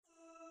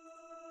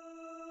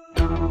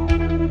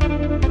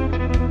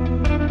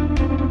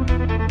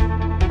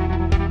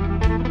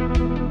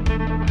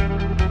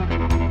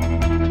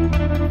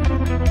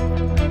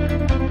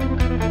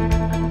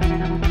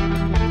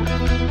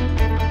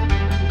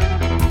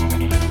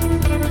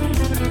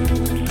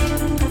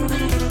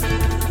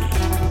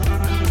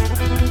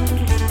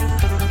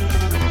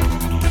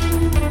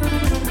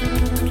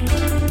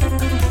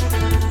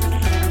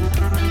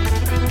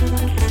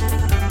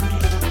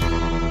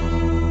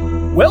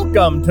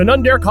Welcome to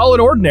None Dare Call It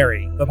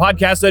Ordinary, the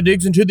podcast that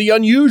digs into the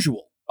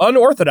unusual,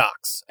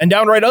 unorthodox, and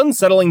downright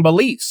unsettling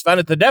beliefs found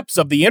at the depths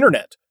of the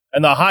internet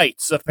and the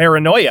heights of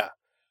paranoia.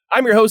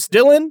 I'm your host,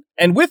 Dylan,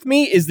 and with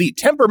me is the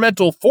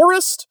temperamental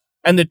Forrest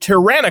and the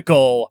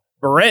tyrannical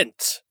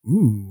Brent.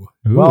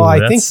 Well,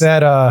 I think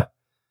that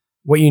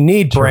what you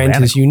need, Brent,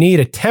 is you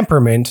need a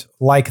temperament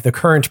like the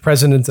current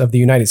president of the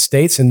United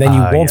States, and then you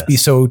won't be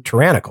so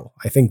tyrannical.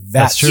 I think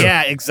that's true.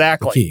 Yeah,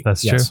 exactly. The key.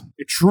 That's true.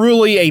 You're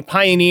truly a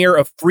pioneer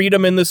of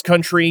freedom in this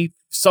country,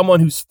 someone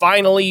who's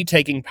finally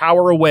taking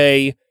power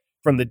away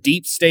from the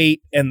deep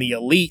state and the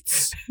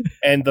elites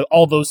and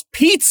all those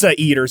pizza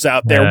eaters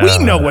out there. We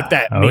know what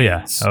that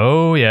means.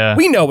 Oh, yeah.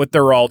 We know what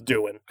they're all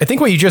doing. I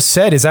think what you just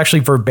said is actually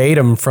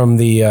verbatim from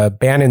the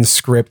Bannon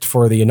script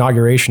for the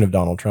inauguration of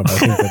Donald Trump. I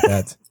think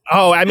that's...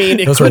 Oh, I mean,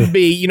 it could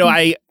be,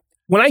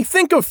 when I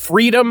think of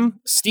freedom,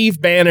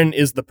 Steve Bannon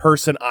is the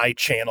person I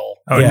channel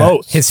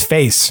most. His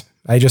face.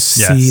 I just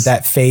see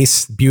that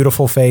face,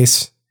 beautiful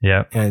face.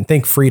 Yeah. And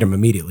think freedom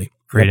immediately.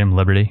 Freedom,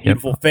 liberty.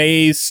 Beautiful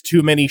face,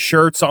 too many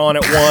shirts on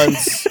at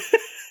once.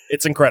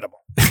 It's incredible.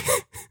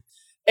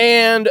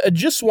 And I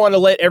just want to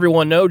let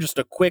everyone know, just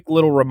a quick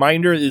little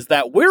reminder, is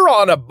that we're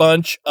on a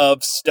bunch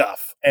of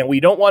stuff, and we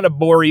don't want to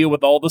bore you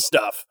with all the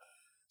stuff.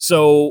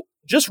 So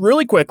just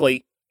really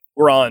quickly,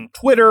 we're on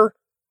Twitter,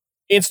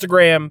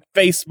 Instagram,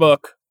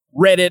 Facebook,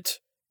 Reddit,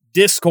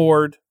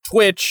 Discord,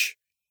 Twitch,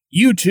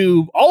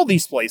 YouTube, all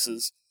these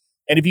places.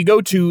 And if you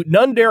go to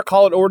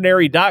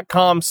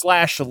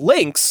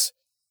nonedarecallitordinary.com/links,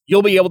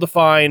 you'll be able to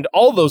find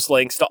all those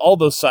links to all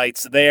those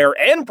sites there,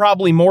 and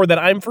probably more that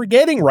I'm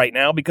forgetting right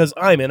now because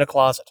I'm in a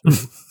closet.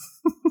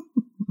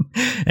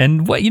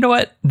 And you know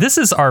what? This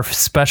is our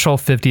special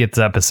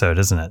 50th episode,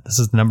 isn't it? This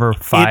is number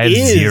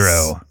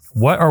 50.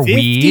 What are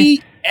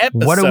we?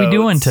 Episodes. What are we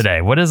doing today?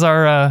 What's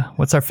our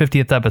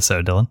 50th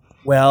episode, Dylan?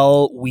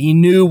 Well, we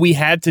knew we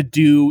had to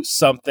do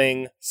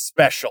something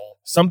special,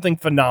 something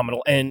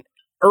phenomenal. And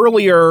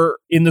earlier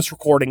in this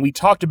recording, we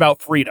talked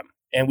about freedom,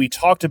 and we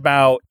talked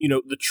about,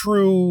 the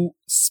true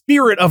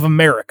spirit of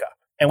America.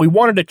 And we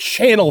wanted to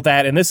channel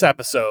that in this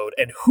episode.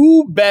 And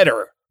who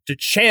better to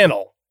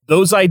channel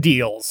those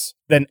ideals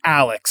than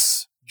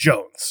Alex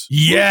Jones?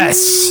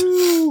 Yes!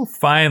 Woo-hoo!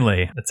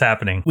 Finally, it's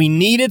happening. We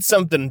needed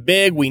something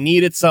big. We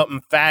needed something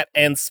fat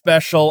and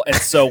special. And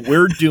so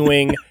we're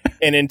doing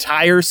an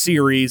entire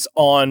series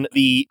on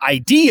the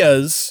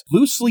ideas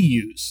loosely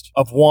used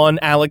of one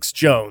Alex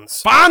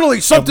Jones.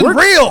 Finally, something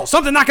real,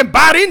 something I can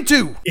bite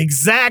into.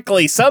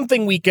 Exactly.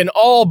 Something we can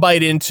all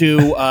bite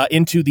into,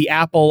 into the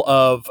apple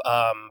of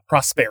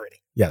prosperity.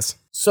 Yes.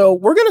 So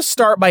we're going to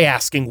start by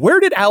asking, where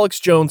did Alex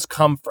Jones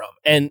come from?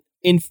 And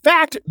in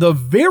fact, the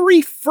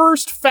very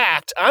first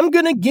fact I'm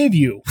going to give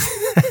you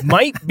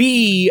might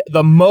be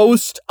the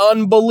most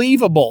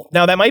unbelievable.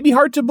 Now, that might be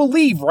hard to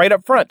believe right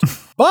up front,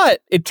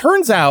 but it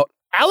turns out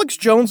Alex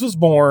Jones was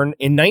born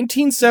in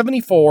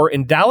 1974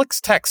 in Dallas,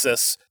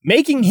 Texas,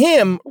 making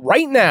him,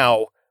 right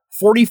now,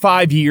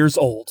 45 years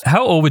old.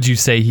 How old would you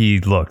say he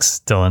looks,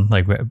 Dylan?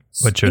 Like,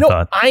 what's your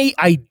thought?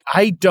 I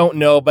don't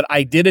know, but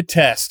I did a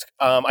test.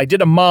 I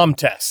did a mom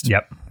test.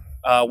 Yep.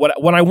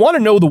 When I want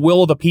to know the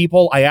will of the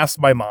people, I ask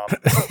my mom.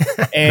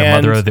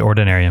 And the mother of the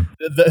Ordinarium.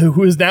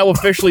 Who is now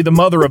officially the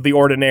mother of the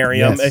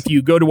Ordinarium. Yes. If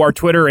you go to our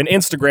Twitter and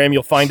Instagram,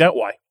 you'll find out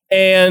why.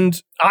 And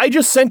I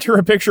just sent her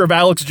a picture of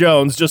Alex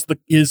Jones, just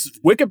his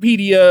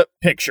Wikipedia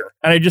picture.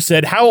 And I just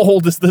said, how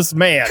old is this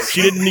man?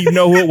 She didn't even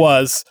know who it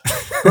was.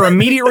 Her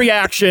immediate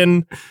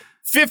reaction,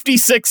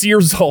 56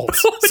 years old.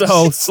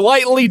 So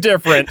slightly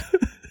different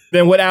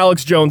than what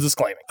Alex Jones is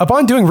claiming.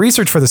 Upon doing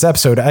research for this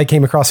episode, I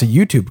came across a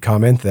YouTube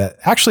comment that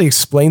actually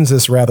explains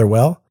this rather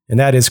well. And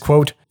that is,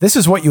 quote, "This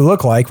is what you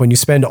look like when you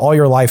spend all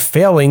your life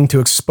failing to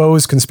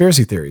expose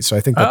conspiracy theories." So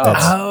I think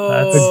that's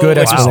a good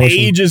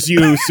explanation. Just ages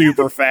you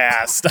super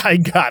fast. I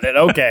got it.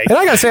 Okay. And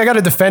I got to say, I got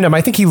to defend him.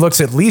 I think he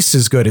looks at least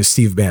as good as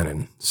Steve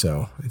Bannon.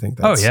 So I think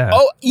that's...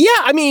 Oh, yeah.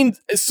 I mean,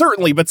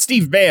 certainly. But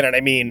Steve Bannon,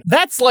 I mean,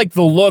 that's like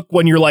the look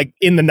when you're like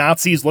in the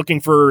Nazis looking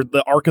for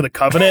the Ark of the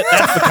Covenant.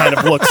 That's the kind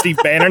of look Steve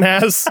Bannon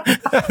has.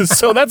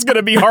 So that's going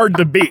to be hard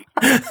to beat.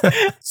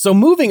 So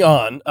moving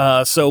on.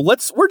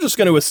 We're just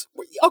going to...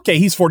 Okay,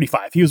 he's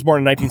 45. He was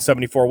born in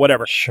 1974,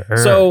 whatever. Sure.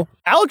 So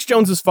Alex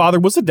Jones's father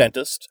was a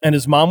dentist and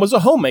his mom was a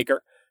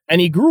homemaker, and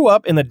he grew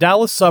up in the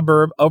Dallas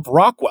suburb of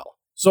Rockwell.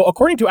 So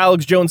according to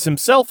Alex Jones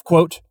himself,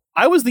 quote,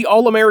 "I was the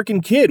all-American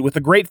kid with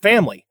a great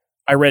family.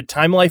 I read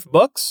Time Life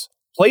books,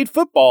 played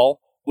football,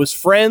 was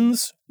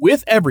friends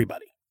with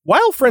everybody.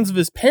 While friends of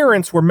his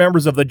parents were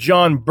members of the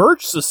John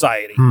Birch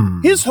Society,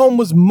 his home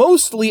was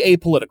mostly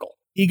apolitical.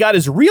 He got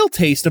his real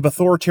taste of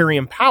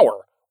authoritarian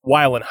power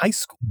while in high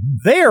school.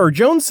 There,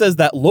 Jones says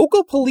that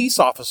local police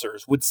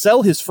officers would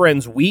sell his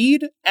friends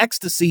weed,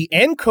 ecstasy,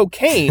 and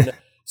cocaine,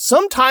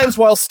 sometimes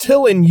while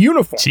still in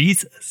uniform.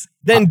 Jesus.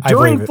 Then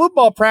during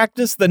football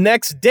practice the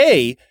next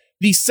day,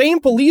 these same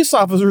police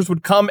officers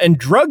would come and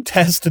drug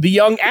test the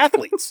young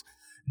athletes.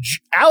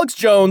 Alex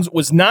Jones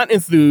was not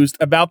enthused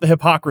about the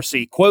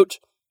hypocrisy. Quote,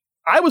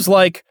 "I was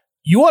like,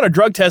 you want to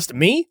drug test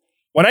me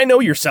when I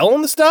know you're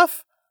selling the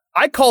stuff?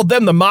 I called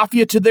them the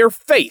mafia to their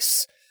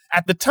face.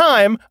 At the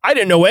time, I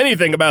didn't know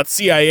anything about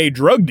CIA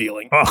drug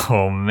dealing.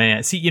 Oh,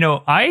 man. See,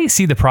 I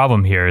see the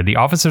problem here. The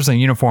officers in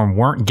uniform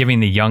weren't giving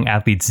the young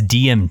athletes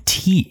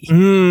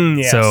DMT.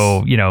 Yes.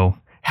 So,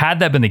 had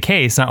that been the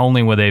case, not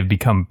only would they have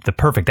become the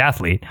perfect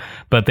athlete,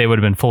 but they would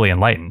have been fully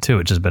enlightened too,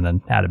 which has been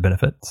an added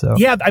benefit. So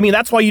yeah, I mean,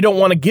 that's why you don't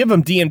want to give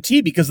them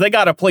DMT, because they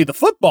got to play the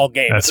football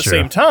game at the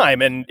same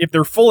time. And if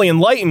they're fully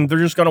enlightened, they're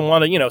just going to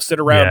want to, sit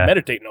around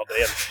meditating all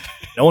day. And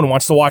no one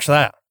wants to watch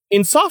that.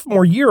 In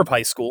sophomore year of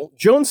high school,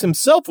 Jones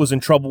himself was in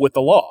trouble with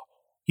the law.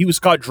 He was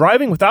caught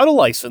driving without a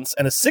license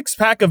and a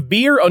 6-pack of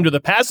beer under the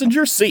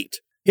passenger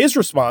seat. His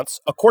response,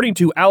 according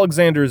to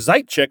Alexander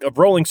Zaitchik of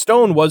Rolling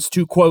Stone, was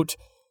to, quote,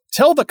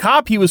 tell the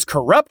cop he was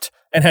corrupt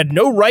and had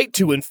no right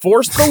to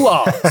enforce the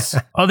laws.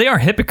 Oh, they are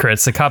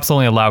hypocrites. The cops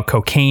only allow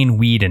cocaine,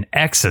 weed, and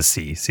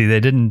ecstasy. See, they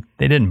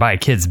didn't buy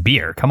kids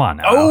beer. Come on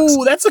now. Oh, Alex.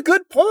 That's a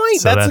good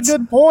point. So that's a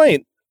good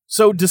point.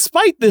 So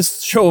despite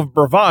this show of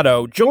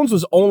bravado, Jones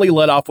was only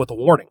let off with a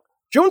warning.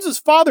 Jones's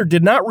father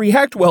did not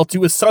react well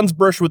to his son's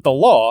brush with the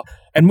law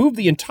and moved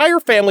the entire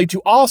family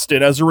to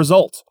Austin as a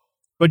result.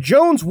 But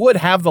Jones would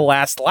have the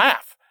last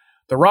laugh.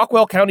 The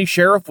Rockwell County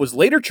Sheriff was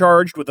later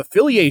charged with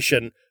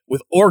affiliation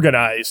with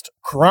organized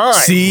crime.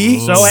 See?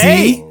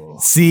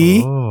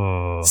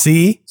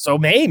 So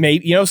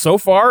maybe, so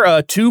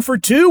far, 2 for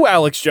 2,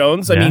 Alex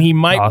Jones. I mean, he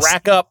might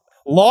rack up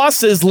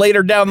losses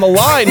later down the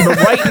line, but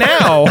right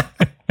now,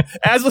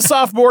 as a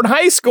sophomore in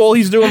high school,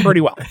 he's doing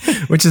pretty well.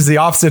 Which is the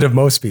opposite of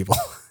most people.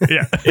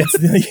 Yeah,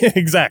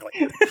 exactly.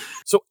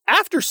 So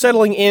after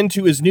settling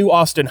into his new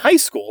Austin high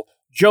school,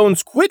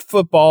 Jones quit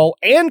football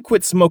and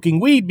quit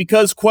smoking weed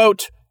because,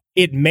 quote,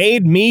 it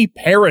made me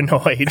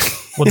paranoid.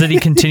 Well, did he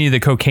continue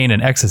the cocaine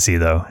and ecstasy,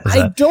 though?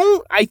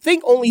 I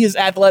think only his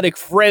athletic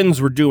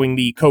friends were doing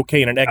the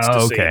cocaine and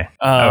ecstasy.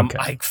 Oh, okay.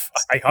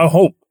 I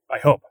hope.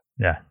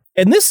 Yeah.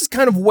 And this is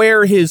kind of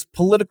where his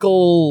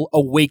political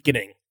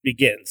awakening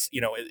begins.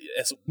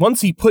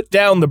 Once he put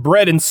down the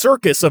bread and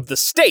circus of the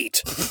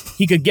state,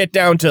 he could get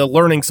down to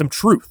learning some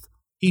truth.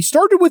 He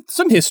started with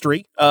some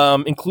history,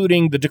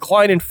 including the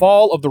decline and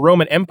fall of the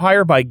Roman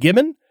Empire by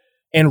Gibbon,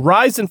 and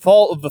Rise and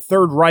Fall of the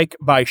Third Reich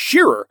by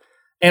Shearer.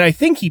 And I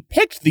think he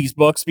picked these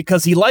books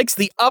because he likes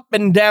the up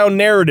and down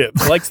narrative.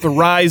 He likes the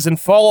rise and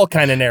fall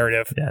kind of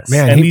narrative. Yes.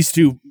 Man, and these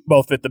two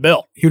both fit the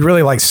bill. He would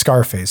really like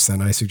Scarface,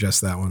 then. I suggest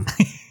that one.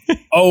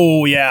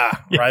 Oh, yeah.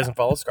 Rise and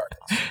Fall of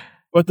Scarface.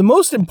 But the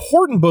most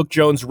important book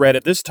Jones read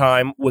at this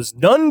time was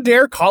None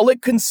Dare Call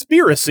It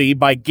Conspiracy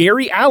by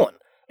Gary Allen,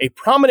 a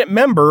prominent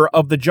member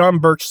of the John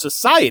Birch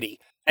Society.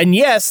 And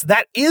yes,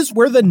 that is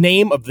where the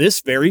name of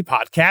this very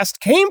podcast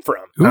came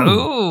from.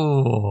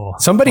 Ooh.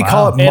 Somebody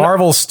call it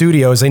Marvel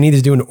Studios. They need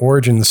to do an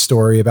origin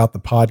story about the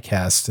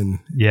podcast. And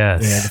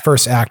yes, the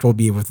first act will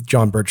be with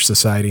John Birch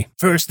Society.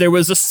 First, there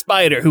was a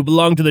spider who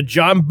belonged to the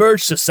John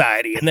Birch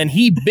Society, and then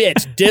he bit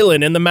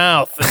Dylan in the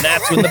mouth, and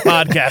that's when the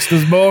podcast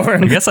was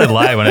born. I guess I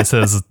lied when I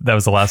said that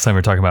was the last time we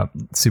were talking about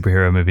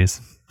superhero movies.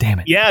 Damn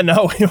it. Yeah,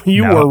 no,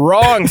 you were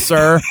wrong,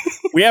 sir.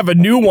 We have a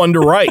new one to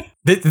write.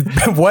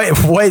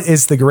 What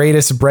is the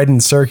greatest bread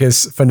and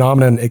circus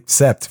phenomenon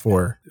except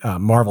for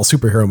Marvel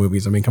superhero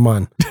movies? I mean, come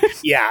on.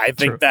 Yeah, I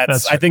think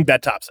I think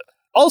that tops it.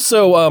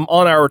 Also,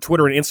 on our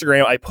Twitter and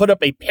Instagram, I put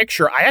up a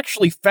picture. I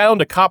actually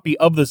found a copy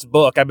of this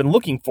book. I've been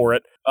looking for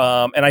it,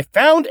 and I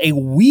found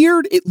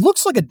it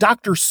looks like a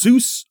Dr.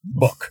 Seuss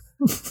book.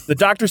 The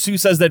Dr.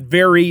 Seuss has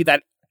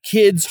that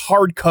kids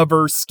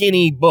hardcover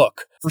skinny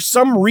book. For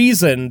some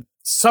reason,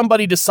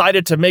 somebody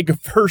decided to make a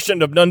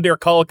version of None Dare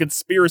Call It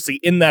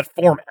Conspiracy in that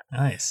format.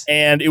 Nice.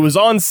 And it was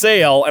on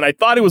sale, and I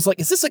thought it was like,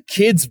 is this a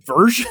kid's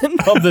version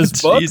of this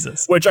book?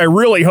 Jesus. Which I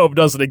really hope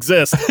doesn't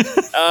exist.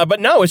 But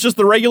no, it's just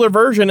the regular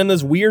version in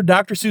this weird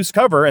Dr. Seuss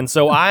cover, and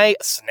so I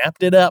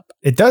snapped it up.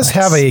 It does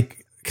have a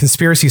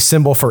conspiracy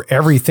symbol for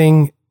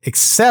everything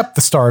except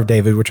the Star of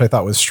David, which I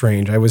thought was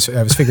strange. I was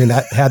figuring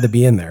that had to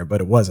be in there, but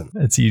it wasn't.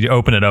 You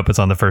open it up, it's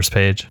on the first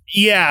page.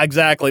 Yeah,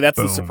 exactly. That's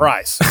the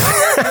surprise.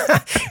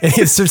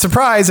 It's a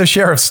surprise, a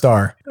sheriff's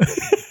star.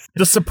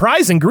 The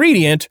surprise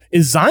ingredient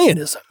is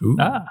Zionism.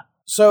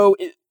 So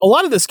a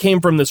lot of this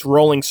came from this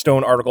Rolling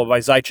Stone article by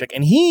Zaitchik,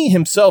 and he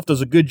himself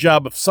does a good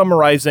job of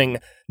summarizing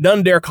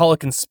None Dare Call It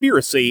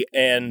Conspiracy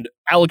and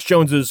Alex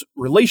Jones's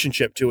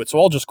relationship to it. So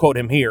I'll just quote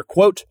him here.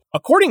 Quote,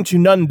 according to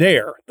None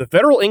Dare, the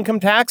federal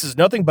income tax is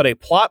nothing but a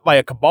plot by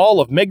a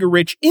cabal of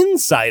mega-rich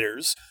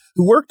insiders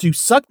who work to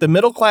suck the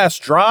middle class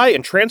dry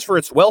and transfer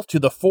its wealth to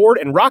the Ford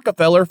and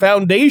Rockefeller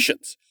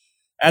foundations.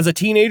 As a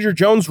teenager,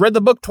 Jones read the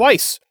book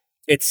twice.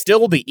 It's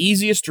still the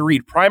easiest to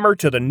read primer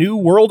to the New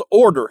World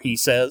Order, he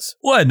says.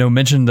 What? No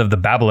mention of the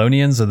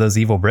Babylonians or those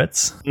evil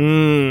Brits?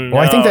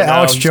 I think that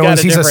Alex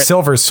Jones, he's a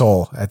silver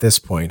soul at this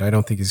point. I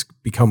don't think he's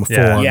become a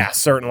full-on. Yeah,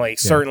 certainly.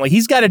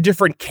 He's got a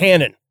different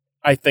canon,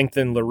 I think,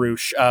 than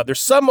LaRouche.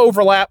 There's some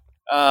overlap,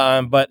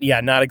 but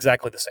yeah, not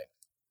exactly the same.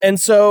 And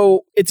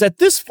so it's at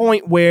this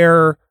point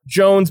where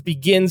Jones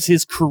begins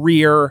his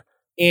career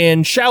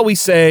in, shall we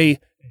say,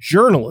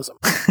 journalism.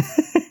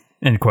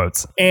 In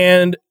quotes.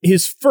 And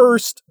his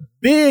first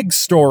big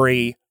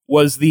story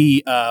was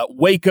the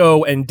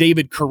Waco and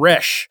David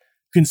Koresh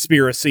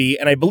conspiracy,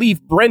 and I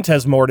believe Brent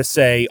has more to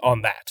say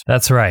on that.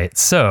 That's right.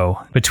 So,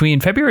 between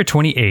February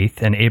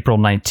 28th and April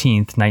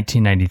 19th,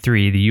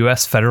 1993, the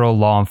U.S. federal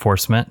law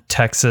enforcement,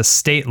 Texas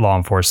state law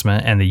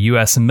enforcement, and the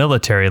U.S.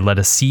 military led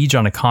a siege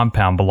on a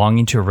compound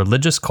belonging to a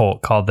religious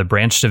cult called the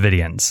Branch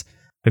Davidians.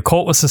 The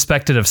cult was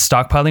suspected of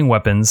stockpiling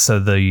weapons, so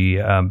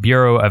the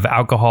Bureau of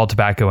Alcohol,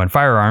 Tobacco, and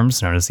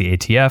Firearms, known as the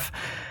ATF,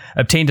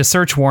 obtained a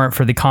search warrant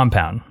for the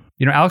compound.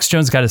 You know, Alex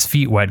Jones got his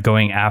feet wet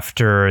going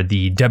after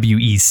the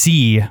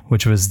WEC,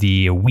 which was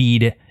the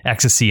Weed,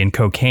 Ecstasy, and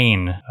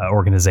Cocaine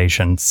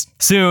organizations.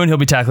 Soon he'll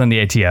be tackling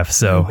the ATF.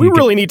 So we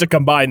really need to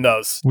combine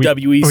those.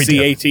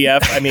 WEC,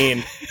 ATF. I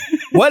mean,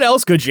 what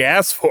else could you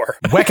ask for?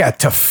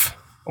 Wekatuf.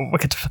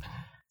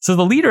 So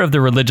the leader of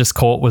the religious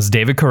cult was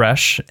David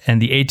Koresh,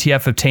 and the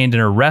ATF obtained an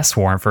arrest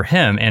warrant for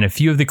him and a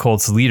few of the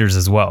cult's leaders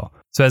as well.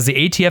 So as the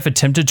ATF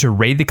attempted to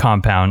raid the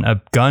compound,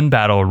 a gun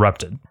battle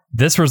erupted.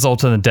 This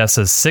resulted in the deaths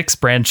of 6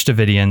 Branch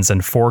Davidians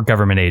and 4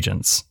 government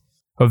agents.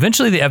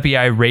 Eventually, the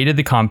FBI raided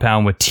the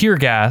compound with tear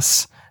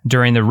gas.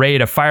 During the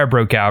raid, a fire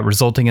broke out,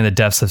 resulting in the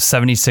deaths of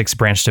 76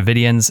 Branch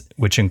Davidians,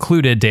 which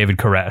included David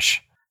Koresh.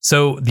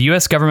 So the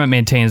U.S. government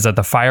maintains that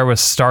the fire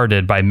was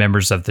started by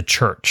members of the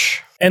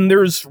church. And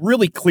there's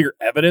really clear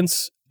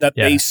evidence that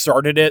they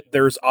started it.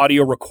 There's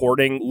audio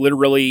recording,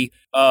 literally,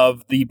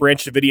 of the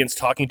Branch Davidians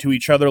talking to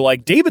each other.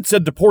 Like, David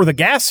said to pour the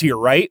gas here,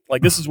 right?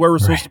 Like, this is where we're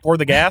supposed to pour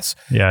the gas.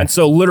 Yeah. And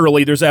so,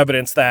 literally, there's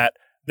evidence that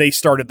they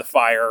started the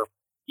fire,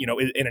 you know,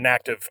 in an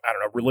act of, I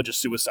don't know, religious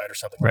suicide or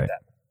something like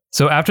that.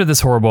 So after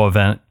this horrible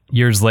event,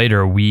 years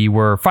later, we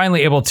were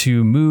finally able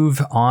to move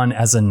on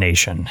as a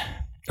nation.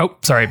 Oh,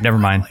 sorry, never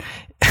mind.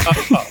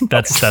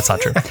 That's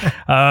not true.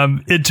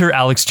 Enter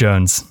Alex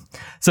Jones.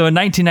 So in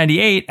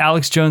 1998,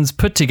 Alex Jones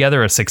put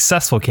together a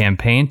successful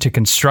campaign to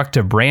construct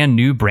a brand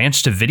new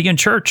Branch Davidian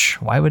church.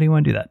 Why would he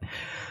want to do that?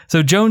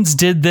 So Jones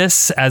did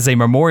this as a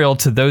memorial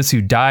to those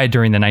who died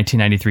during the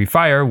 1993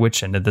 fire,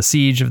 which ended the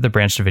siege of the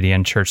Branch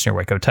Davidian church near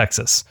Waco,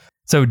 Texas.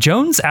 So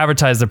Jones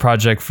advertised the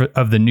project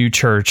of the new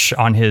church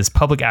on his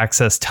public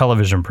access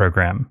television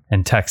program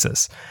in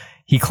Texas.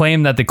 He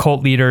claimed that the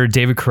cult leader,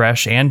 David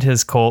Koresh, and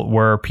his cult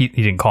were... He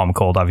didn't call him a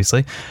cult,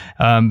 obviously.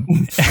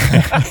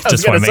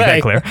 Just want to make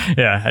that clear.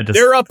 Yeah,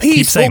 they're a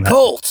peaceful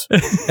cult.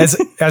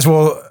 As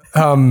we'll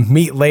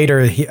meet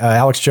later,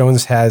 Alex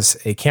Jones has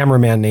a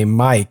cameraman named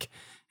Mike,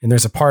 and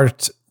there's a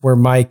part where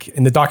Mike,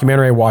 in the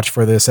documentary I watched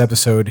for this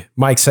episode,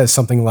 Mike says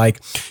something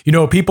like, you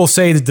know, people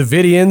say the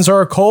Davidians are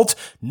a cult.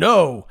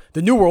 No,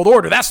 the New World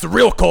Order, that's the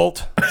real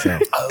cult. So,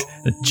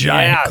 the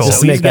giant cult.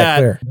 Just to make that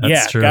clear.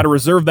 That's true. Got to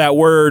reserve that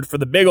word for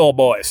the big old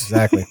boys.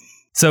 Exactly.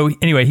 So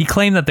anyway, he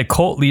claimed that the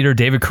cult leader,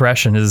 David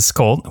Koresh, and his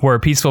cult were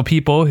peaceful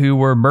people who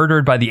were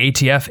murdered by the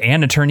ATF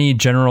and Attorney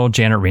General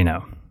Janet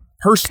Reno.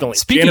 Personally.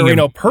 Speaking Janet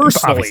Reno of,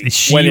 personally.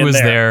 She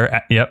was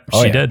there. Yep,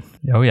 she did.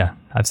 Oh, yeah.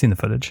 I've seen the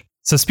footage.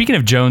 So speaking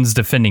of Jones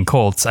defending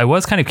cults, I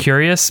was kind of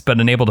curious, but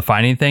unable to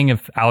find anything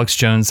if Alex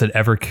Jones had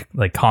ever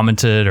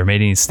commented or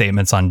made any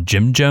statements on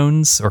Jim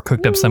Jones or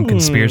cooked up some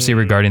conspiracy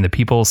regarding the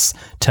People's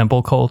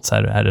Temple cults.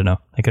 I don't know.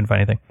 I couldn't find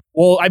anything.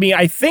 Well, I mean,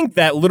 I think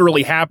that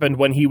literally happened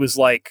when he was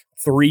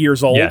 3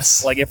 years old.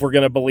 Yes. Like, if we're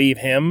going to believe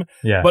him.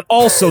 Yeah. But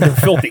also they're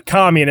filthy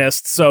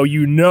communists, so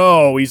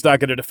he's not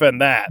going to defend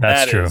that.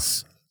 That's true.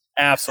 Is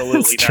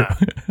absolutely not.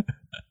 True.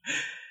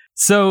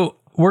 So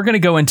we're going to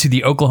go into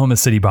the Oklahoma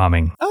City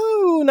bombing.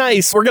 Oh,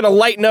 nice. We're going to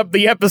lighten up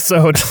the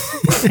episode.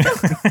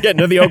 Getting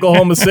to the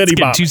Oklahoma City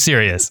bombing. Too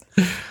serious.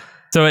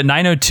 So at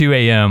 9:02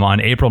 a.m. on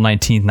April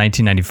 19th,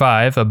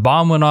 1995, a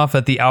bomb went off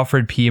at the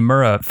Alfred P.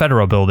 Murrah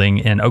Federal Building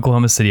in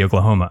Oklahoma City,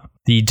 Oklahoma.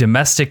 The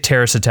domestic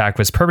terrorist attack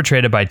was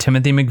perpetrated by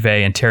Timothy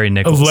McVeigh and Terry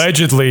Nichols.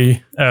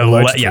 Allegedly.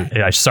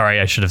 Sorry,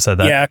 I should have said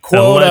that. Yeah,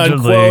 quote,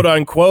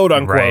 unquote.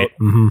 Right.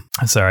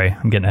 Mm-hmm. Sorry,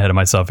 I'm getting ahead of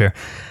myself here.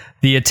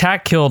 The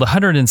attack killed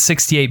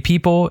 168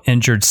 people,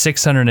 injured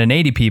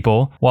 680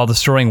 people, while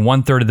destroying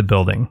 1/3 of the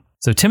building.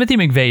 So Timothy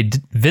McVeigh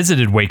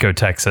visited Waco,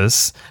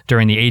 Texas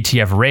during the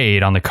ATF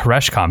raid on the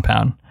Koresh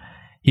compound.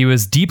 He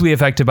was deeply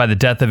affected by the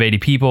death of 80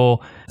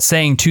 people,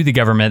 saying to the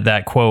government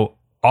that, quote,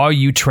 all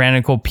you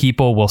tyrannical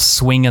people will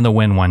swing in the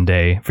wind one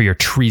day for your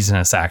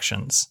treasonous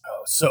actions.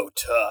 Oh, so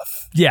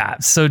tough. Yeah.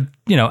 So,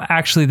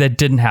 actually that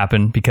didn't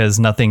happen because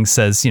nothing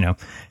says,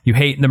 you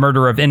hate the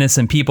murder of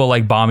innocent people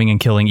like bombing and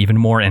killing even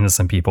more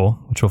innocent people,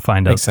 which we'll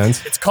find out. Makes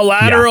sense. It's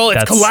collateral.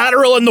 Yeah, it's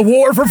collateral in the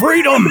war for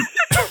freedom.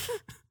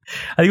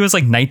 I think it was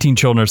 19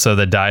 children or so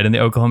that died in the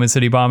Oklahoma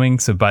City bombing.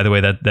 So, by the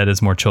way, that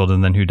is more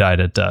children than who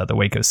died at the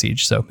Waco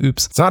siege. So,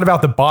 oops. It's not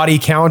about the body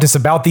count. It's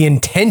about the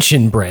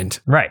intention,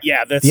 Brent. Right.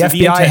 Yeah. The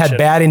FBI had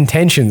bad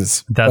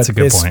intentions. That's a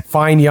good point. This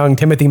fine young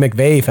Timothy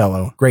McVeigh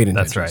fellow, great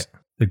intentions. That's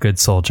right. The good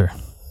soldier.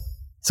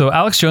 So,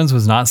 Alex Jones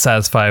was not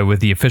satisfied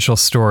with the official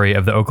story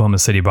of the Oklahoma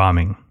City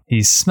bombing.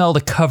 He smelled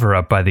a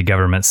cover-up by the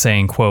government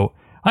saying, quote,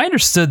 I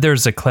understood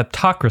there's a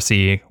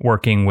kleptocracy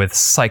working with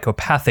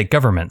psychopathic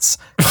governments,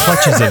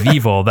 clutches of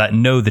evil that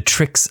know the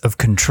tricks of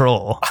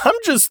control. I'm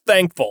just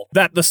thankful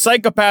that the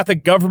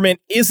psychopathic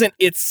government isn't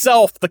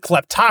itself the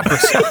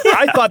kleptocracy.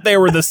 I thought they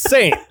were the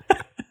same.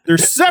 They're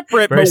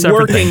separate, Very but separate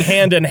working thing.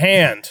 hand in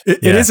hand. It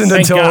Yes. isn't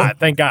Thank until God.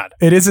 Thank God.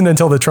 it isn't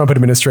until the Trump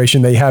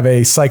administration they have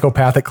a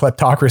psychopathic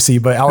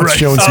kleptocracy, but Alex Right.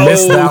 Jones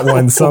missed that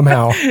one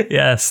somehow.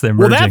 Yes, they're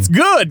Well, merging. that's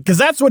good because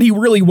that's what he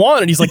really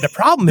wanted. He's like, the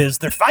problem is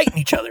they're fighting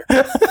each other.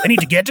 They need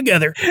to get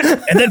together,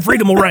 and then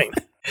freedom will reign.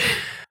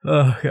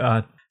 Oh,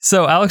 God.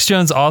 So Alex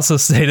Jones also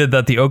stated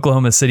that the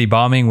Oklahoma City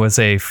bombing was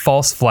a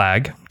false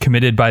flag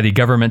committed by the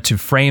government to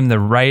frame the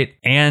right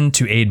and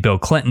to aid Bill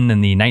Clinton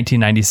in the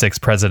 1996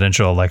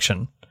 presidential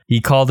election. He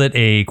called it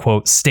a,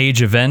 quote,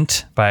 stage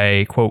event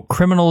by, quote,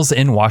 criminals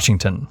in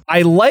Washington.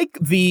 I like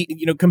the,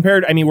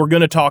 compared, we're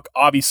going to talk,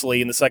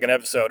 obviously, in the second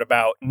episode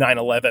about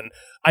 9/11.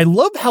 I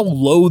love how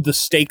low the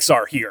stakes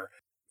are here.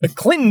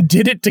 Clinton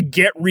did it to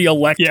get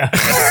reelected. Yeah.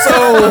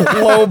 So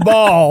low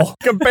ball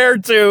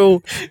compared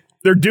to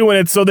they're doing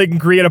it so they can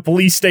create a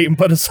police state and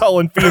put us all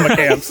in FEMA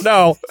camps.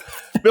 No,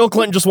 Bill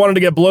Clinton just wanted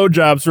to get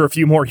blowjobs for a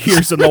few more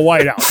years in the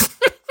White House.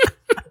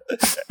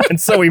 And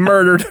so he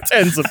murdered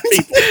tens of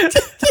people.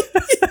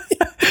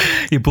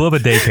 He blew up a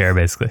daycare,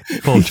 basically,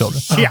 full of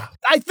children. Yeah,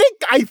 I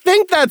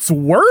think that's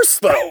worse,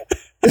 though,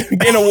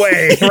 in a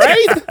way,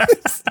 right?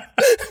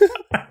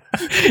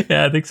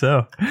 Yeah, I think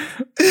so.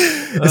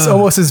 It's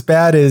almost as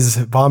bad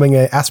as bombing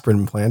an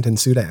aspirin plant in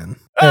Sudan.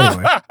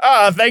 Anyway,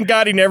 Thank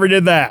God he never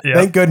did that. Yeah.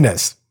 thank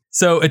goodness.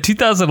 So in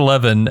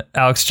 2011,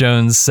 Alex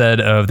Jones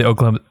said of the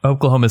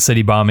Oklahoma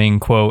City bombing,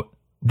 quote,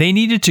 they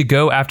needed to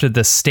go after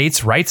the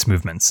states' rights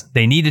movements.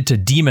 They needed to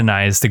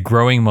demonize the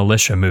growing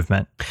militia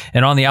movement.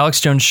 And on the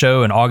Alex Jones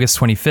show on August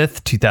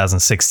 25th,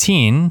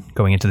 2016,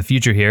 going into the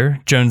future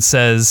here, Jones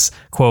says,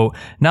 quote,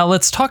 now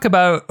let's talk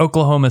about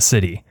Oklahoma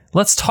City.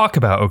 Let's talk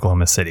about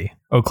Oklahoma City.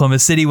 Oklahoma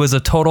City was a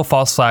total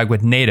false flag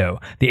with NATO,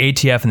 the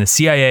ATF, and the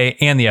CIA,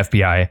 and the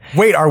FBI.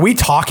 Wait, are we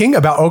talking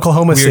about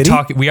Oklahoma City?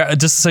 We are,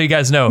 just so you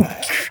guys know,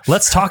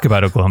 let's talk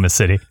about Oklahoma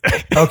City.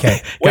 Okay.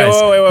 Guys,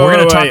 wait, we're going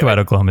to talk wait. about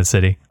Oklahoma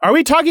City. Are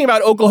we talking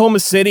about Oklahoma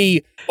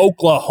City,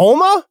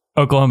 Oklahoma?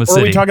 Oklahoma Or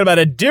City. are we talking about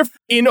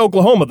in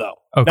Oklahoma, though?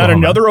 Not Oklahoma.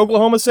 another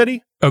Oklahoma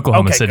City?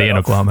 Oklahoma Okay, City good. and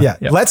Oklahoma. Yeah,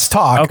 Yep. let's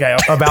talk Okay.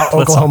 about Let's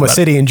Oklahoma talk about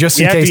City. And just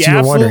in You have to case be you were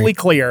absolutely wondering.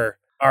 clear.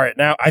 All right,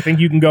 now I think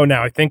you can go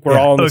now. I think we're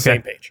all on the okay.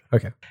 same page.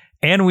 Okay.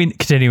 And we,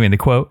 continuing the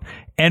quote,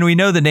 and we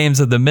know the names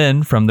of the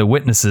men from the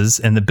witnesses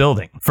in the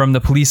building, from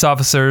the police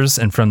officers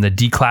and from the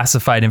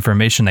declassified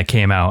information that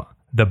came out,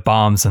 the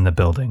bombs in the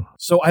building.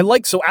 So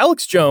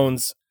Alex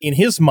Jones, in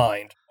his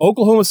mind,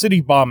 Oklahoma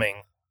City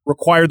bombing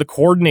required the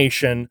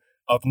coordination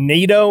of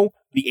NATO,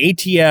 the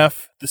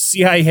ATF, the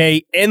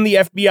CIA, and the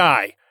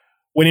FBI,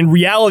 when in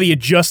reality it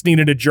just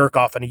needed a jerk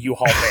off in a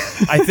U-Haul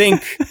van. I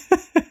think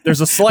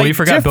there's a slight you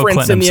forgot Bill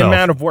difference Clinton in the himself.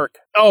 amount of work.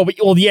 Oh,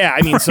 well, yeah.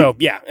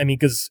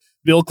 Because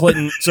Bill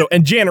Clinton,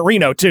 and Janet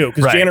Reno too,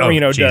 because Right. Janet Oh,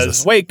 Reno Jesus.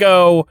 does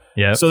Waco.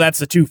 Yep. So that's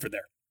the two for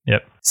there.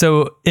 Yep.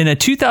 So in a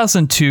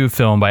 2002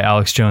 film by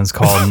Alex Jones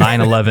called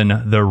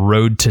 9/11: The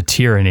Road to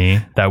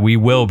Tyranny, that we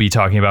will be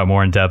talking about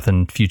more in depth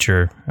in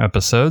future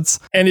episodes.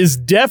 And is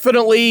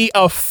definitely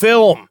a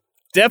film.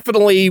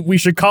 Definitely, we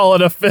should call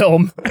it a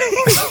film.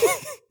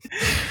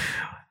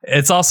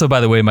 It's also,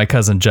 by the way, my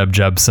cousin Jeb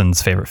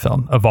Jebson's favorite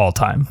film of all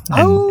time.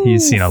 And Oh,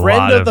 he's seen a friend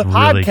lot of of the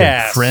really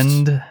podcast. good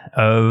friend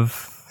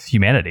of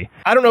humanity.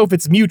 I don't know if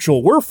it's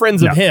mutual. We're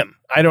friends of him.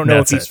 I don't know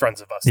That's if he's it.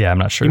 friends of us. Yeah, I'm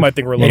not sure. You might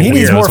think we're a And little he Weird.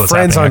 needs weird. more Knows what's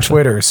friends happening, on actually.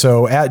 Twitter.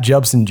 So at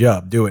Jubson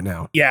Jub, do it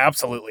now. Yeah,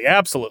 absolutely.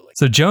 Absolutely.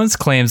 So Jones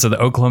claims that the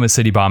Oklahoma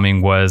City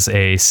bombing was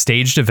a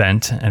staged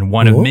event and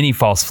one of Cool. many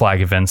false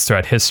flag events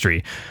throughout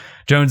history.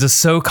 Jones is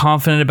so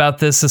confident about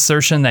this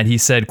assertion that he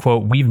said,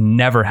 quote, we've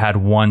never had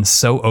one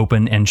so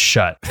open and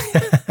shut.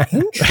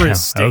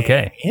 Interesting.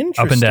 Okay.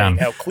 Interesting. Up and down.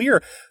 How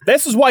clear.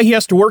 This is why he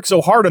has to work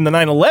so hard on the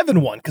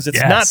 9/11 one, because it's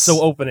Yes. not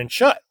so open and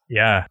shut.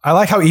 Yeah. I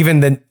like how even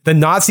the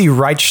Nazi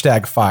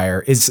Reichstag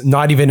fire is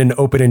not even an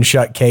open and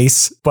shut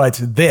case, but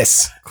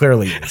this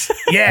clearly is.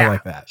 Yeah. I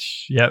like that.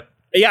 Yep.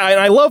 Yeah, and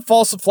I love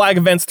false flag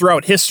events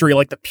throughout history,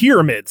 like the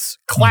pyramids.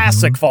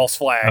 Classic false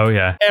flag. Oh,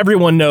 yeah.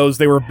 Everyone knows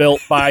they were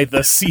built by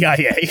the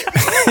CIA.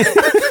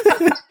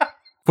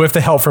 With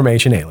the help from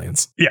ancient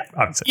aliens. Yeah,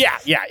 obviously.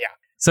 Yeah.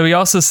 So he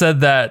also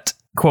said that,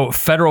 quote,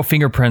 federal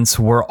fingerprints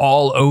were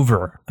all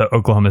over the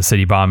Oklahoma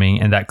City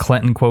bombing and that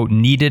Clinton, quote,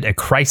 needed a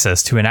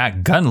crisis to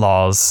enact gun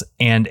laws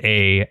and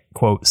a,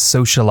 quote,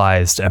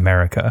 socialized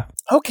America.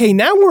 Okay,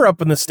 now we're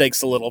up in the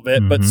stakes a little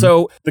bit. But Mhm.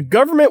 so the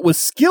government was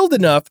skilled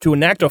enough to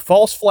enact a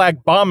false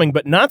flag bombing,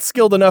 but not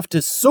skilled enough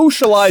to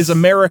socialize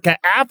America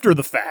after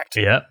the fact.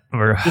 Yep.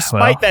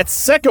 Despite that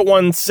second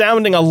one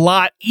sounding a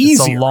lot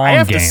easier, long I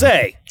have to game.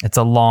 say. It's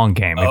a long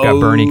game. We've got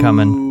Bernie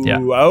coming. Yeah.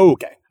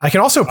 Okay. I can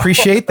also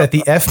appreciate that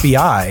the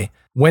FBI,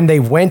 when they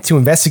went to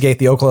investigate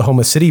the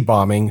Oklahoma City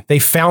bombing, they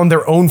found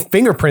their own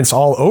fingerprints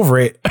all over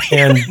it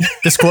and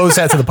disclosed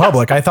that to the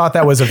public. I thought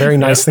that was a very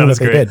nice thing that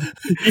that was they great.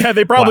 did. Yeah,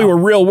 they probably Wow. were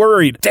real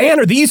worried. Dan,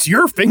 are these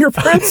your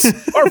fingerprints?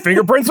 Our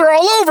fingerprints are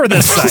all over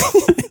this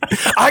thing.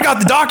 I got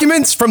the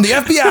documents from the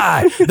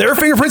FBI. Their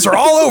fingerprints are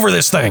all over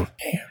this thing.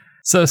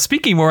 So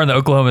speaking more on the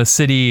Oklahoma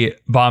City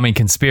bombing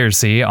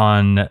conspiracy,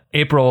 on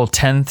April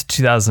 10th,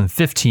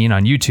 2015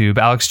 on YouTube,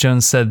 Alex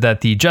Jones said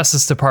that the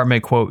Justice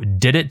Department, quote,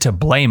 did it to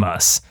blame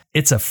us.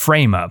 It's a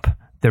frame up.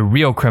 The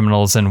real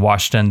criminals in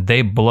Washington,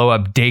 they blow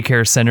up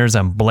daycare centers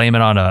and blame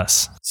it on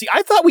us. See,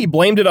 I thought we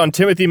blamed it on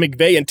Timothy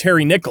McVeigh and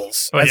Terry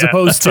Nichols, as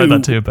opposed to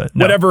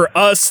whatever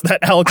us that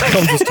Alex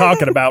Jones was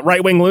talking about,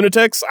 right-wing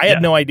lunatics. I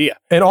had no idea.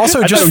 And also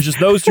I thought it was just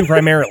those two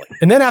primarily.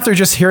 And then after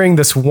just hearing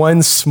this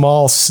one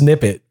small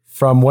snippet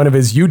from one of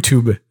his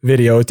YouTube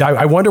videos,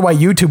 I wonder why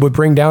YouTube would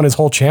bring down his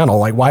whole channel.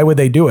 Like, why would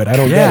they do it? I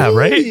don't get it.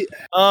 Right?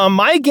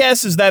 My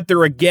guess is that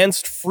they're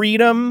against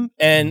freedom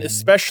and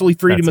especially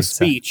freedom of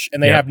speech,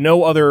 and they have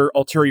no other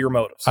ulterior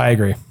motives. I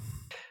agree.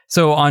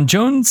 So on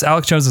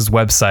Alex Jones's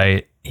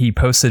website, he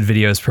posted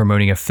videos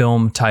promoting a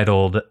film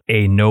titled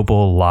A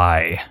Noble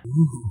Lie.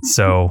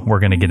 So we're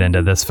going to get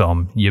into this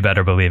film. You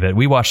better believe it.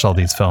 We watched all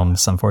these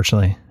films,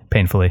 unfortunately.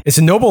 Painfully. It's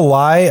A Noble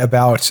Lie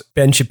about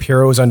Ben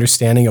Shapiro's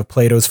understanding of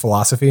Plato's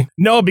philosophy?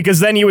 No,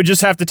 because then you would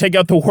just have to take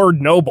out the word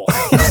noble.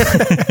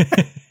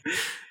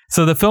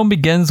 So the film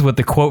begins with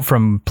the quote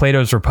from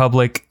Plato's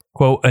Republic.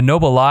 Quote, a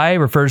noble lie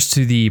refers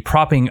to the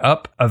propping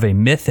up of a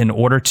myth in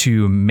order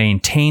to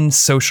maintain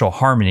social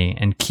harmony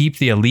and keep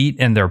the elite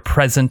in their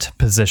present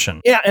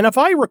position. Yeah, and if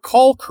I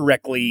recall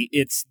correctly,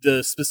 it's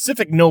the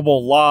specific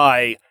noble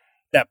lie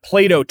that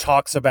Plato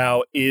talks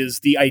about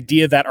is the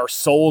idea that our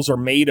souls are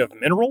made of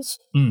minerals.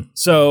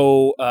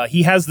 So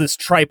he has this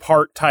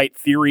tripartite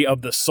theory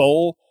of the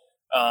soul.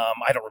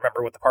 I don't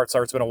remember what the parts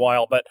are. It's been a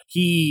while, but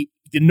the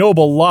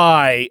noble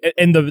lie,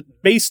 and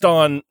based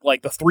on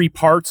like the three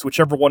parts,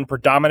 whichever one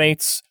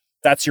predominates,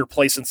 that's your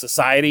place in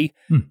society.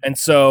 And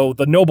so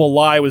the noble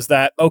lie was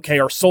that, okay,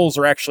 our souls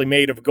are actually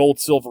made of gold,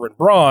 silver, and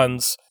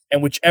bronze.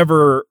 And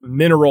whichever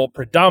mineral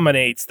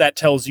predominates, that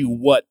tells you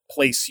what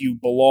place you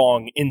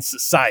belong in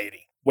society.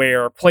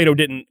 Where Plato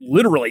didn't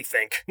literally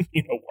think,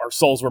 our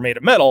souls were made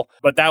of metal,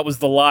 but that was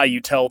the lie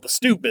you tell the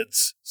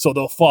stupids, so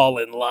they'll fall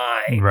in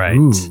line. Right.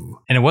 Ooh.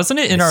 And wasn't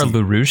it in our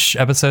LaRouche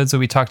episodes that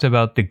we talked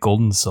about the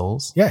golden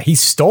souls? Yeah, he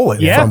stole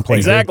it from Plato.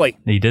 Exactly.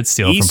 He did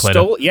steal it from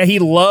Plato. He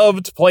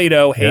loved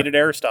Plato, hated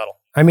Aristotle.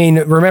 I mean,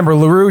 remember,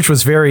 LaRouche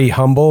was very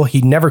humble.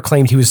 He never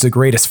claimed he was the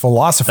greatest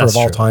philosopher of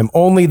all time,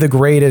 only the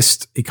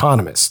greatest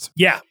economist.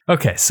 Yeah.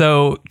 Okay,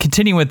 so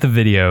continuing with the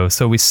video.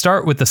 So we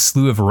start with a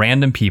slew of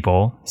random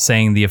people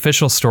saying the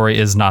official story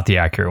is not the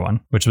accurate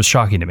one, which was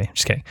shocking to me.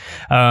 Just kidding.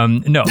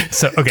 No.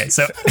 So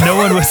no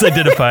one was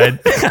identified.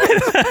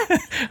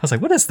 I was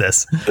like, what is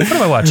this? What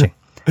am I watching?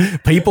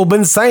 People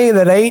been saying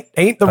that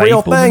ain't the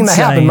real thing that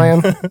happened,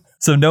 man.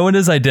 So no one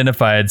is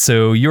identified.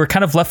 So you were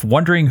kind of left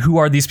wondering, who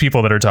are these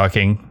people that are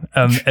talking?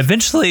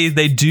 Eventually,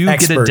 they do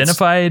get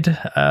identified.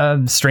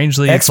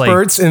 Strangely,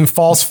 experts in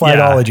false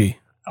flagology.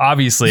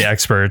 Obviously,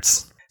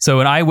 experts. So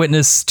an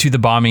eyewitness to the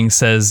bombing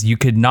says you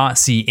could not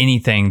see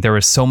anything. There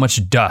was so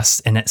much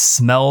dust, and it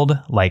smelled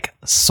like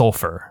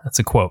sulfur. That's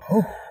a quote.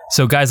 Oh.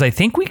 So guys, I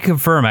think we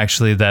confirm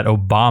actually that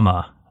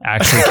Obama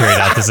actually carried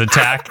out this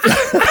attack.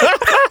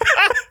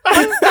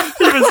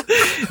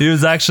 He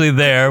was actually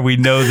there. We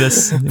know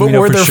this. But we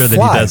know for sure flies?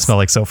 That he does smell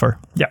like sulfur.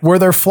 Yeah. Were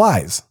there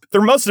flies?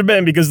 There must have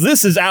been, because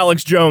this is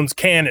Alex Jones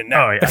canon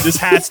now. Oh, yeah. This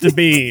has to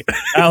be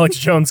Alex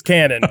Jones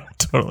canon.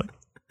 Totally.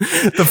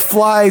 The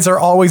flies are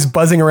always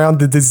buzzing around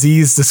the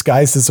disease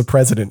disguised as a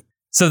president.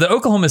 So the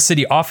Oklahoma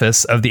City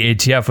office of the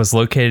ATF was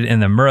located in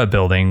the Murrah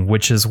building,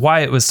 which is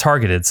why it was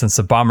targeted, since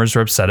the bombers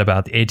were upset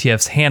about the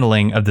ATF's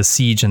handling of the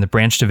siege in the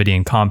Branch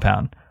Davidian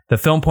compound. The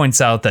film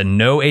points out that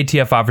no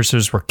ATF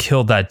officers were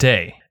killed that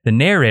day. The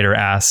narrator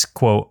asks,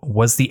 quote,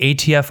 was the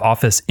ATF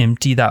office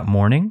empty that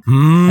morning?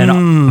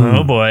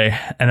 Oh boy.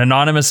 An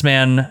anonymous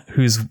man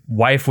whose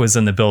wife was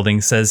in the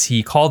building says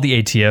he called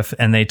the ATF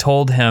and they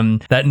told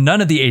him that none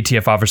of the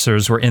ATF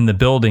officers were in the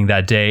building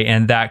that day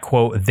and that,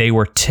 quote, they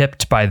were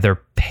tipped by their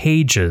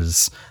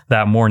pages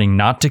that morning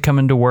not to come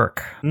into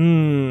work.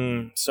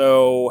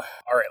 So,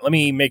 all right, let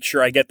me make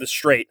sure I get this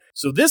straight.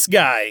 So this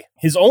guy,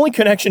 his only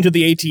connection to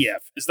the ATF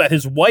is that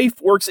his wife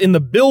works in the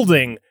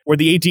building where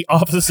the ATF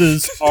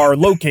offices are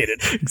located.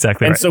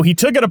 Exactly. And right. so he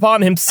took it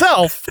upon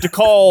himself to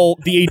call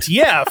the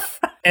ATF,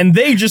 and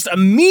they just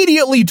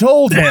immediately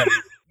told him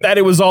that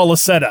it was all a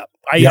setup.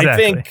 I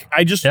think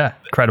I just... Yeah,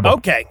 incredible.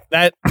 Okay,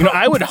 that,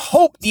 I would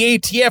hope the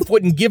ATF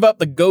wouldn't give up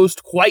the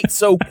ghost quite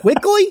so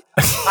quickly.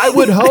 I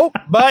would hope,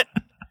 but,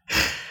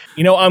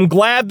 I'm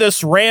glad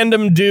this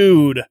random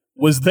dude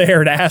was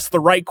there to ask the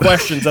right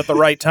questions at the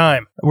right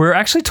time. We're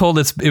actually told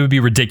it would be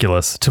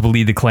ridiculous to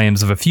believe the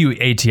claims of a few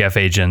ATF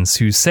agents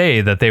who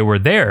say that they were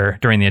there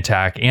during the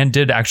attack and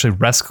did actually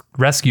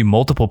rescue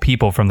multiple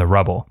people from the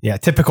rubble. Yeah,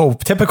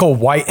 typical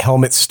white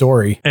helmet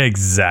story.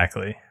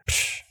 Exactly.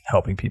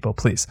 Helping people,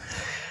 please.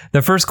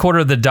 The first quarter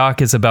of the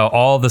doc is about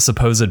all the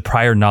supposed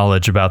prior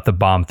knowledge about the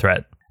bomb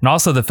threat. And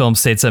also the film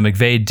states that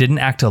McVeigh didn't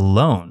act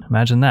alone.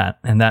 Imagine that.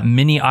 And that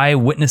many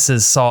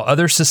eyewitnesses saw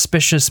other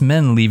suspicious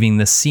men leaving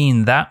the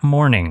scene that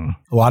morning.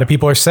 A lot of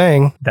people are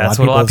saying. That's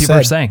what a lot of people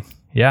are saying.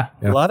 Yeah.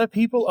 A lot of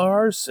people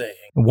are saying.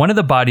 One of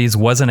the bodies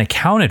wasn't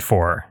accounted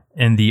for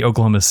in the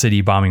Oklahoma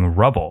City bombing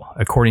rubble.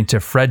 According to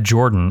Fred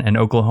Jordan, an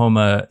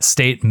Oklahoma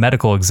State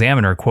medical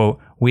examiner, quote,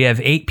 we have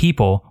 8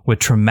 people with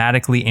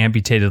traumatically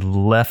amputated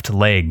left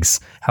legs.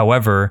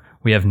 However,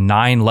 we have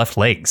 9 left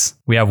legs.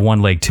 We have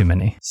 1 leg too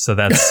many. So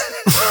that's...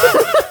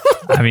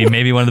 I mean,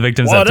 maybe one of the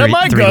victims had 3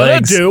 legs. What am I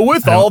going to do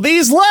with all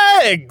these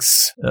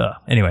legs?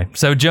 Anyway,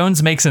 so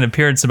Jones makes an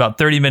appearance about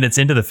 30 minutes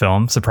into the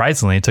film.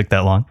 Surprisingly, it took that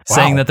long. Wow.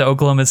 Saying that the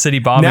Oklahoma City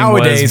bombing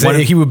Nowadays,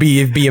 he would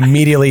be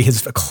immediately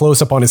his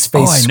close up on his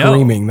face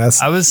screaming.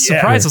 I was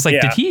surprised. I was like,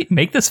 did he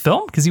make this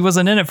film? Because he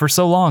wasn't in it for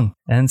so long.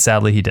 And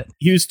sadly, he did.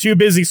 He was too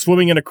busy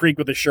swimming in a creek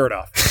with his shirt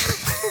off.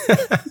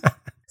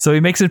 So he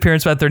makes an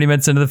appearance about 30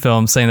 minutes into the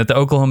film saying that the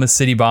Oklahoma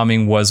City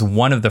bombing was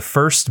one of the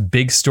first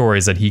big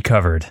stories that he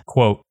covered.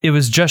 Quote, "It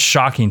was just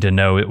shocking to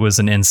know it was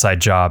an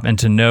inside job and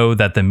to know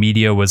that the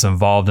media was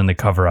involved in the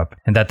cover-up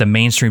and that the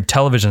mainstream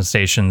television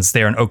stations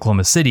there in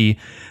Oklahoma City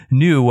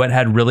knew what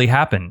had really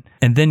happened.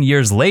 And then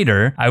years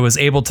later, I was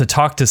able to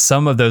talk to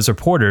some of those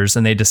reporters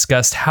and they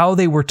discussed how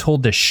they were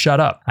told to shut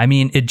up. I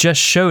mean, it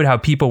just showed how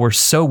people were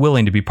so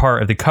willing to be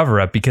part of the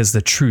cover-up because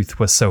the truth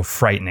was so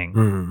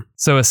frightening."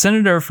 So a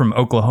senator from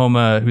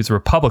Oklahoma who's a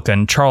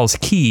Republican, Charles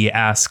Key,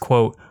 asks,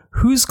 quote,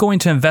 "Who's going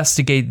to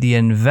investigate the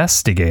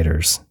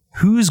investigators?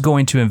 Who's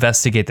going to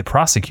investigate the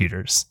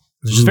prosecutors?"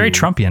 Which is very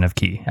Trumpian of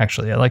Key,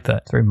 actually. I like that.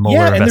 It's very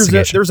Mueller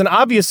investigation. There's an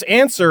obvious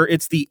answer.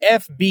 It's the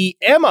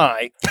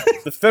FBMI,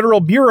 the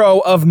Federal Bureau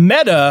of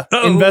Meta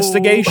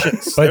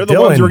Investigations. They're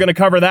the ones who are going to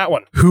cover that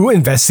one. Who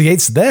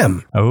investigates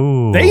them?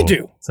 Oh, they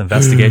do. It's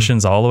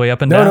investigations all the way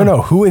up and down.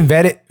 No. Who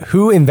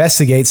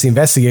investigates the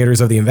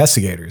investigators of the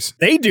investigators?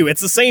 They do.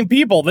 It's the same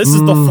people. This is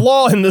the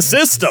flaw in the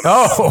system.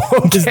 Oh,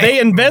 because they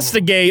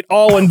investigate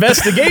all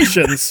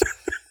investigations.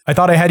 I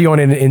thought I had you on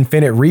an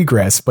infinite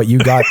regress, but you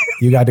got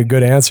a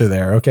good answer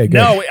there. Okay, good.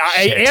 No,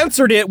 I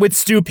answered it with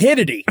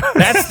stupidity.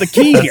 That's the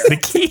key here. The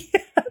key.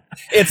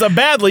 It's a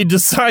badly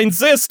designed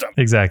system.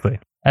 Exactly.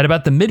 At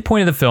about the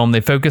midpoint of the film,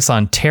 they focus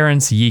on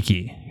Terrence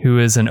Yeakey, who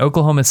is an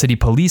Oklahoma City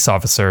police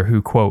officer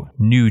who, quote,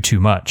 knew too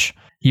much.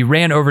 He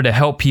ran over to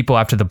help people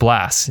after the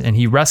blast, and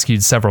he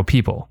rescued several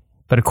people.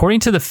 But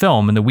according to the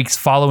film, in the weeks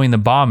following the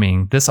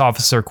bombing, this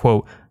officer,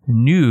 quote,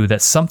 knew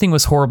that something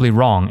was horribly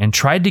wrong and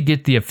tried to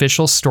get the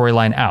official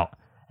storyline out.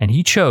 And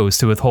he chose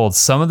to withhold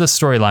some of the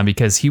storyline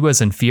because he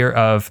was in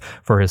fear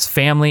for his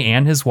family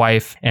and his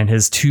wife and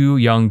his 2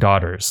 young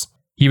daughters.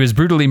 He was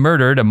brutally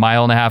murdered a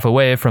mile and a half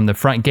away from the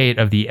front gate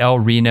of the El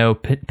Reno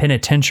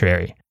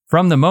Penitentiary.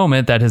 From the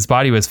moment that his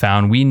body was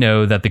found, we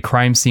know that the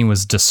crime scene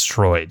was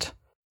destroyed.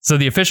 So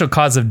the official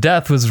cause of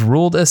death was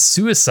ruled a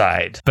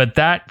suicide, but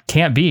that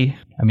can't be.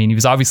 I mean, he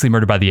was obviously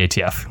murdered by the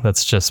ATF.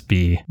 Let's just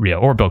be real.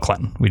 Or Bill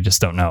Clinton. We just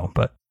don't know.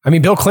 But I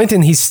mean, Bill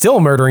Clinton, he's still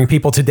murdering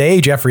people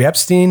today. Jeffrey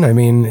Epstein. I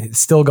mean, it's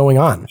still going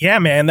on. Yeah,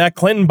 man, that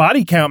Clinton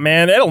body count,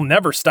 man, it'll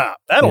never stop.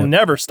 That'll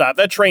never stop.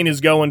 That train is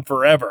going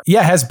forever.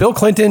 Yeah, has Bill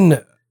Clinton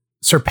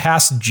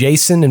surpassed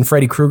Jason and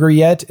Freddy Krueger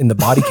yet in the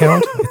body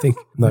count? I think.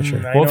 I'm not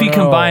sure. Well, if you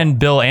combine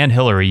Bill and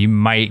Hillary, you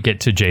might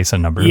get to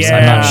Jason numbers. Yeah,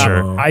 I'm not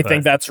sure. I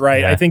think that's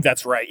right. Yeah. I think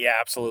that's right. Yeah,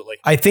 absolutely.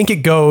 I think it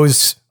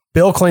goes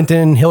Bill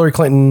Clinton, Hillary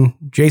Clinton,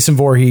 Jason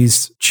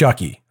Voorhees,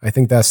 Chucky. I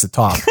think that's the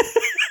top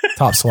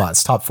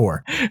slots, top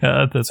 4.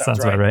 That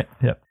sounds about right.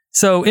 Yep.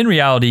 So in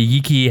reality,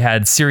 Yeakey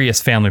had serious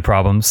family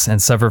problems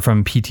and suffered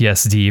from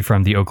PTSD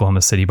from the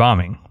Oklahoma City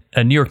bombing.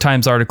 A New York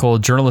Times article,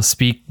 journalists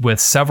speak with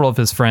several of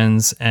his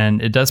friends,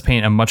 and it does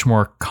paint a much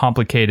more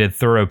complicated,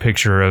 thorough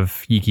picture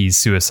of Yeakey's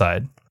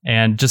suicide.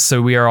 And just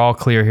so we are all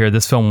clear here,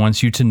 this film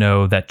wants you to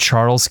know that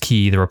Charles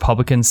Key, the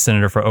Republican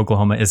senator for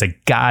Oklahoma, is a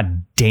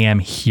goddamn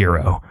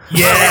hero.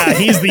 Yeah,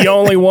 he's the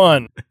only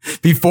one.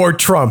 Before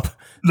Trump,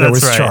 there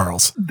was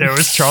Charles. There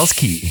was Charles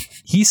Key.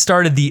 He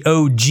started the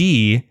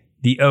OG,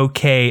 the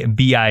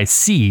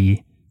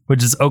OKBIC,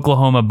 which is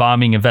Oklahoma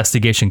Bombing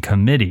Investigation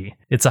Committee.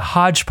 It's a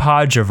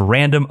hodgepodge of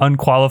random,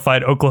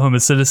 unqualified Oklahoma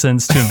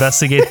citizens to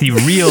investigate the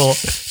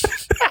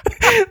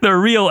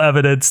real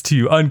evidence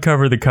to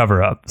uncover the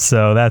cover-up.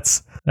 So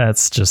that's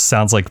just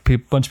sounds like a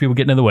bunch of people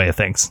getting in the way of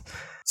things.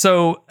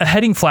 So a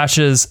heading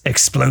flashes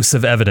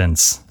explosive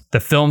evidence. The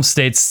film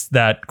states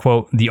that,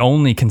 quote, the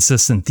only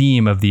consistent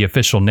theme of the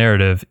official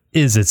narrative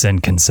is its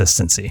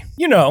inconsistency.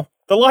 You know,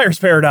 the liar's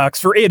paradox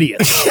for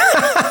idiots.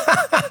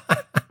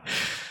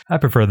 I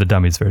prefer the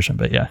dummies version,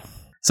 but yeah.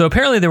 So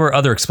apparently there were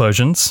other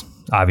explosions.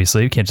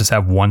 Obviously, you can't just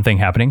have one thing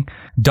happening.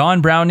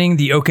 Don Browning,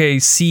 the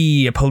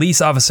OKC police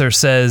officer,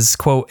 says,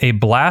 quote, a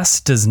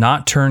blast does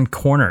not turn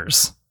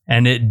corners.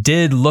 And it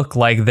did look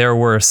like there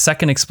were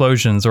second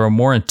explosions or a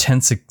more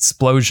intense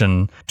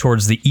explosion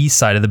towards the east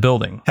side of the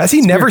building. Has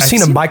he never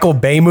seen a Michael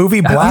Bay movie?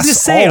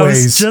 Blasts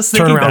always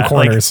turn around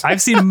corners. Like,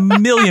 I've seen a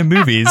million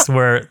movies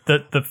where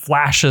the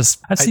flashes.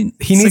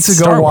 He needs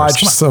to go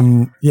watch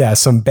some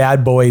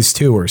Bad Boys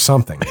 2 or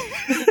something.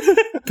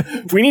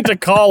 We need to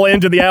call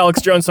into the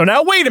Alex Jones. So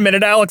now, wait a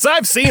minute, Alex.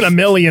 I've seen a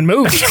million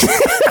movies.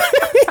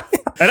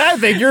 And I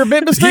think you're a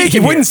bit mistaken. He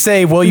wouldn't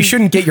say, well, you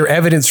shouldn't get your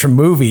evidence from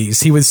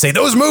movies. He would say,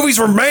 those movies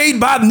were made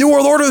by the New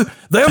World Order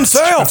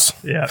themselves.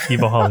 Yeah,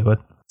 evil Hollywood.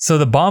 So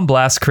the bomb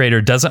blast crater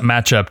doesn't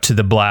match up to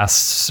the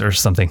blasts or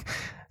something.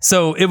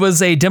 So it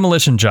was a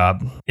demolition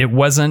job. It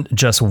wasn't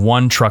just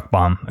one truck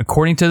bomb.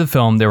 According to the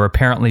film, there were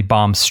apparently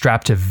bombs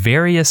strapped to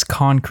various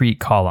concrete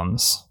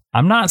columns.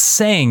 I'm not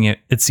saying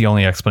it's the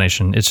only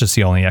explanation. It's just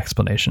the only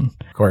explanation.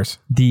 Of course.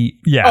 The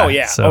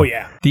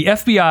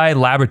FBI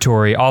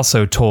laboratory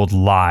also told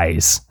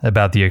lies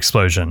about the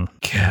explosion.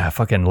 God,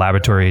 fucking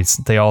laboratories.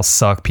 They all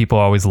suck. People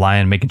always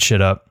lying, making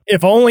shit up.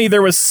 If only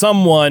there was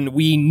someone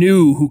we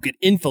knew who could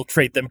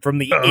infiltrate them from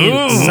the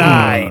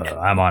inside.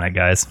 I'm on it,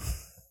 guys.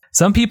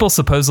 Some people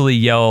supposedly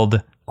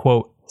yelled,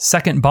 quote,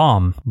 second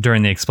bomb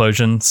during the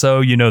explosion,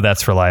 so you know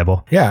that's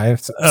reliable. Yeah,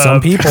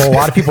 a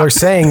lot of people are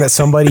saying that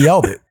somebody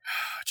yelled it.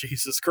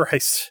 Jesus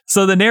Christ.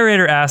 So the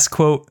narrator asks,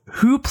 quote,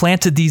 who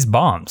planted these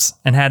bombs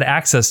and had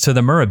access to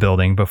the Murrah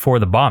building before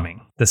the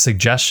bombing? The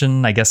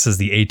suggestion, I guess, is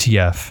the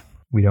ATF.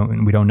 We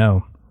don't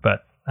know,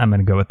 but I'm going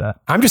to go with that.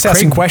 I'm just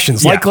asking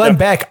questions. Like Glenn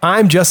Beck,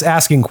 I'm just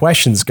asking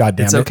questions,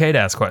 goddammit. It's okay to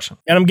ask questions.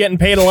 And I'm getting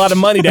paid a lot of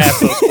money to ask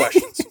those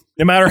questions.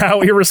 No matter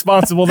how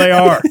irresponsible they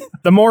are.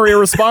 The more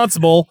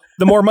irresponsible,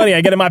 the more money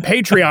I get in my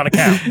Patreon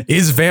account.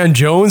 Is Van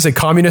Jones a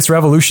communist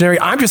revolutionary?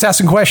 I'm just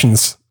asking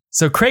questions.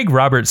 So Craig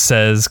Roberts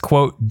says,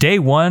 quote, day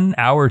 1,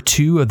 hour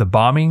 2 of the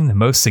bombing, the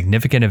most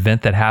significant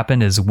event that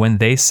happened is when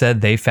they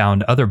said they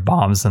found other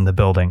bombs in the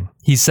building.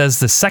 He says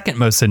the second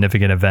most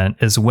significant event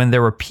is when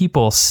there were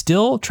people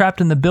still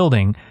trapped in the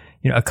building.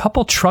 You know, a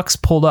couple trucks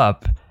pulled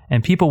up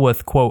and people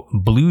with, quote,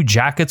 blue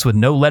jackets with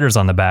no letters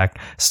on the back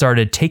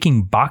started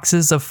taking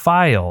boxes of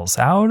files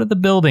out of the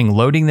building,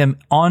 loading them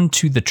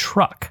onto the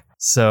truck.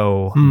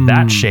 So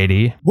that's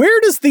shady.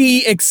 Where does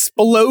the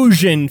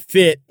explosion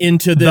fit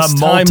into this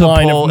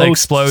timeline of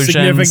most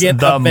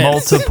significant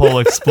events? Multiple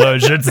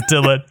explosions,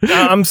 Dylan.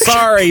 I'm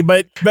sorry,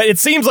 but it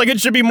seems like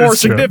it should be more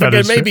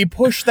significant. Maybe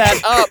push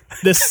that up,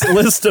 this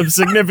list of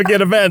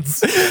significant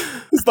events.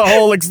 It's the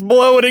whole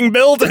exploding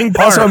building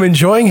part. Also, I'm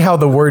enjoying how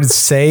the words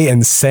say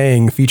and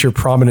saying feature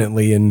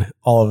prominently in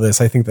all of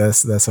this. I think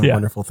that's a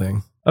wonderful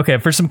thing. Okay,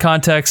 for some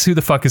context, who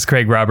the fuck is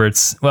Craig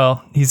Roberts?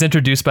 Well, he's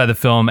introduced by the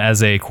film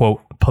as a,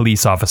 quote,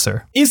 police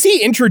officer. Is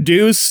he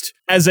introduced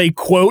as a,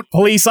 quote,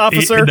 police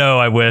officer? No,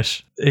 I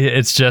wish.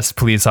 It's just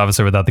police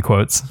officer without the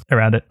quotes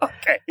around it.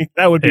 Okay,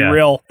 that would be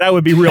real. That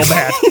would be real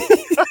bad.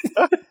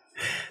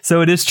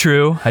 So it is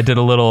true. I did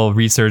a little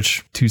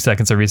research, 2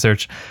 seconds of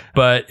research,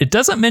 but it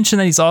doesn't mention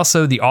that he's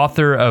also the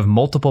author of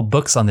multiple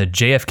books on the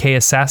JFK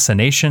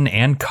assassination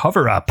and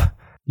cover-up.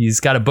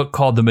 He's got a book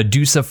called The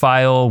Medusa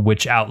File,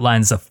 which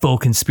outlines the full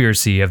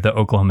conspiracy of the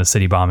Oklahoma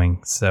City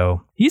bombing.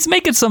 So he's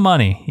making some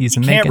money. You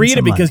can't read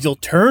it because you'll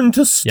turn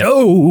to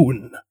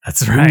stone. Yep.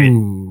 That's right.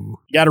 Ooh.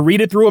 You got to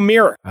read it through a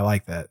mirror. I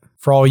like that.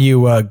 For all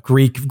you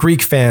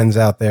Greek fans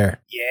out there.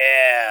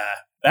 Yeah.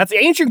 That's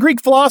ancient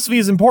Greek philosophy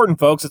is important,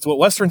 folks. It's what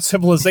Western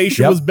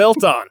civilization was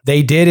built on.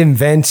 They did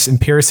invent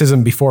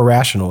empiricism before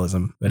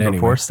rationalism. But anyway.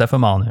 Before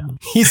Stefan Molyneux.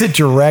 He's a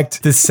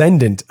direct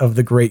descendant of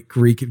the great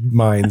Greek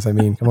minds. I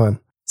mean, come on.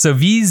 So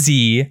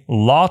VZ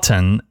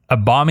Lawton, a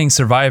bombing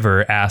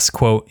survivor, asked,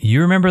 quote,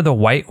 you remember the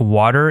White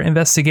Water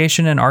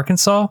investigation in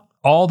Arkansas?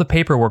 All the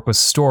paperwork was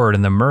stored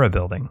in the Murrah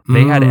building.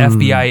 They had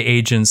FBI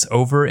agents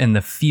over in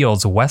the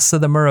fields west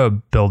of the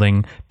Murrah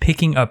building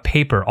picking up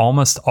paper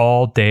almost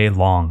all day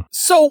long.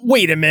 So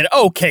wait a minute.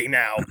 Okay,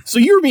 now. So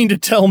you mean to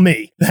tell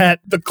me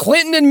that the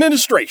Clinton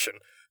administration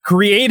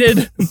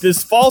created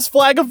this false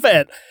flag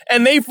event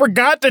and they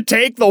forgot to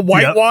take the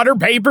Whitewater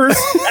papers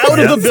out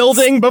of the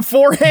building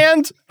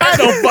beforehand? I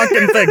don't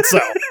fucking think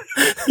so.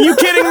 You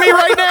kidding me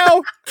right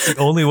now? It's the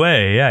only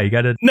way. Yeah, you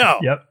got to. No.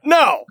 Yep.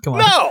 No. Come on.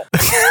 No.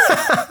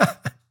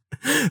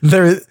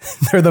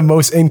 They're the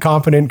most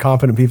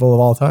competent people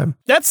of all time.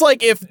 That's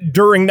like if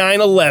during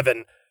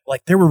 9/11,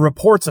 like there were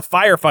reports of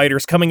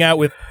firefighters coming out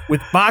with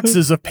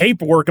boxes of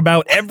paperwork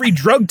about every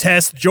drug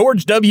test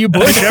George W.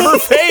 Bush ever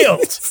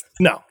failed.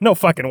 No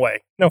fucking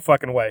way. No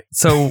fucking way.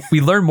 So we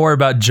learn more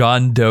about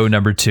John Doe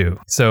number 2.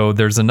 So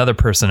there's another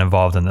person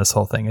involved in this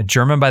whole thing, a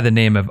German by the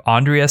name of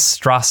Andreas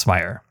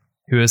Strassmeyer,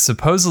 who is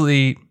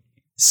supposedly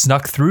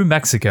snuck through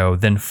Mexico,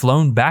 then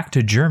flown back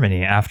to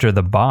Germany after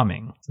the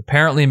bombing.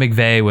 Apparently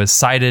McVeigh was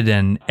sighted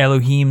in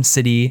Elohim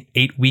City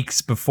 8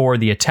 weeks before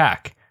the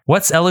attack.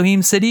 What's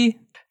Elohim City?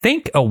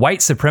 Think a white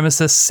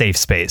supremacist safe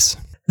space.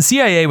 The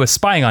CIA was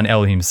spying on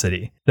Elohim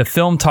City. The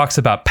film talks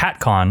about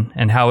PatCon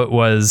and how it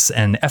was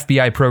an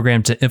FBI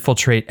program to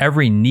infiltrate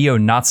every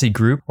neo-Nazi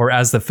group, or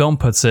as the film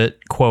puts it,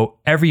 quote,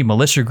 every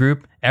militia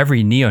group,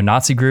 every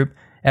neo-Nazi group,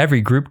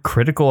 every group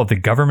critical of the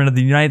government of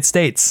the United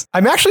States.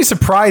 I'm actually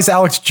surprised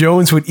Alex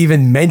Jones would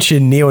even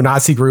mention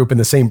neo-Nazi group in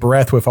the same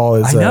breath with all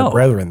his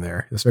brethren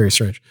there. It's very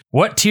strange.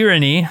 What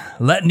tyranny?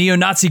 Let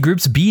neo-Nazi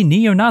groups be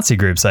neo-Nazi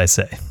groups, I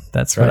say.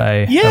 That's what I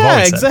have Yeah,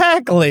 always said.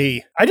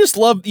 exactly.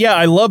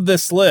 I love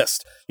this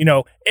list. You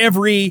know,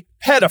 every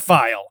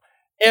pedophile,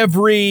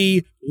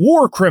 every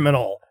war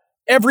criminal,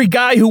 every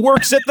guy who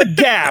works at the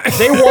Gap.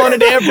 They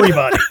wanted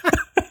everybody.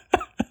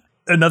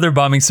 Another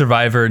bombing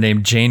survivor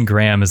named Jane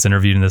Graham is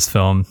interviewed in this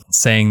film,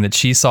 saying that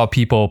she saw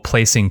people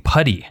placing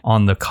putty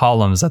on the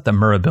columns at the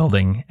Murrah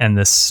building and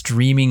the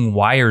streaming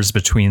wires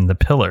between the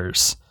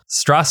pillars.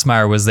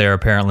 Strassmeyer was there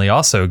apparently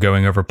also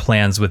going over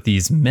plans with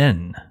these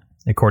men,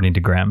 according to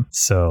Graham.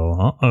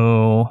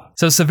 So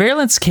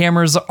surveillance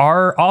cameras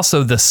are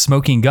also the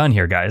smoking gun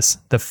here, guys.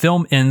 The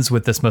film ends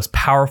with this most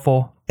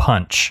powerful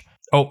punch.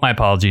 Oh, my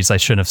apologies. I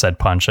shouldn't have said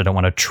punch. I don't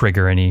want to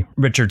trigger any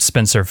Richard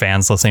Spencer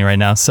fans listening right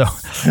now. So,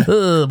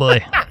 oh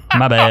boy,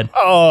 my bad.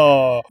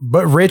 Oh,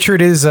 but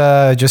Richard is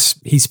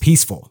he's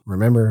peaceful.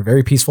 Remember, a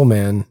very peaceful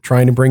man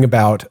trying to bring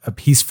about a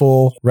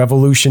peaceful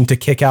revolution to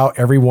kick out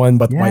everyone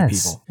but the white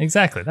people.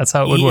 Exactly. That's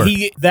how it would work.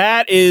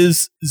 That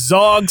is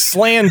Zog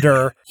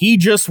slander. He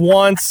just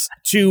wants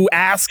to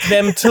ask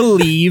them to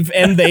leave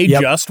and they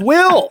just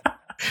will.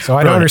 So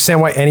I don't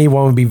understand why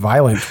anyone would be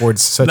violent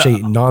towards such a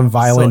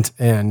non-violent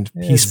and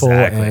peaceful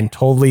and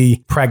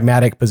totally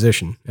pragmatic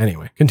position.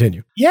 Anyway,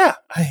 continue. Yeah.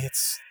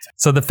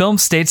 So the film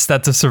states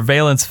that the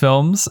surveillance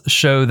films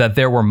show that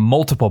there were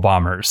multiple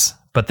bombers,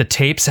 but the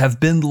tapes have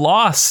been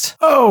lost.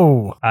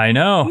 Oh. I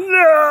know.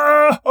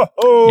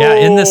 No. Yeah,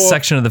 in this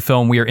section of the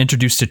film, we are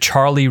introduced to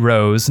Charlie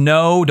Rose.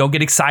 No, don't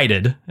get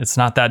excited. It's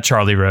not that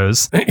Charlie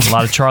Rose. A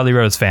lot of Charlie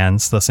Rose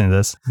fans listening to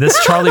this.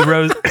 This Charlie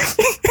Rose...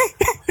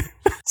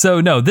 So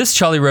no, this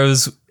Charlie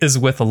Rose is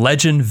with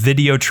Legend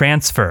Video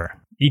Transfer,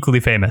 equally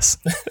famous.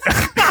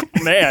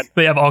 Man,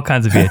 they have all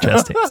kinds of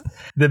VHS tapes.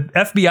 The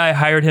FBI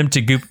hired him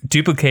to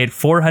duplicate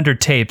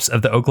 400 tapes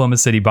of the Oklahoma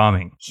City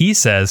bombing. He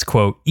says,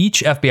 quote,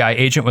 each FBI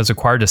agent was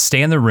required to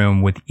stay in the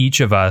room with each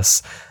of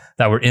us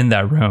that were in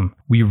that room.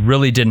 We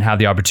really didn't have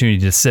the opportunity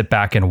to sit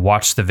back and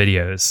watch the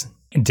videos.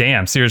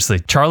 Damn, seriously.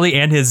 Charlie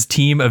and his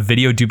team of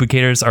video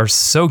duplicators are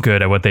so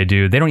good at what they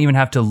do. They don't even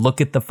have to look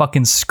at the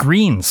fucking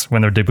screens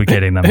when they're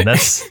duplicating them.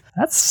 That's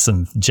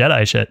some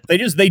Jedi shit.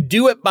 They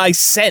do it by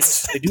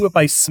scent. They do it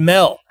by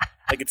smell.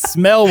 I can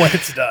smell when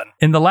it's done.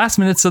 In the last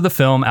minutes of the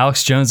film,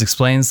 Alex Jones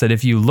explains that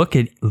if you look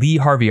at Lee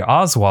Harvey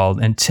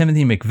Oswald and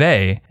Timothy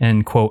McVeigh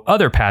and, quote,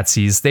 other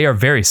patsies, they are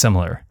very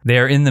similar. They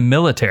are in the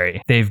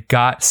military. They've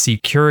got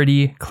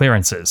security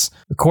clearances.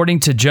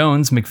 According to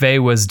Jones,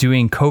 McVeigh was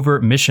doing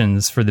covert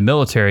missions for the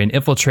military and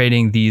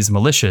infiltrating these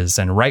militias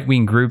and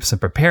right-wing groups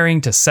and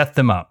preparing to set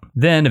them up.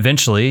 Then,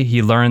 eventually,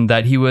 he learned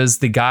that he was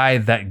the guy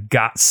that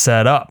got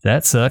set up.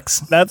 That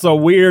sucks. That's a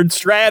weird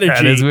strategy.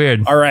 That is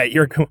weird. All right,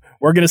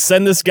 we're going to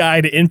send this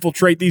guy to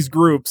infiltrate these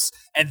groups,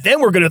 and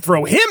then we're going to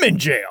throw him in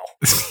jail.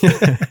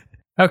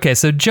 Okay,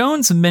 so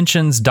Jones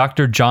mentions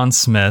Dr. John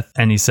Smith,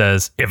 and he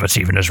says, if it's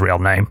even his real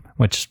name,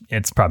 which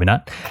it's probably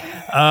not,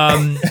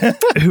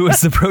 who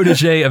is the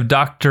protege of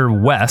Dr.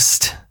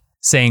 West,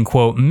 saying,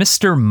 quote,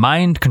 Mr.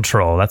 Mind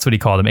Control, that's what he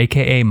called him,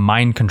 a.k.a.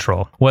 Mind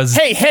Control, was...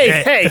 Hey,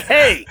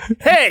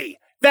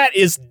 that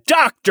is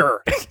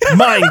Dr.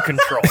 Mind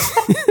Control.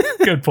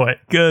 Good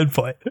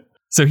point.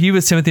 So he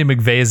was Timothy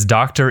McVeigh's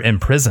doctor in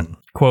prison.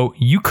 Quote,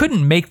 you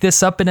couldn't make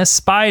this up in a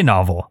spy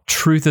novel.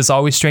 Truth is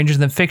always stranger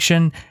than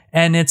fiction,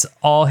 and it's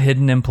all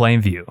hidden in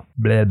plain view.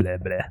 Blah, blah,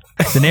 blah.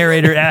 The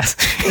narrator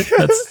asks...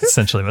 That's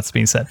essentially what's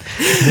being said.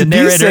 The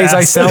narrator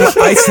asks...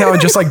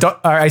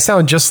 I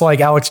sound just like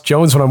Alex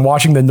Jones when I'm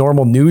watching the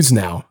normal news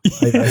now.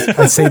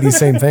 I say these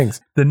same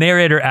things. The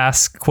narrator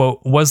asks,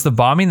 quote, was the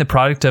bombing the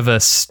product of a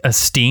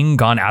sting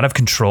gone out of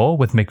control,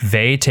 with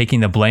McVeigh taking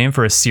the blame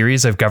for a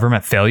series of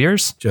government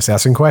failures? Just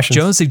asking questions.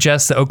 Jones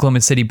suggests the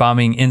Oklahoma City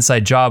bombing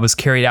inside job was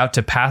carried out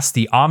to pass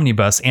the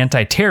Omnibus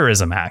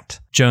Anti-Terrorism Act.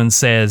 Jones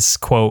says,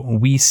 quote,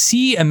 we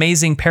see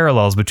amazing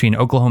parallels between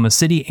Oklahoma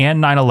City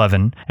and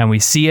 9/11, and we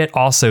see it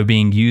also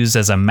being used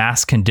as a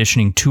mass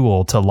conditioning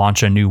tool to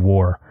launch a new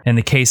war. In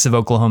the case of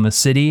Oklahoma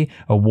City,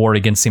 a war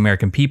against the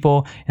American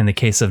people. In the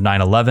case of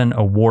 9/11,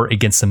 a war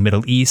against the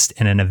Middle East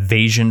and an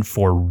invasion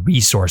for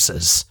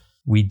resources.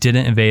 We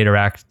didn't invade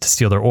Iraq to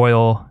steal their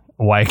oil.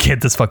 Why can't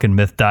this fucking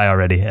myth die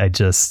already?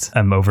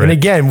 I'm over it. And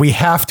again, we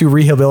have to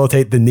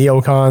rehabilitate the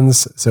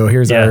neocons. So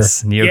here's our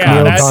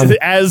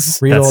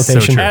neocon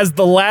rehabilitation. As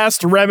the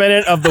last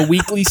remnant of the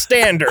Weekly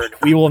Standard,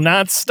 we will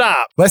not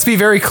stop. Let's be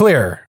very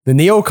clear. The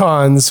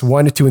neocons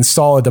wanted to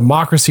install a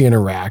democracy in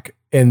Iraq,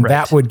 and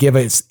that would give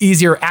us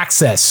easier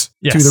access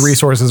to the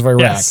resources of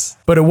Iraq. Yes.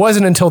 But it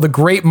wasn't until the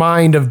great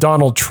mind of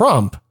Donald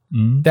Trump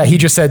that he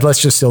just said,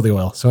 let's just steal the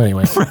oil. So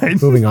anyway,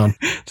 moving on.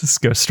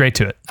 Just go straight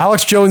to it.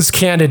 Alex Jones'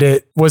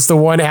 candidate was the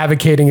one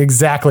advocating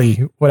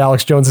exactly what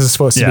Alex Jones is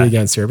supposed to be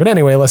against here. But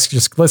anyway,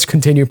 let's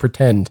continue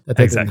pretend that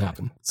didn't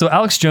happen. So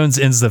Alex Jones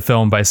ends the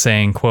film by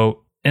saying,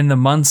 quote, in the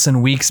months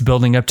and weeks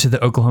building up to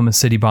the Oklahoma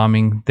City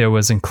bombing, there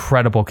was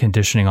incredible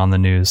conditioning on the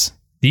news.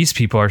 These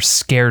people are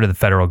scared of the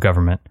federal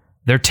government.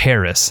 They're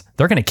terrorists.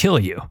 They're going to kill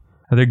you.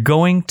 They're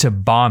going to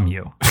bomb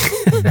you.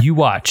 You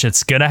watch.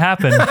 It's going to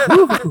happen.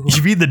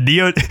 You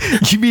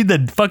mean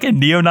the fucking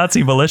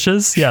neo-Nazi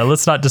militias? Yeah,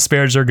 let's not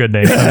disparage their good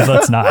name.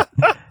 Let's not.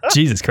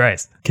 Jesus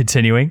Christ.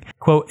 Continuing.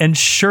 Quote, and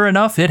sure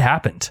enough, it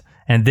happened.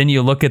 And then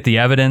you look at the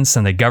evidence,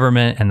 and the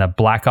government and the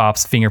black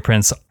ops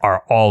fingerprints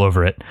are all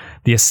over it.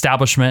 the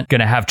establishment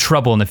going to have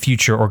trouble in the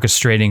future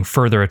orchestrating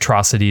further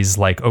atrocities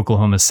like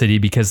Oklahoma City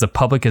because the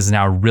public is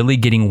now really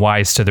getting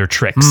wise to their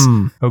tricks.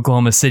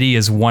 Oklahoma City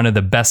is one of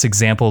the best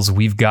examples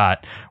we've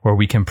got where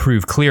we can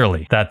prove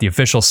clearly that the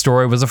official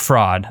story was a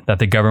fraud, that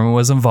the government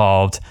was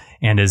involved,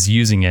 and is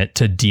using it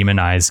to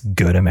demonize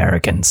good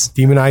Americans.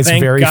 Demonize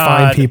very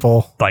fine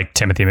people. Like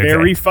Timothy McVeigh.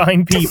 Very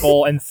fine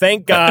people. And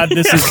thank God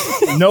this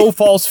is no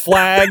false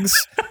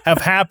flags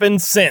have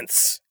happened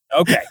since.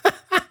 Okay.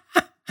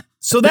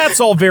 So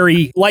that's all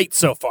very light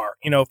so far.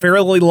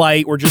 Fairly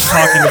light. We're just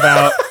talking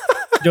about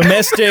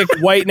domestic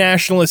white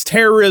nationalist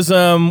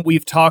terrorism.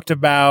 We've talked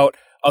about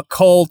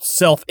occult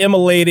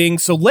self-immolating.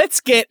 So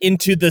let's get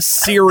into the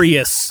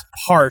serious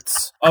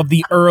parts of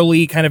the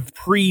early kind of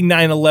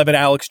pre-9/11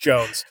 Alex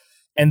Jones.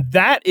 And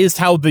that is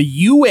how the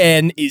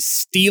UN is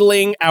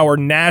stealing our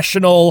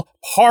national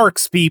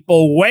parks,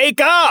 people.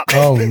 Wake up!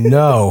 Oh,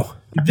 no.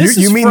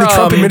 You mean the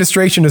Trump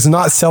administration is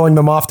not selling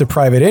them off to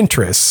private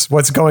interests?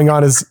 What's going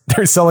on is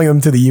they're selling them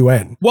to the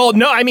UN. Well,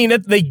 no, I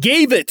mean, they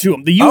gave it to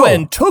them. The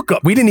UN took them.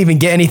 We didn't even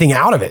get anything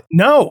out of it.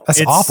 No.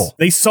 That's awful.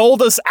 They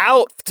sold us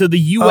out to the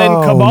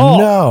UN cabal.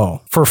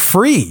 No. For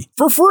free.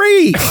 For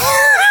free.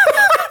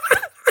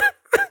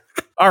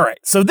 All right.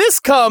 So this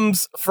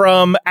comes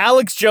from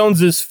Alex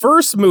Jones's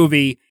first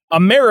movie,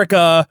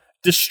 America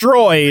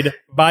Destroyed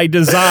by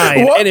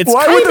Design. Why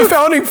would the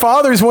founding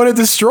fathers want to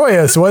destroy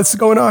us? What's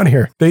going on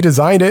here? They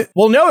designed it.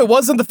 Well, no, it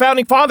wasn't the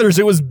founding fathers.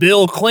 It was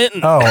Bill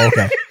Clinton. Oh,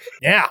 okay.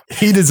 Yeah.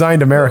 He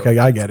designed America.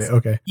 I get it.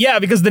 Okay. Yeah,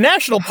 because the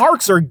national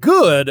parks are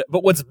good,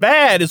 but what's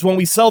bad is when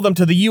we sell them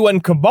to the UN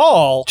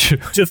cabal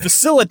to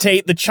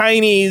facilitate the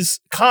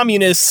Chinese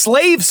communist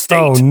slave state.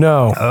 Oh,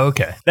 no.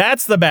 Okay.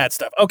 That's the bad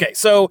stuff. Okay,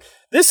 so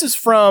this is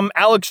from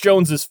Alex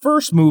Jones's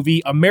first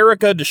movie,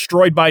 America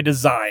Destroyed by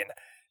Design.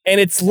 And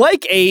it's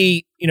like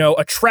a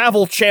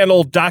Travel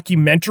Channel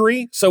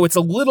documentary. So it's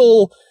a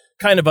little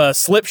kind of a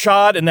slip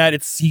shot in that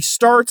he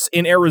starts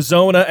in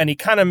Arizona and he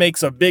kind of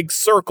makes a big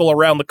circle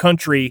around the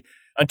country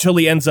until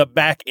he ends up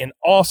back in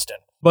Austin.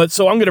 But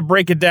so I'm going to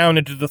break it down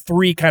into the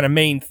three kind of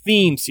main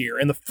themes here.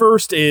 And the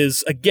first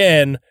is,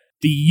 again,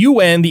 the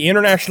UN, the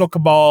international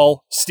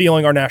cabal,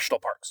 stealing our national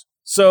parks.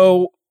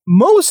 So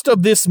most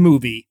of this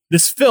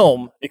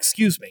film,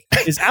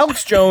 is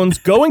Alex Jones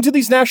going to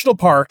these national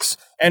parks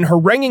and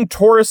haranguing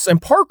tourists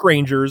and park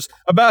rangers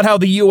about how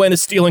the UN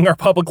is stealing our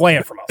public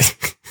land from us.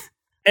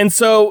 And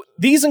so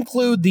these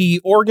include the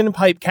Organ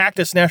Pipe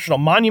Cactus National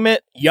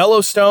Monument,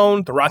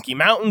 Yellowstone, the Rocky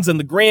Mountains, and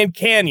the Grand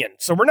Canyon.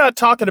 So we're not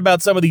talking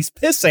about some of these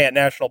pissant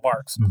national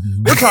parks.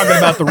 We're talking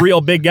about the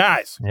real big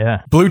guys.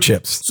 Yeah. Blue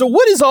chips. So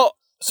what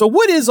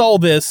is all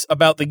this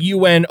about the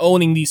UN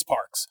owning these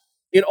parks?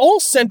 It all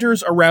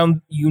centers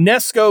around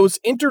UNESCO's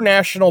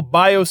International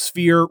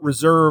Biosphere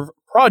Reserve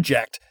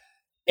Project.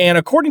 And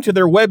according to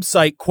their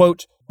website,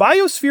 quote,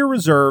 biosphere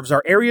reserves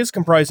are areas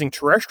comprising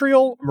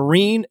terrestrial,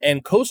 marine,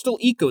 and coastal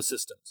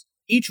ecosystems.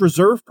 Each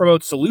reserve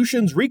promotes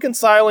solutions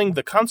reconciling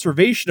the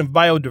conservation of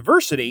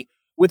biodiversity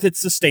with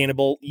its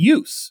sustainable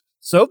use.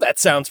 So that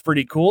sounds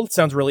pretty cool. It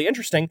sounds really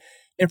interesting.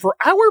 And for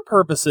our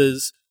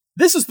purposes,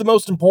 this is the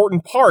most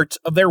important part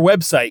of their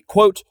website.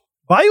 Quote,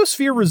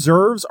 biosphere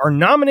reserves are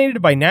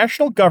nominated by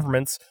national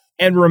governments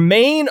and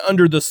remain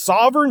under the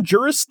sovereign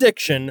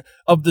jurisdiction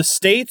of the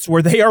states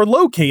where they are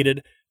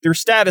located. Their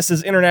status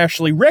is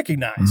internationally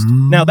recognized.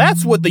 Now,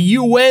 that's what the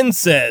UN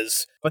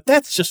says, but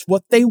that's just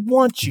what they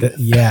want you to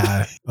think.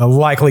 Yeah, a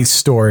likely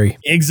story.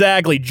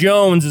 Exactly.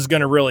 Jones is going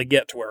to really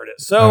get to where it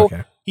is. So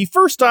he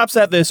first stops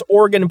at this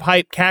Organ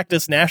Pipe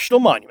Cactus National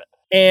Monument,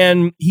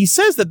 and he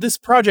says that this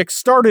project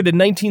started in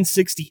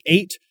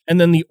 1968,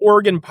 and then the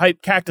Organ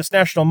Pipe Cactus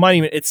National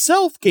Monument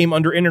itself came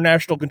under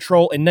international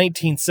control in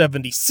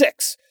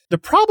 1976. The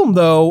problem,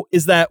 though,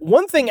 is that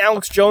one thing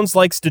Alex Jones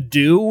likes to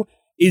do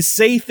is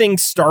say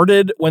things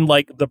started when,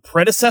 like, the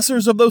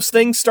predecessors of those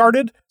things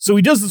started. So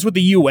he does this with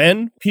the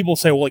UN. People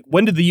say, well, like,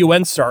 when did the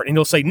UN start? And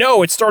he'll say,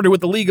 no, it started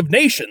with the League of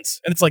Nations.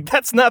 And it's like,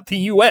 that's not the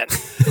UN.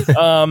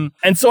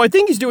 And so I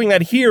think he's doing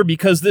that here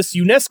because this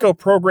UNESCO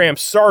program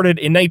started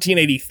in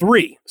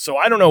 1983. So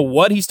I don't know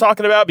what he's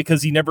talking about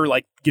because he never,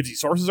 like, gives you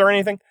sources or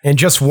anything. And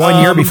just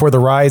 1 year before the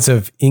rise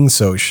of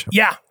INGSOC.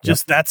 Yeah,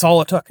 just that's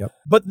all it took. Yep.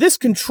 But this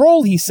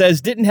control, he says,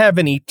 didn't have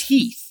any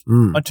teeth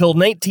until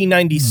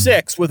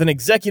 1996 with an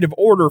executive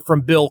order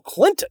from Bill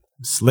Clinton.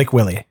 Slick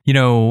Willie. You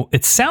know,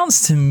 it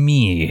sounds to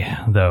me,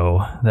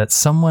 though, that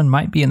someone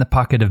might be in the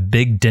pocket of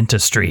big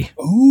dentistry.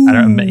 Ooh, I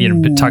don't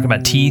know, talking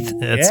about teeth.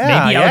 Maybe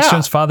Alex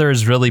Jones' father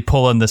is really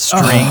pulling the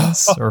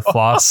strings or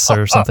floss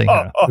or something.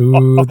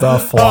 Ooh, the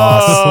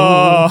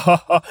floss.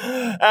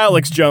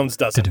 Alex Jones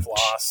doesn't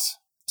floss.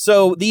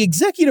 So the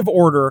executive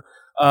order,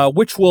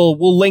 which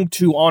we'll link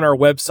to on our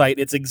website,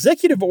 it's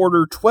Executive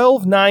Order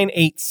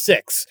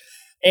 12986.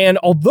 And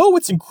although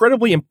it's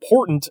incredibly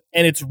important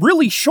and it's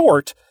really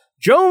short,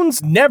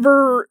 Jones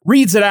never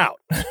reads it out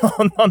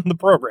on the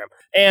program.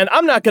 And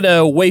I'm not going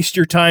to waste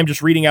your time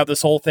just reading out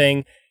this whole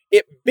thing.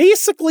 It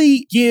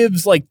basically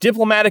gives like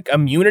diplomatic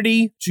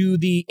immunity to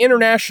the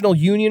International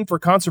Union for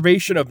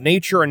Conservation of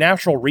Nature and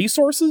Natural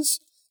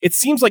Resources. it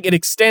seems like it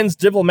extends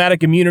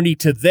diplomatic immunity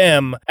to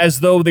them as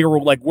though they were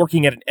like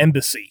working at an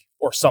embassy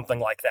or something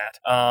like that.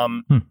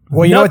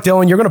 Well, you know what,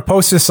 Dylan? You're going to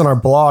post this on our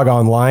blog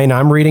online.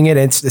 I'm reading it.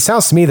 It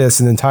sounds to me this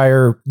an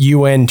entire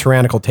UN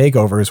tyrannical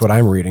takeover is what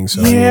I'm reading.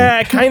 So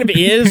yeah, it kind of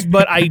is,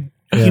 but I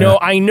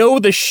know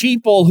the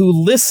sheeple who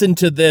listen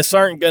to this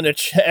aren't going to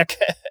check.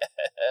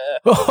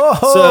 Dummies.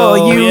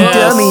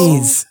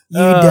 You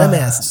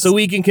dumbasses. So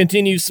we can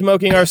continue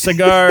smoking our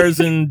cigars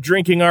and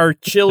drinking our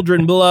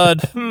children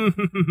blood.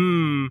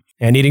 And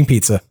eating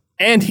pizza.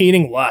 And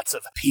eating lots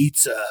of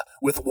pizza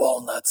with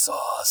walnut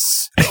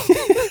sauce.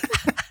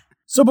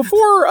 So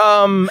before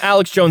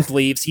Alex Jones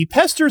leaves, he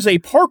pesters a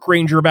park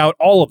ranger about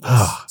all of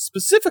this.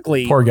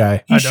 Specifically, poor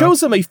guy. He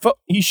shows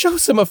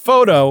him a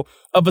photo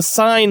of a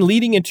sign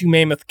leading into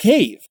Mammoth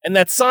Cave, and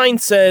that sign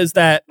says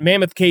that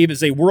Mammoth Cave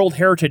is a World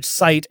Heritage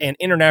Site and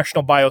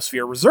International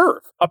Biosphere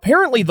Reserve.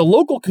 Apparently, the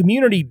local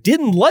community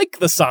didn't like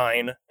the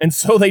sign, and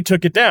so they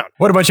took it down.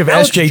 What a bunch of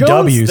Alex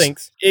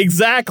SJWs.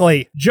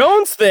 Exactly.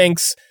 Jones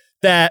thinks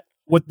that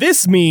what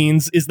this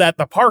means is that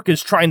the park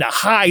is trying to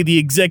hide the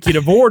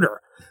executive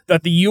order,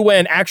 that the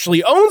UN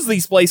actually owns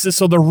these places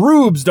so the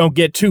rubes don't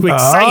get too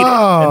excited.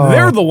 And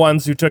they're the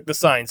ones who took the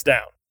signs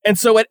down. And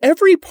so at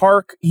every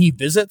park he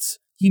visits,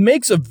 he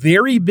makes a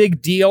very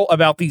big deal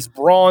about these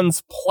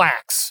bronze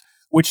plaques,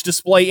 which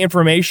display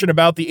information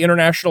about the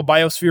International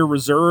Biosphere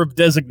Reserve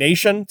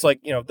designation. It's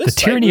like, this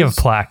the tyranny of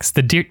plaques.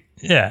 The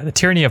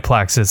tyranny of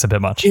plaques is a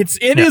bit much.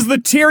 It is the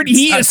tyranny.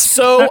 He is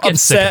so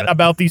upset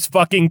about these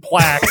fucking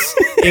plaques.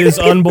 It is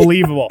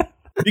unbelievable.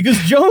 Because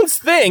Jones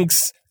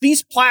thinks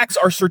these plaques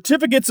are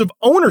certificates of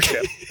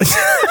ownership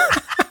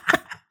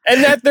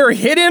and that they're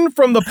hidden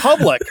from the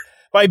public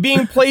by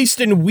being placed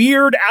in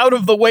weird,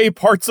 out-of-the-way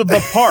parts of the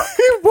park.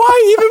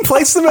 Why even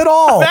place them at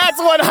all? That's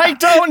what I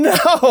don't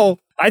know.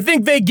 I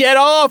think they get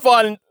off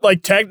on,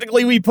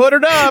 technically we put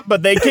it up,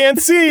 but they can't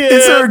see it.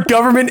 Is there a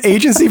government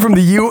agency from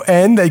the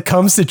UN that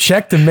comes to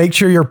check to make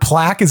sure your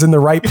plaque is in the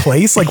right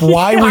place?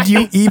 Why would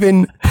you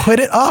even put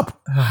it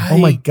up? Oh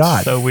my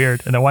God. So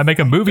weird. And then why make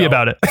a movie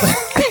about it?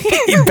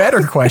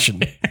 Better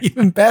question.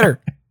 Even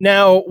better.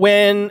 Now,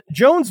 when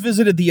Jones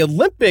visited the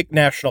Olympic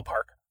National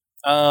Park,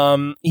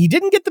 he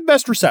didn't get the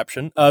best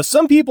reception.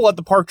 Some people at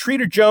the park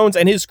treated Jones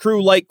and his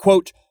crew like,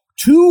 quote,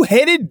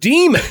 two-headed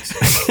demons.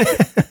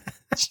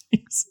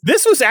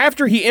 This was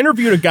after he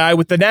interviewed a guy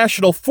with the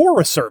National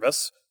Forest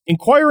Service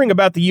inquiring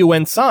about the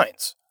UN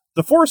signs.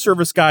 The Forest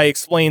Service guy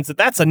explains that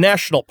that's a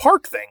national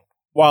park thing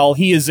while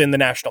he is in the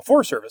National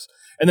Forest Service.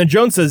 And then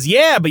Jones says,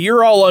 yeah, but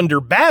you're all under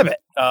Babbitt,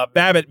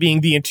 Babbitt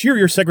being the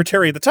Interior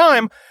Secretary at the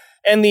time.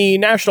 And the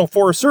National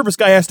Forest Service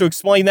guy has to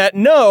explain that,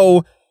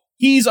 no,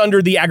 he's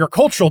under the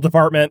Agricultural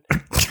Department.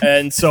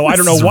 And so I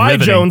don't know why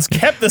riveting. Jones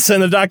kept this in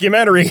the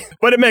documentary,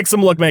 but it makes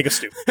him look mega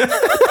stupid.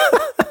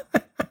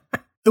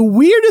 The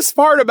weirdest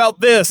part about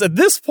this, at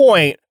this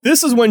point,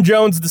 this is when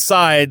Jones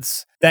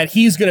decides that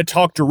he's going to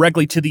talk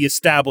directly to the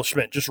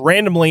establishment, just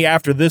randomly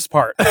after this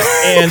part.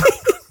 And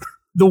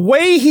the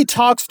way he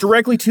talks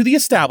directly to the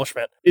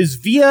establishment is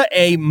via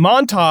a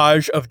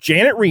montage of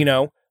Janet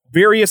Reno,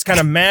 various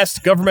kind of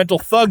masked governmental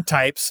thug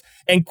types,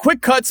 and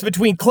quick cuts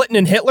between Clinton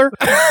and Hitler,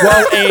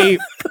 while a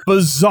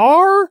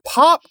bizarre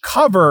pop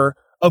cover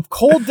of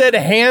Cold Dead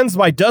Hands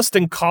by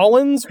Dustin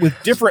Collins with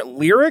different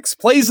lyrics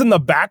plays in the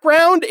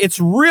background. It's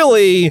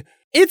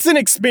an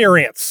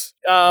experience.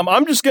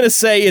 I'm just going to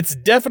say it's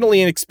definitely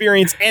an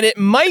experience, and it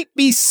might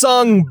be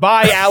sung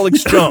by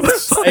Alex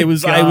Jones. I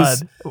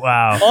was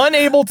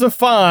unable to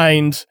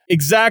find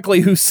exactly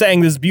who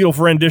sang this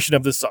beautiful rendition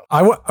of this song.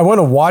 I want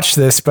to watch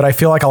this, but I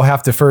feel like I'll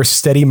have to first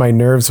steady my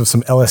nerves with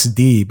some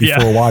LSD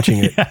before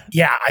watching it.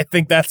 Yeah, I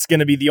think that's going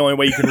to be the only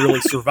way you can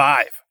really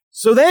survive.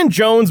 So then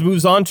Jones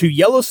moves on to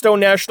Yellowstone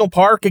National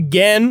Park,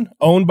 again,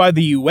 owned by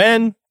the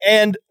UN.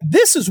 And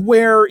this is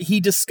where he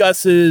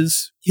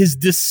discusses his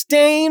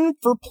disdain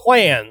for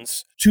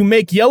plans to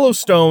make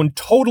Yellowstone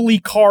totally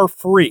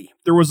car-free.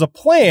 There was a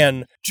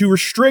plan to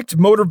restrict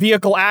motor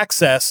vehicle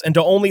access and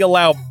to only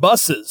allow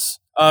buses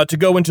to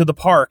go into the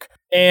park.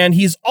 And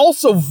he's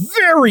also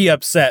very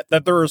upset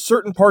that there are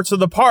certain parts of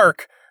the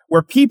park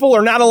where people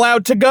are not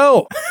allowed to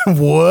go.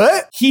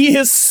 What? He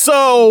is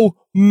so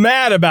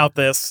mad about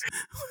this.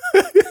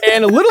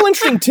 And a little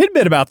interesting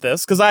tidbit about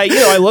this, because I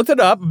looked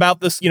it up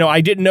about this. I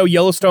didn't know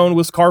Yellowstone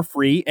was car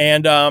free,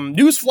 and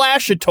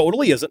newsflash, it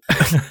totally isn't.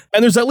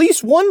 And there's at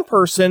least one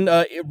person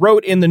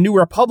wrote in the New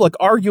Republic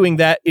arguing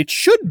that it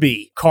should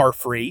be car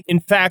free, in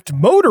fact,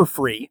 motor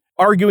free,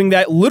 arguing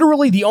that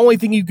literally the only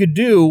thing you could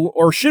do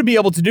or should be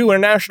able to do in a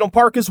national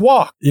park is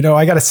walk.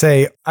 I got to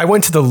say, I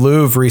went to the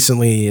Louvre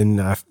recently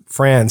in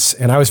France,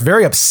 and I was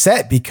very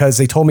upset because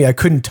they told me I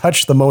couldn't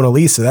touch the Mona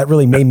Lisa. That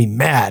really made me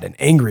mad and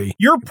angry.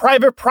 Your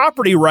private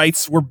property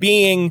rights were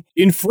being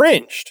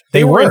infringed.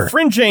 They were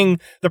infringing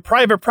the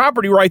private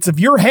property rights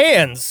of your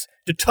hands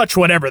to touch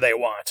whatever they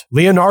want.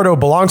 Leonardo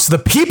belongs to the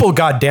people,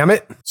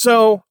 goddammit.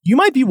 So you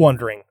might be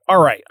wondering,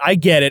 all right, I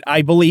get it.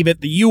 I believe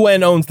it. The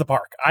UN owns the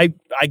park. I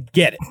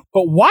get it.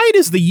 But why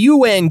does the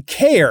UN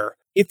care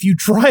if you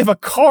drive a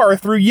car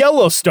through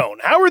Yellowstone.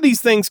 How are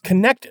these things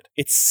connected?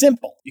 It's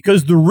simple,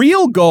 because the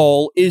real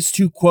goal is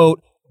to,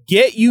 quote,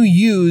 get you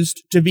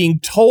used to being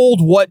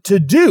told what to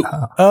do.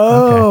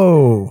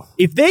 Oh.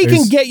 If they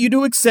can get you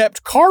to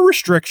accept car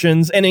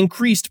restrictions and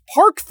increased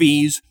park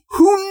fees,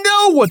 who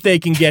know what they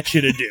can get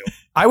you to do?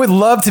 I would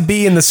love to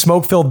be in the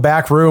smoke-filled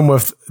back room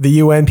with the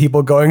UN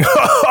people going,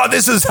 oh,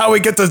 this is how we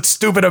get the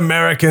stupid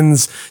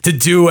Americans to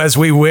do as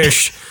we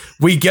wish.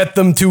 We get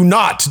them to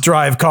not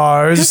drive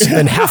cars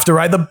and have to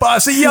ride the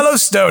bus at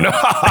Yellowstone.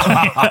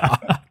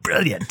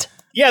 Brilliant.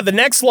 Yeah, the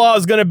next law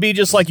is going to be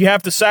just like you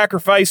have to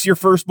sacrifice your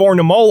firstborn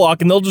to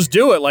Moloch, and they'll just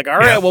do it. Like, all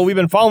right, well, we've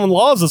been following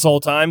laws this whole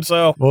time,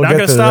 so we'll not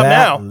going to stop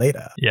now.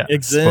 Later. Yeah,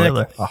 exactly.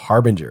 Spoiler. A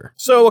harbinger.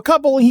 So a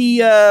couple,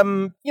 there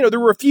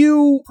were a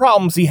few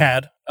problems he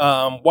had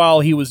while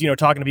he was,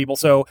 talking to people.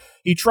 So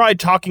he tried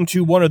talking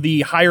to one of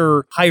the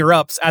higher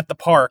ups at the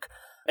park,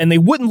 and they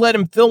wouldn't let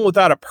him film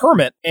without a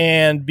permit.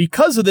 And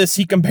because of this,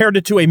 he compared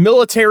it to a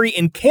military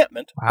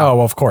encampment. Wow. Oh,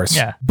 well, of course.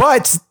 Yeah.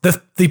 But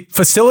the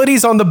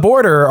facilities on the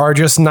border are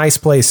just nice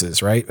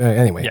places, right?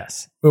 Anyway.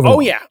 Yes. moving on.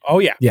 Oh,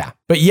 yeah. Yeah.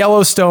 But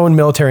Yellowstone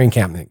military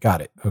encampment.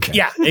 Got it. Okay.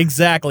 Yeah,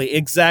 exactly.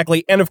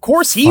 And of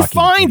course, he Fucking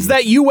finds idiot.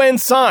 that UN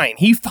sign.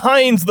 He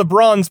finds the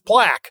bronze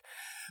plaque,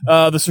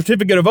 the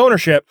certificate of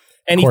ownership,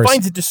 and he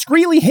finds it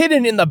discreetly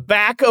hidden in the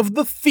back of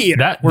the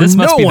theater. This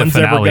must be the one's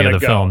ever finale gonna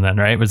of the go. film then,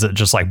 right? Was it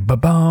just like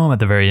ba-boom at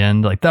the very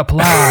end? Like the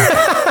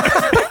plaque.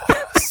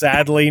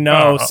 Sadly,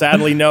 no.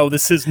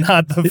 This is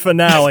not the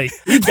finale.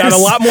 We've got a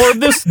lot more of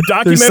this There's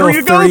documentary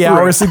still to go 30 through.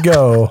 hours to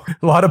go.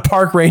 A lot of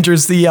park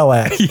rangers to yell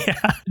at.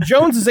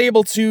 Jones is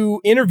able to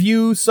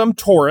interview some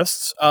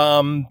tourists.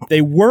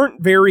 They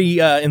weren't very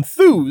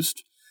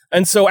enthused.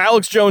 And so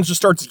Alex Jones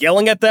just starts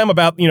yelling at them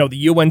about, the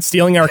UN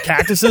stealing our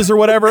cactuses or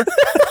whatever.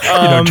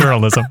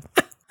 Journalism.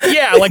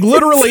 Yeah, like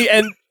literally.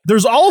 And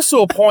there's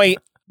also a point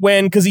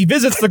because he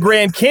visits the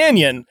Grand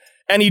Canyon,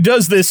 and he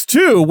does this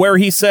too, where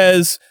he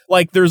says,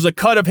 like, there's a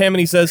cut of him and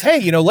he says,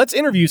 hey, let's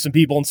interview some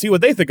people and see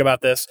what they think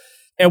about this.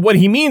 And what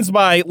he means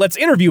by let's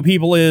interview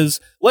people is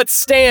let's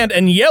stand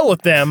and yell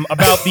at them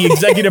about the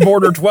Executive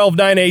Order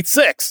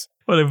 12986.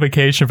 What a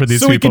vacation for these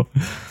So we people.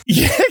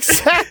 Yeah,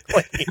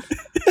 exactly.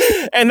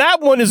 And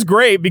that one is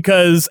great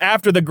because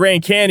after the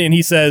Grand Canyon,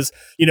 he says,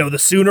 the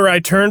sooner I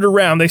turned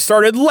around, they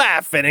started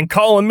laughing and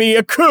calling me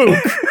a kook.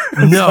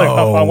 No.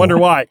 I wonder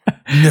why.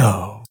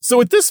 No.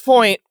 So at this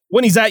point,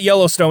 when he's at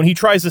Yellowstone, he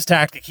tries this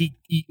tactic. He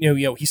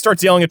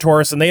starts yelling at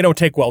tourists and they don't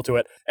take well to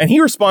it. And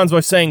he responds by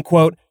saying,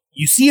 quote,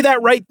 you see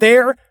that right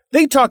there?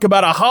 They talk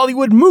about a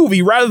Hollywood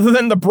movie rather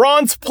than the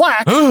bronze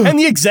plaque and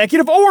the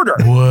executive order.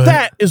 What?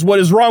 That is what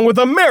is wrong with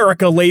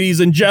America,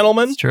 ladies and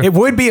gentlemen. It's true. It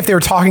would be if they were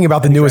talking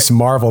about the newest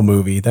Marvel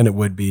movie, then it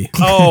would be.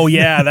 Oh,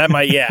 yeah, that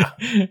might, yeah.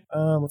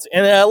 Let's see.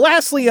 And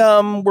lastly,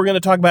 we're going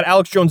to talk about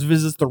Alex Jones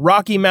visits the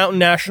Rocky Mountain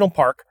National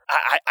Park.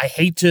 I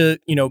hate to,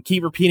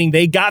 keep repeating.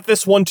 They got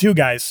this one too,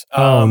 guys.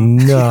 Oh,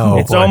 no.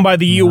 It's owned by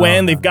the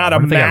UN. They've got a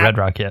They got map. Red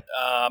Rock yet.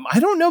 I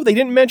don't know. They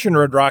didn't mention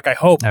Red Rock. I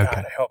hope. Okay.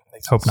 God, I hope. They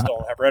Hope still not.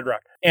 don't have Red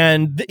Rock.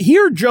 And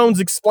here Jones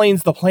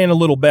explains the plan a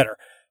little better.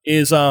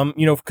 Is,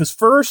 because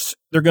first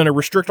they're going to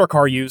restrict our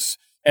car use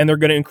and they're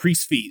going to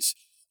increase fees.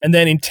 And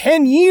then in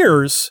 10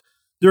 years,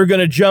 they're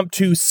going to jump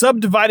to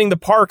subdividing the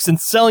parks and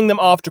selling them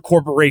off to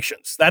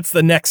corporations. That's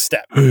the next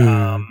step.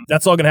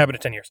 That's all going to happen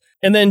in 10 years.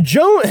 And then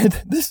Jones,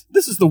 this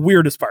is the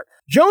weirdest part.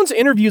 Jones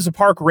interviews a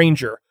park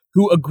ranger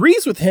who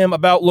agrees with him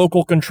about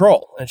local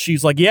control. And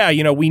she's like, yeah,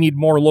 we need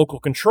more local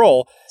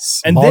control.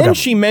 And Small then government.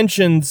 she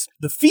mentions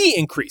the fee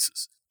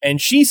increases. And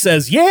she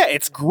says, yeah,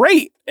 it's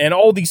great. And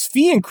all these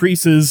fee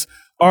increases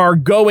are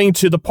going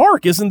to the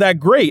park. Isn't that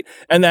great?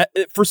 And that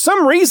for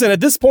some reason, at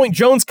this point,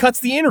 Jones cuts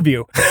the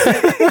interview.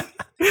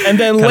 And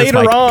then later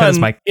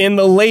on, in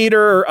the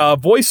later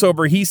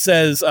voiceover, he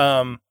says,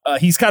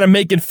 he's kind of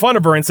making fun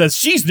of her and says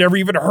she's never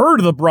even heard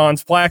of the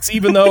bronze plaques,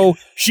 even though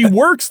she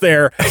works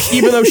there,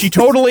 even though she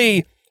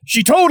totally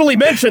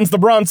mentions the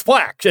bronze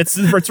plaque.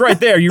 It's right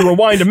there. You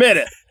rewind a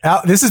minute.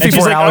 This is And she's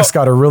before like, Alex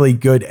got a really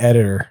good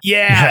editor.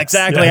 Yeah, Yes,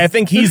 exactly. yeah. I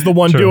think he's the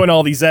one True. doing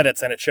all these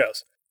edits, and it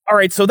shows. All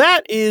right, so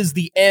that is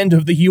the end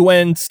of the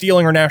UN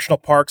stealing our national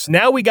parks.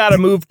 Now we got to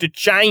move to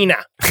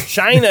China.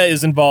 China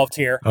is involved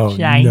here. Oh,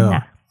 China. no.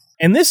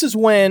 And this is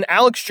when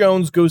Alex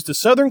Jones goes to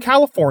Southern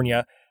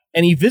California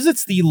and he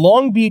visits the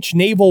Long Beach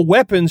Naval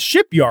Weapons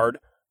Shipyard,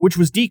 which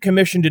was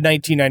decommissioned in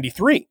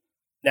 1993.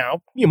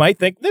 Now, you might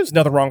think there's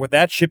nothing wrong with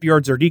that.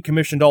 Shipyards are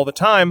decommissioned all the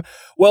time.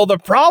 Well, the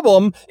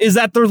problem is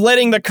that they're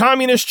letting the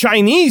communist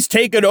Chinese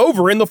take it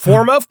over in the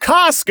form of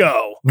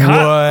Costco.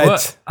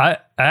 What? I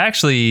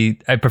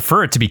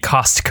prefer it to be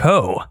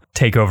Costco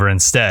takeover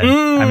instead.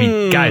 I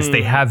mean, guys,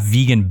 they have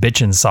vegan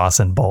bitchin' sauce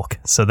in bulk,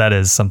 so that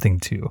is something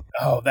too.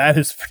 Oh, that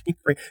is pretty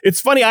great. It's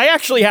funny. I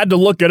actually had to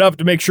look it up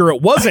to make sure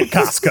it wasn't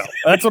Costco.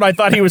 That's what I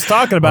thought he was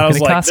talking about. I was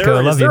Welcome like, to Costco.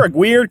 I love is there you. a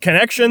weird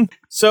connection?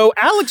 So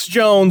Alex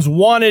Jones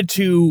wanted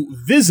to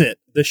visit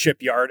the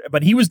shipyard,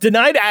 but he was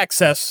denied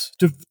access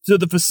to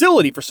the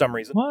facility for some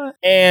reason. What?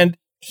 And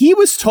he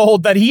was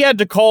told that he had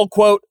to call,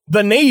 quote,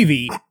 the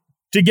Navy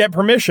to get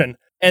permission.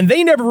 and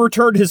they never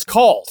returned his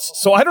calls.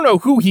 So I don't know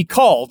who he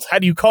called. How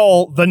do you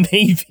call the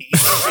Navy?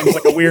 Seems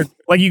like a weird,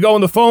 like you go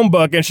in the phone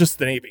book and it's just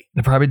the Navy.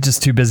 They're probably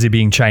just too busy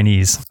being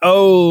Chinese.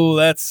 Oh,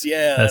 that's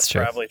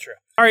true. Probably true.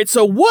 All right,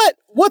 so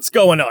what's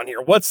going on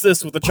here? What's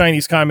this with the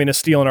Chinese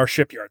communists stealing our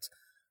shipyards?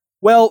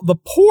 Well, the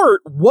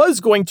port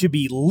was going to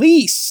be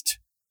leased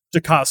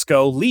to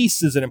Costco.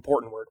 Lease is an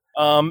important word.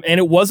 And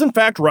it was in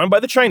fact run by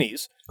the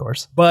Chinese. Of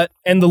course.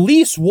 And the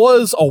lease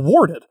was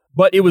awarded,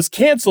 but it was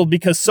canceled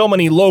because so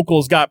many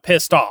locals got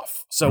pissed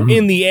off. So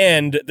in the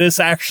end, this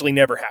actually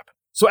never happened.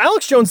 So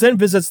Alex Jones then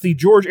visits the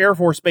George Air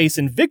Force Base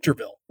in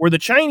Victorville, where the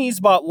Chinese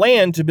bought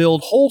land to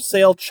build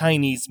wholesale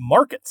Chinese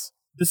markets.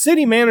 The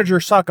city manager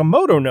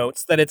Sakamoto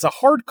notes that it's a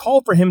hard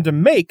call for him to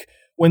make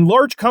when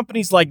large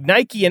companies like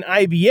Nike and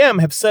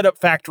IBM have set up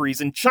factories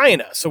in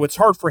China. So it's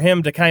hard for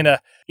him to kind of,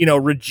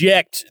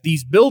 reject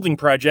these building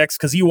projects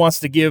because he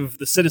wants to give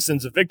the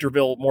citizens of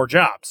Victorville more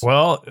jobs.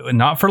 Well,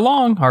 not for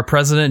long. Our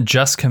president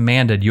just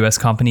commanded U.S.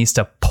 companies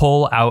to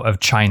pull out of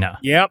China.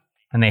 Yep.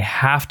 And they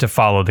have to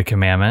follow the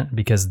commandment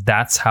because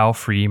that's how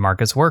free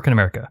markets work in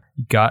America.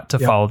 You got to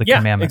follow the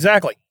commandment.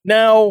 Exactly.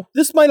 Now,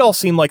 this might all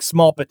seem like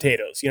small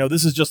potatoes.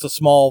 This is just a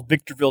small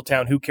Victorville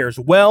town. Who cares?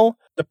 Well,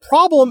 the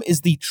problem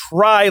is the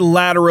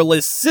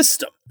trilateralist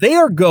system. They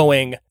are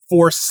going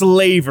for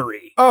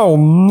slavery. Oh,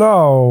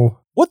 no.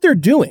 What they're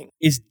doing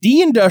is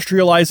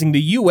deindustrializing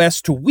the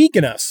U.S. to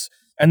weaken us,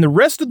 and the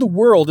rest of the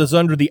world is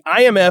under the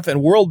IMF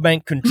and World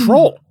Bank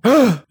control.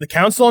 The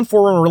Council on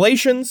Foreign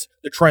Relations,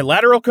 the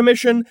Trilateral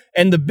Commission,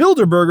 and the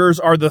Bilderbergers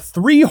are the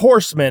three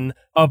horsemen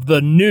of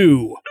the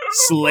new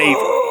slavery.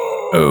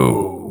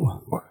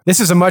 Oh. This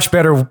is a much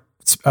better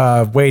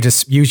way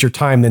to use your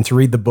time than to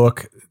read the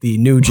book, The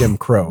New Jim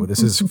Crow.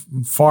 This is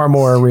far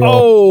more real.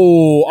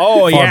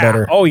 Far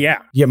better. Oh, yeah.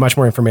 You get much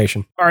more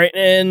information. All right,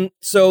 and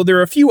so there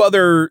are a few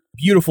other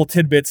beautiful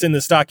tidbits in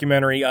this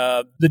documentary.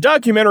 The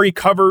documentary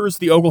covers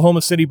the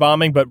Oklahoma City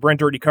bombing, but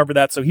Brent already covered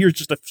that, so here's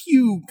just a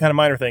few kind of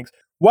minor things.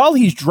 While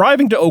he's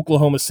driving to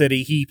Oklahoma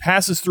City, he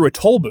passes through a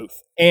toll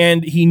booth,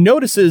 and he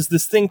notices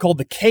this thing called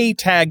the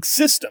K-tag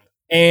system.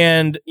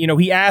 And,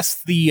 he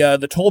asks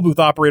the toll booth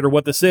operator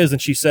what this is,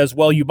 and she says,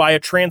 well, you buy a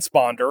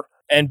transponder,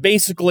 and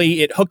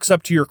basically it hooks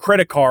up to your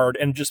credit card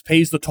and just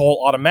pays the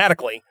toll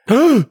automatically.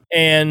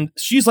 And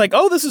she's like,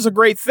 oh, this is a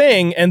great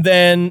thing. And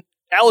then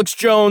Alex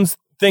Jones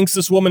thinks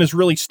this woman is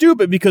really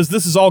stupid because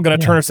this is all going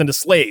to turn us into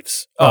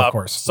slaves. Of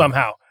course.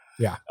 Somehow.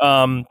 Yeah.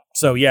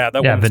 So that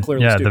woman's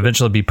clearly stupid.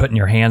 Eventually be putting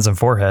your hands on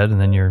forehead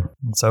and then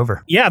it's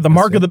over. Yeah, the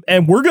mark of the,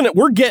 and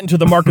we're getting to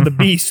the mark of the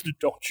beast.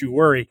 Don't you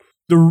worry.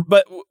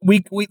 But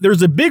we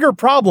there's a bigger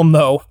problem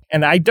though,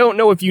 and I don't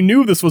know if you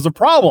knew this was a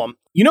problem.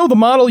 The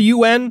Model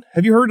UN?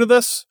 Have you heard of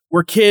this?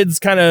 Where kids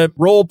kind of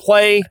role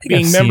play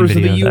being members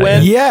of the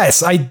UN? Yes,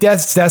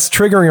 that's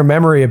triggering a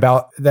memory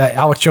about that.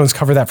 Alex Jones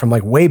covered that from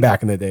like way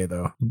back in the day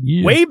though.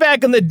 Yeah. Way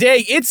back in the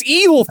day. It's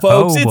evil,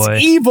 folks. It's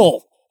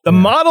evil. The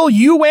Model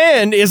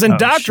UN is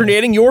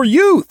indoctrinating your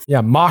youth.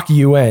 Yeah, mock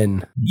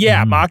UN.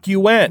 Yeah, mock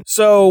UN.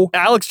 So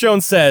Alex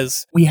Jones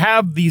says, we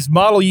have these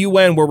Model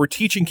UN where we're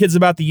teaching kids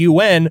about the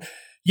UN,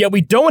 yet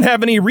we don't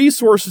have any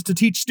resources to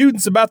teach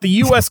students about the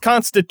U.S.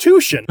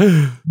 Constitution.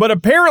 But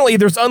apparently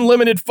there's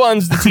unlimited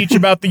funds to teach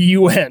about the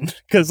UN.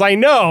 Because I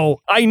know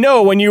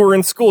when you were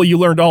in school, you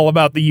learned all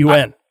about the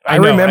UN. I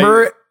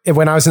remember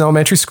when I was in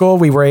elementary school,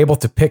 we were able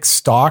to pick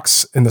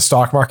stocks in the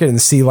stock market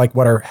and see like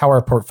how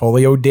our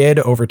portfolio did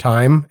over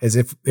time as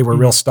if they were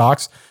real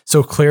stocks.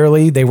 So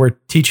clearly they were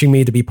teaching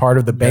me to be part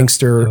of the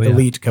bankster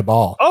elite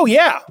cabal. Oh,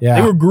 yeah.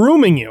 They were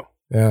grooming you.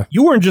 Yeah.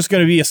 You weren't just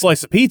going to be a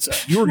slice of pizza.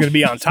 You were going to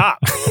be on top.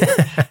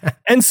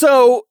 And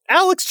so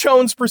Alex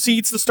Jones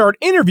proceeds to start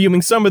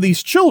interviewing some of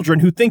these children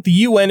who think the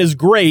UN is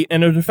great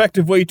and an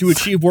effective way to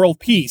achieve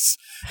world peace.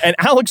 And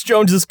Alex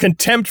Jones's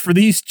contempt for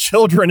these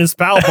children is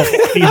palpable.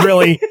 He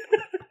really...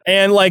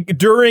 And like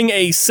during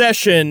a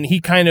session, he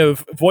kind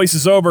of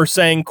voices over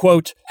saying,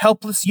 quote,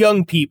 helpless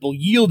young people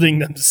yielding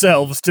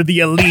themselves to the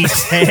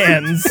elite's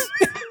hands.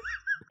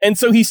 And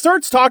so he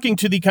starts talking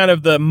to the kind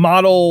of the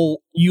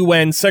Model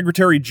UN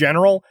Secretary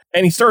General,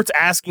 and he starts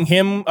asking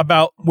him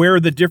about where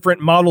the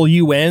different Model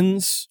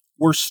UNs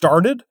were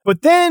started.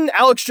 But then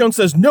Alex Jones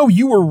says, no,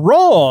 you were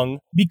wrong,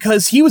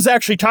 because he was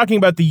actually talking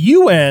about the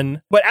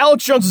UN, but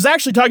Alex Jones was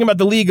actually talking about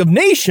the League of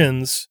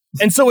Nations.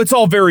 And so it's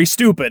all very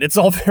stupid. It's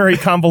all very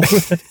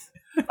convoluted.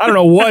 I don't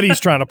know what he's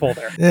trying to pull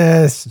there.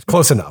 Yes,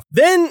 close enough.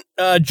 Then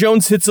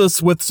Jones hits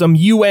us with some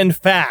UN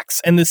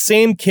facts, and the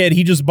same kid,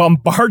 he just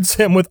bombards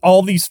him with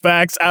all these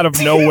facts out of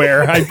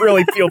nowhere. I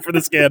really feel for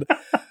this kid.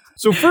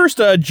 So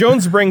first,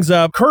 Jones brings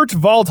up Kurt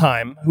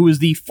Waldheim, who is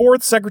the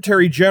 4th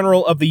Secretary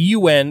General of the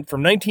UN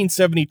from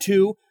 1972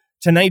 to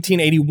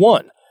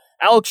 1981.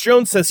 Alex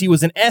Jones says he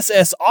was an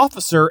SS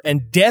officer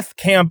and death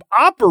camp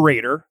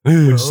operator,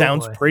 which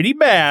sounds pretty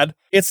bad.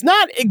 It's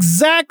not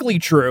exactly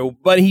true,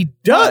 but he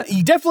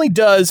definitely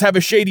does have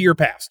a shadier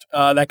past.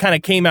 That kind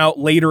of came out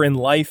later in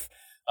life.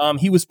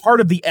 He was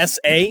part of the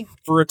SA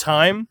for a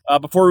time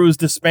before it was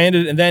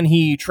disbanded, and then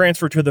he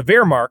transferred to the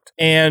Wehrmacht,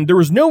 and there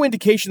was no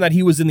indication that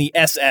he was in the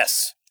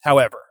SS.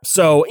 however.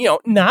 So,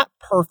 not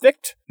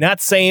perfect,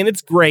 not saying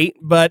it's great,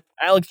 but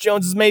Alex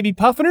Jones is maybe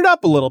puffing it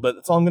up a little bit.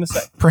 That's all I'm going to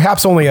say.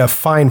 Perhaps only a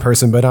fine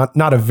person, but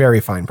not a very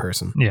fine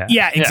person.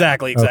 Yeah,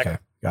 exactly. Okay.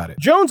 Got it.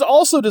 Jones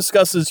also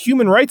discusses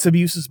human rights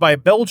abuses by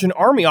Belgian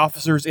army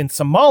officers in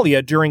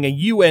Somalia during a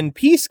UN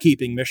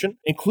peacekeeping mission,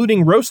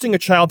 including roasting a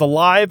child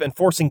alive and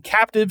forcing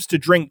captives to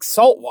drink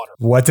salt water.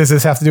 What does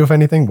this have to do with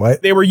anything?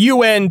 What? They were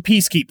UN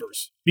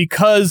peacekeepers.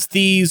 Because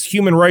these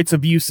human rights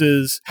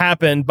abuses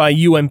happened by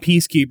UN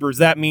peacekeepers,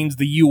 that means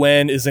the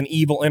UN is an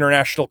evil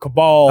international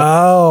cabal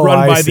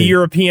run by the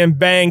European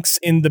banks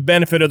in the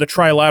benefit of the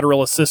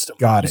trilateralist system.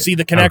 Got it. You see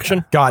the connection?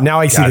 Okay. Now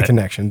I see the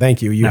connection.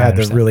 Thank you. You had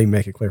to really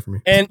make it clear for me.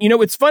 And,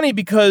 it's funny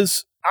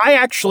because I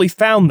actually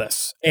found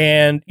this,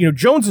 and,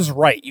 Jones is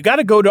right. You got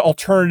to go to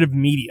alternative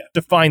media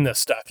to find this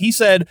stuff. He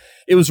said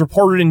it was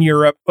reported in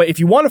Europe, but if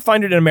you want to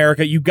find it in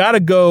America, you got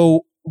to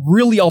go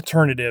really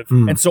alternative.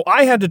 And so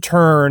I had to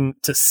turn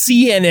to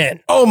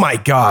CNN. Oh my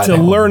God. To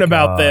learn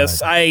about this.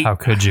 How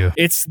could you?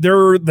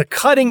 They're the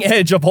cutting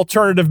edge of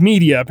alternative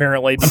media,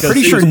 apparently. I'm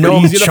pretty sure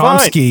Noam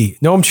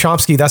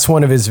Chomsky, that's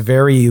one of his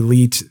very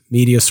elite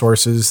media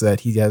sources that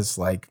he has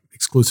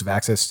exclusive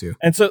access to.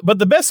 And so, but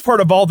the best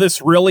part of all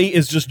this really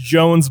is just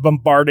Jones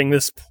bombarding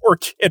this poor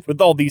kid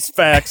with all these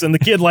facts, and the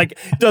kid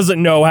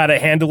doesn't know how to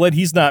handle it.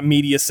 He's not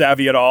media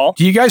savvy at all.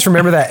 Do you guys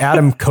remember that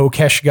Adam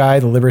Kokesh guy,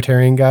 the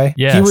libertarian guy?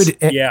 Yes.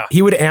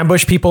 He would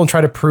ambush people and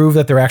try to prove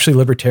that they're actually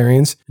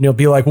libertarians. And he'll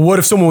be like, well, what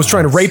if someone was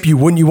trying to rape you?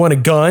 Wouldn't you want a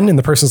gun? And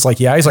the person's like,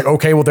 yeah. He's like,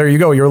 okay, well, there you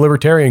go. You're a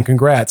libertarian.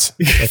 Congrats.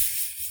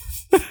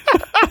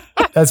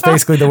 That's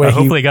basically the way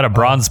hopefully he got a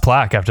bronze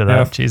plaque after that.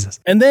 Yeah. Jesus.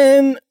 And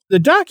then the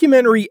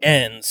documentary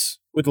ends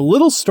with a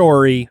little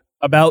story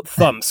about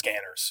thumb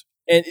scanners.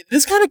 And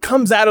this kind of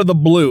comes out of the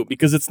blue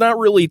because it's not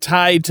really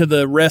tied to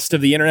the rest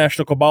of the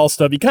international cabal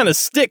stuff. He kind of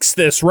sticks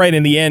this right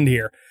in the end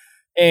here.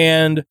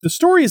 And the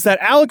story is that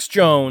Alex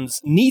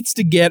Jones needs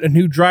to get a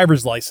new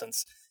driver's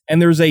license.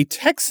 And there's a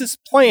Texas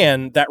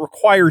plan that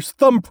requires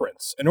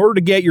thumbprints. In order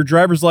to get your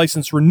driver's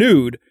license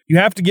renewed, you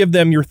have to give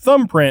them your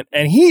thumbprint.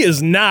 And he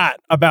is not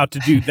about to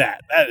do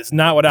that. That is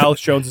not what Alex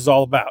Jones is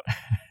all about.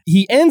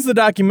 He ends the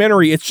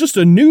documentary. It's just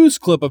a news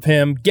clip of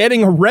him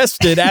getting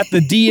arrested at the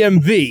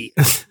DMV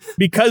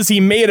because he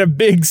made a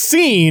big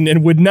scene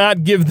and would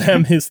not give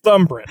them his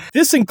thumbprint.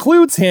 This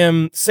includes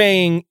him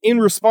saying, in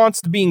response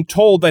to being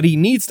told that he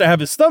needs to have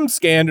his thumb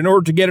scanned in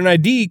order to get an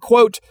ID,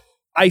 quote,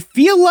 I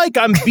feel like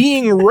I'm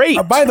being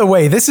raped. By the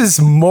way, this is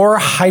more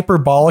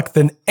hyperbolic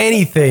than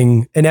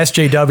anything an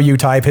SJW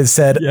type has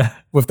said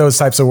with those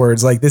types of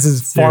words. This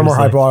is far more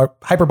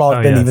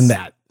hyperbolic than even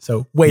that.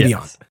 So way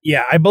beyond.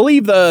 Yeah, I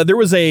believe there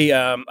was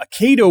a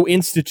Cato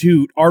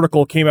Institute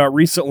article came out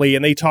recently,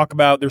 and they talk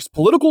about there's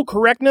political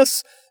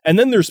correctness and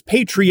then there's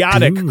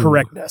patriotic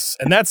correctness.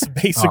 And that's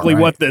basically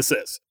what this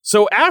is.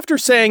 So after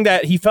saying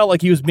that he felt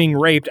like he was being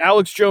raped,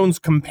 Alex Jones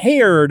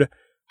compared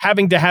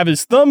having to have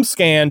his thumb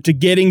scanned to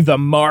getting the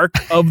mark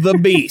of the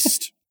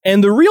beast.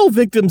 And the real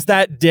victims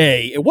that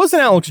day, it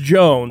wasn't Alex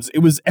Jones. It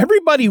was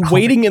everybody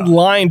waiting in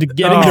line to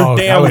getting their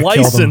damn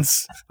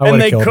license.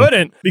 And they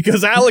couldn't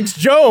because Alex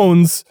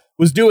Jones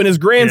was doing his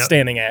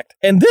grandstanding act.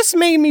 And this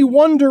made me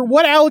wonder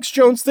what Alex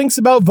Jones thinks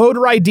about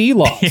voter ID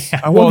laws.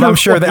 I'm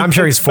sure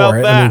he's for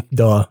it. I mean,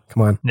 duh.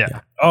 Come on.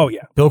 Yeah. Oh,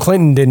 yeah. Bill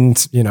Clinton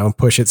didn't,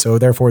 push it, so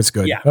therefore it's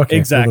good. Yeah, okay,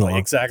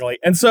 exactly.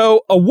 And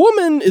so a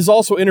woman is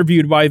also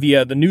interviewed by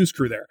the news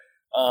crew there.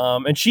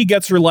 And she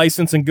gets her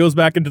license and goes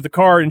back into the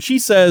car, and she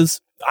says,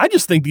 I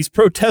just think these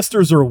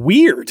protesters are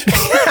weird.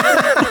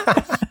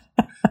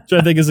 Which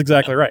I think is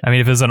exactly right. I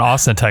mean, if it was in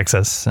Austin,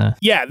 Texas.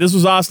 Yeah, this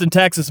was Austin,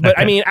 Texas. But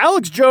I mean,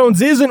 Alex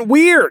Jones isn't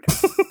weird.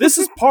 This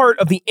is part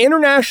of the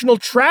international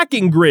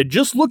tracking grid.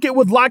 Just look at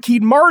what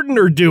Lockheed Martin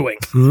are doing,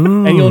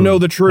 and you'll know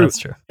the truth. That's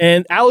true.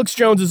 And Alex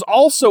Jones is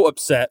also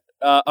upset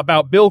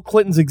about Bill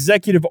Clinton's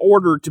executive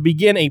order to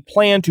begin a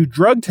plan to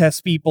drug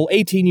test people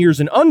 18 years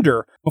and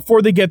under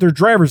before they get their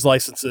driver's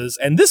licenses.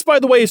 And this, by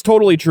the way, is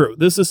totally true.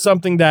 This is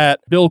something that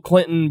Bill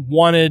Clinton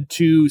wanted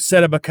to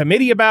set up a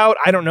committee about.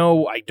 I don't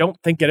know. I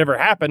don't think it ever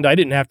happened. I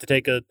didn't have to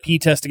take a P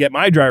test to get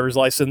my driver's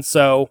license.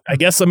 So I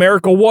guess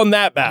America won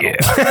that battle.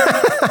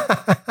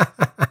 Yeah.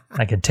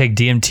 I could take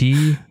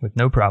DMT with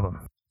no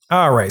problem.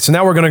 All right, so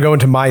now we're going to go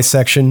into my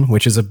section,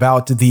 which is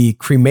about the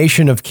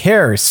cremation of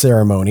care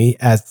ceremony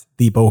at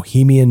the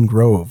Bohemian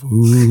Grove.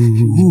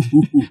 Ooh.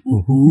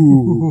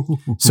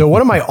 So one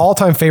of my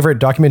all-time favorite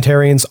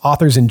documentarians,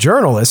 authors, and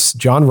journalists,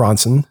 John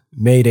Ronson,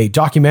 made a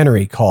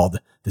documentary called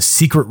The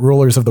Secret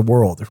Rulers of the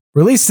World,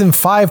 released in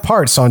 5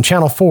 parts on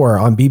Channel 4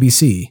 on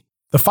BBC.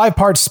 The 5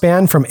 parts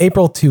span from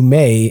April to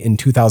May in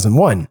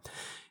 2001.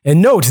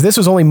 And note, this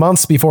was only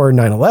months before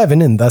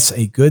 9/11, and thus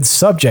a good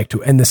subject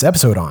to end this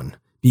episode on.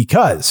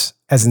 Because,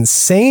 as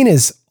insane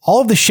as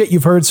all of the shit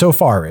you've heard so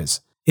far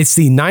is, it's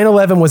the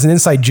 9/11 was an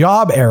inside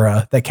job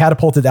era that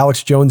catapulted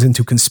Alex Jones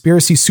into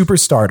conspiracy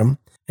superstardom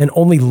and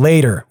only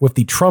later with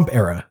the Trump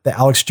era that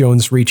Alex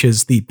Jones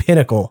reaches the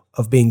pinnacle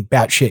of being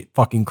batshit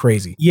fucking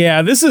crazy.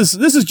 Yeah, this is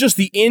just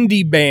the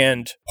indie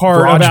band part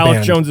Garage of Alex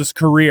band. Jones's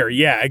career.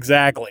 Yeah,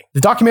 exactly.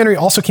 The documentary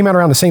also came out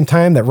around the same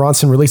time that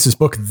Ronson released his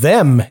book,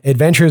 Them,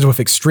 Adventures with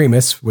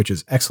Extremists, which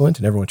is excellent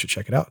and everyone should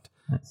check it out.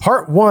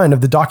 Part 1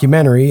 of the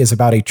documentary is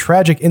about a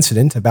tragic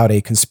incident about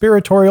a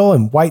conspiratorial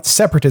and white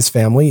separatist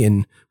family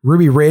in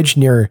Ruby Ridge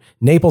near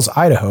Naples,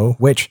 Idaho,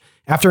 which,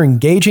 after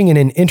engaging in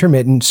an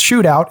intermittent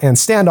shootout and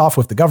standoff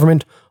with the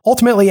government,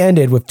 ultimately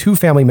ended with 2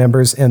 family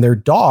members and their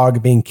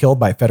dog being killed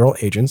by federal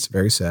agents.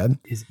 Very sad.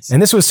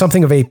 And this was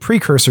something of a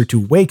precursor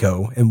to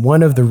Waco and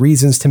one of the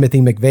reasons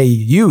Timothy McVeigh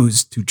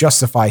used to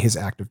justify his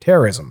act of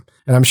terrorism.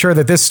 And I'm sure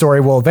that this story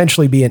will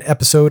eventually be an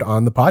episode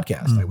on the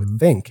podcast, I would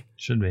think.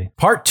 Should be.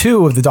 Part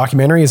 2 of the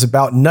documentary is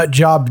about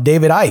nutjob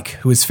David Icke,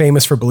 who is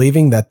famous for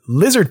believing that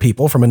lizard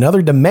people from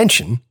another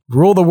dimension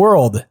rule the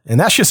world. And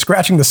that's just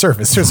scratching the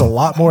surface. There's a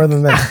lot more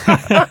than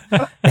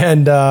that.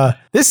 And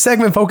this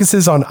segment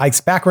focuses on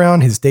Icke's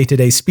background, his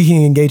day-to-day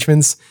speaking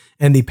engagements,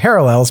 and the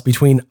parallels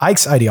between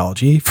Icke's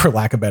ideology, for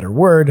lack of a better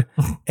word,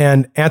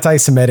 and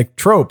anti-Semitic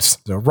tropes.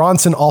 So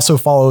Ronson also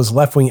follows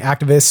left-wing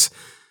activists,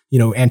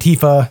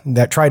 Antifa,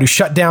 that try to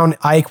shut down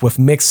Icke with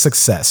mixed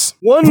success.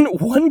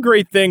 One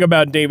great thing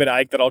about David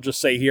Icke that I'll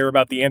just say here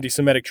about the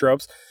anti-Semitic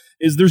tropes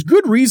is there's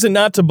good reason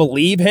not to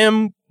believe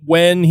him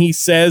when he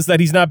says that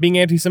he's not being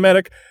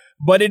anti-Semitic.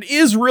 But it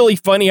is really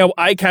funny how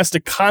Icke has to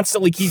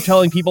constantly keep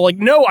telling people, like,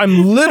 no,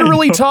 I'm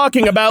literally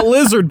talking about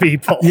lizard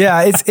people.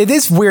 Yeah, it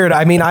is weird.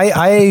 I mean,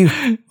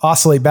 I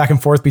oscillate back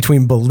and forth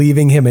between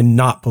believing him and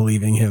not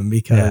believing him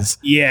because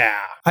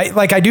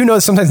I do know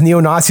that sometimes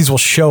neo-Nazis will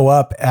show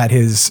up at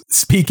his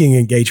speaking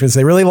engagements.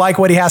 They really like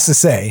what he has to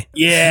say.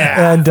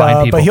 Yeah. And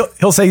but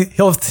he'll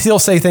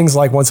say things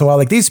like once in a while,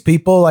 like, these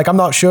people, like, I'm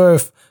not sure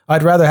if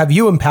I'd rather have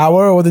you in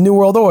power or the New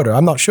World Order.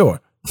 I'm not sure.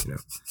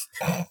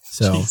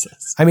 So,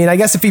 Jesus. I mean, I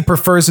guess if he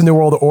prefers the New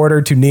World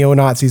Order to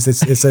neo-Nazis,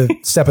 it's a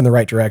step in the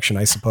right direction,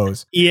 I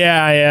suppose.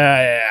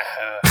 Yeah.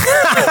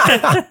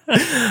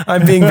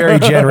 I'm being very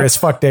generous.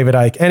 Fuck David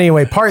Icke.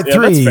 Anyway, part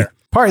 3.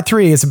 Part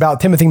 3 is about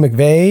Timothy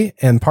McVeigh,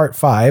 and part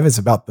 5 is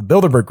about the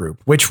Bilderberg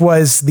Group, which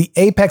was the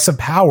apex of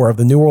power of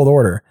the New World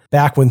Order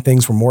back when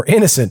things were more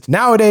innocent.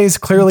 Nowadays,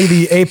 clearly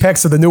the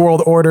apex of the New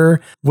World Order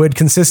would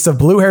consist of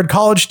blue-haired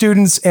college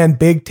students and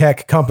big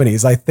tech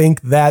companies. I think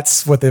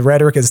that's what the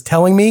rhetoric is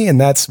telling me, and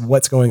that's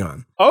what's going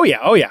on. Oh,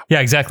 yeah. Yeah,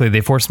 exactly.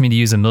 They forced me to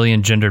use 1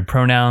 million gendered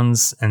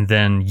pronouns and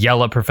then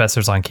yell at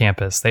professors on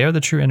campus. They are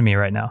the true enemy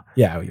right now.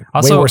 Yeah.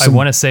 Also, I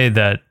want to say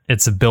that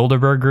it's a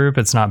Bilderberg Group.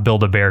 It's not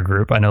Build-A-Bear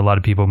Group. I know a lot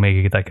of people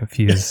may get that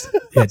confused.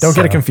 Yeah, don't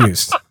get it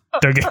confused.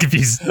 Don't get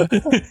confused.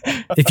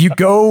 If you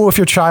go with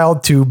your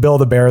child to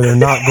Build-A-Bear, they're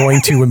not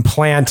going to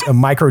implant a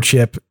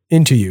microchip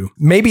into you.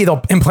 Maybe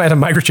they'll implant a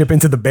microchip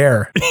into the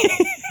bear.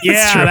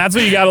 Yeah, that's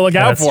what you got to look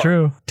out for. That's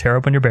true. Tear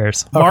open your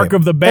bears. Mark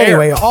of the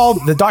bear. Anyway,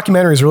 the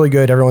documentary is really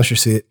good. Everyone should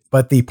see it.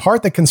 But the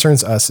part that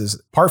concerns us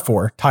is part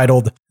 4,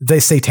 titled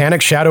The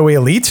Satanic Shadowy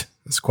Elite?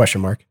 That's a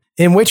question mark.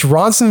 In which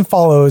Ronson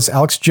follows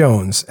Alex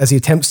Jones as he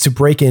attempts to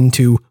break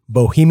into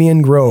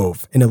Bohemian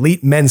Grove, an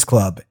elite men's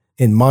club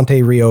in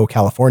Monte Rio,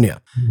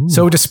 California. Ooh.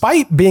 So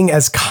despite being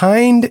as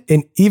kind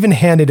and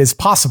even-handed as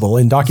possible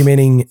in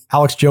documenting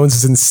Alex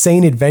Jones's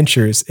insane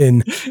adventures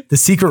in the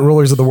secret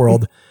rulers of the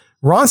world,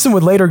 Ronson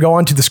would later go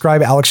on to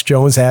describe Alex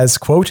Jones as,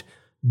 quote,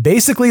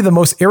 basically the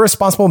most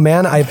irresponsible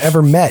man I've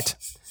ever met.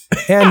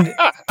 And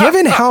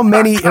given how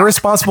many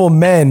irresponsible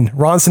men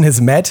Ronson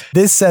has met,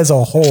 this says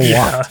a whole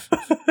lot.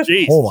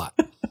 Jeez. Whole lot.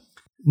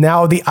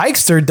 Now, the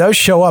Icester does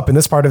show up in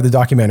this part of the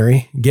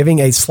documentary, giving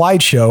a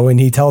slideshow,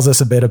 and he tells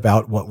us a bit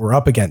about what we're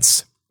up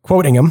against.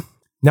 Quoting him,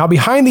 now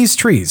behind these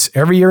trees,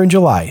 every year in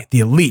July, the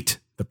elite,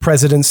 the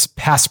presidents,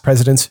 past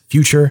presidents,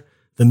 future,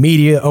 the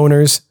media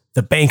owners,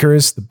 the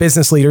bankers, the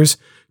business leaders,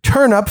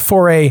 turn up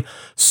for a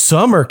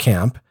summer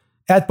camp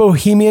at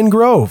Bohemian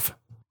Grove.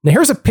 Now,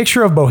 here's a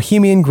picture of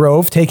Bohemian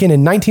Grove taken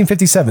in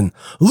 1957.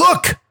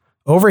 Look,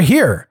 over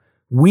here,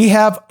 we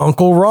have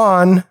Uncle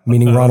Ron,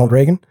 meaning Ronald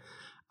Reagan.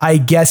 I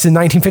guess in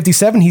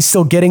 1957, he's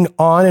still getting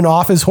on and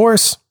off his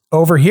horse.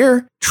 Over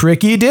here,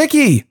 Tricky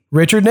Dicky,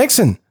 Richard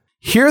Nixon.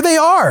 Here they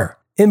are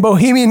in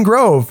Bohemian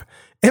Grove,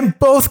 and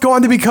both go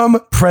on to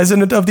become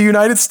president of the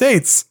United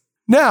States.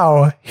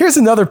 Now, here's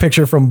another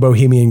picture from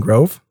Bohemian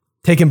Grove,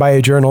 taken by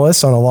a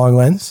journalist on a long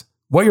lens.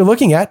 What you're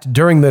looking at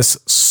during this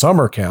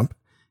summer camp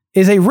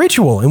is a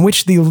ritual in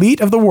which the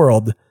elite of the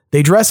world,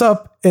 they dress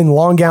up in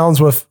long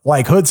gowns with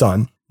like hoods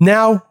on.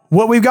 Now,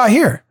 what we've got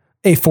here,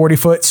 a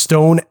 40-foot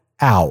stone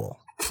owl.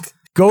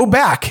 Go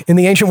back in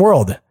the ancient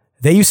world.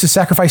 They used to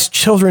sacrifice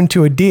children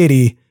to a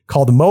deity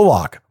called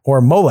Moloch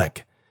or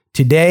Molech.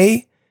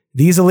 Today,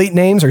 these elite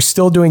names are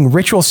still doing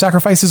ritual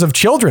sacrifices of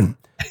children.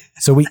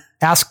 So we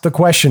ask the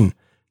question,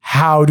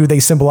 how do they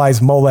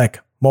symbolize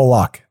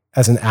Moloch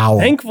as an owl?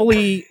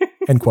 Thankfully,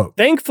 end quote.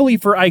 Thankfully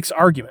for Icke's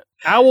argument,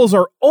 owls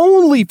are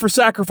only for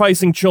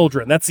sacrificing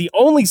children. That's the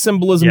only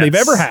symbolism they've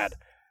ever had.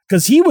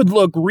 Because he would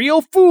look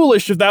real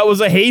foolish if that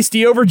was a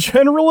hasty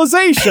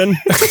overgeneralization.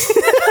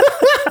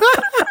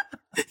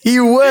 He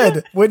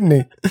would, wouldn't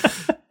he?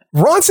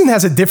 Ronson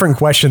has a different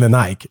question than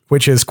Ike,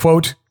 which is,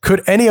 quote,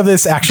 could any of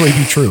this actually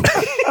be true?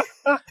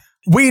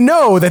 We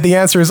know that the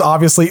answer is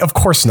obviously, of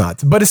course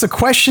not, but it's a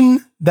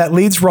question that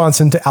leads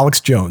Ronson to Alex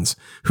Jones,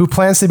 who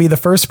plans to be the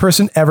first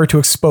person ever to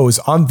expose,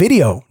 on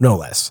video, no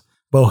less,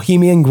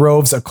 Bohemian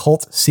Grove's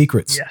occult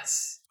secrets.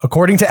 Yes.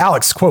 According to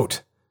Alex,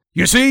 quote,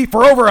 You see,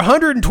 for over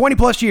 120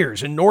 plus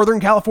years in Northern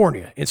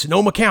California, in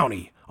Sonoma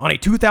County, on a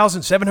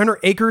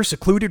 2,700-acre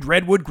secluded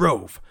redwood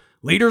grove,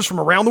 leaders from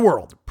around the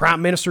world,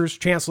 prime ministers,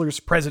 chancellors,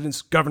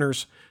 presidents,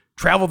 governors,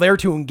 travel there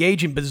to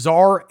engage in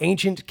bizarre,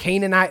 ancient,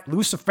 Canaanite,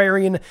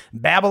 Luciferian,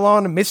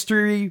 Babylon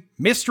mystery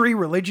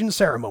religion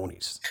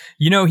ceremonies.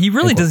 You know, he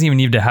really doesn't even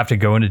need to have to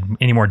go into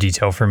any more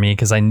detail for me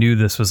because I knew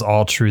this was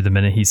all true the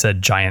minute he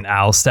said giant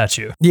owl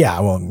statue. Yeah,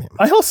 well,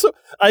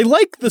 I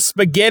like the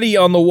spaghetti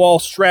on the wall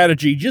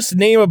strategy. Just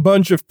name a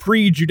bunch of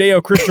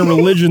pre-Judeo-Christian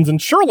religions and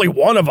surely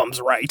one of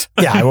them's right.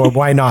 yeah, well,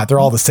 why not? They're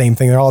all the same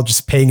thing. They're all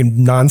just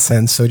pagan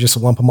nonsense, so just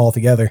lump them all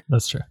together.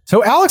 That's true.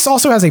 So Alex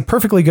also has a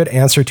perfectly good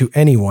answer to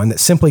anyone that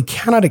simply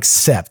cannot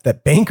accept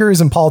that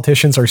bankers and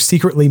politicians are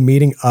secretly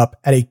meeting up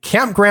at a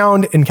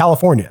campground in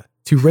California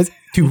to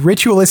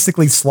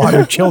ritualistically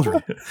slaughter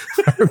children.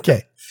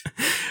 Okay.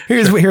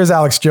 Here's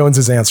Alex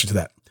Jones's answer to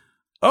that.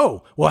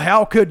 Oh, well,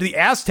 how could the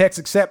Aztecs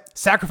accept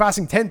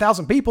sacrificing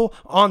 10,000 people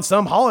on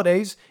some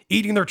holidays,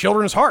 eating their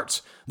children's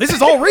hearts? This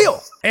is all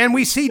real. And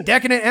we see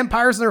decadent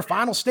empires in their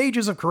final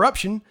stages of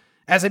corruption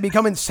as they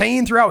become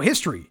insane throughout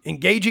history,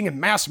 engaging in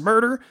mass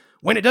murder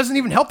when it doesn't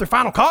even help their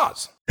final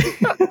cause.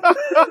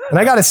 And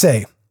I got to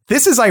say,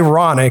 this is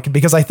ironic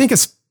because I think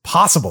it's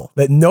possible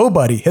that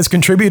nobody has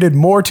contributed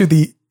more to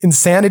the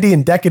insanity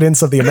and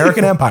decadence of the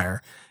American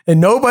empire, and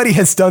nobody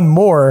has done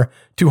more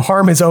to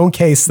harm his own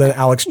case than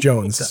Alex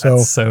Jones.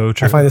 So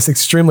true. I find this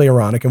extremely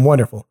ironic and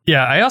wonderful.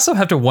 Yeah, I also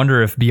have to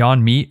wonder if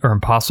Beyond Meat or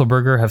Impossible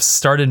Burger have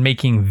started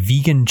making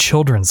vegan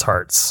children's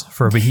hearts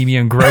for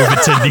Bohemian Grove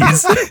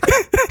attendees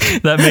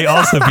that may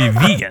also be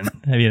vegan.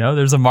 You know,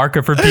 there's a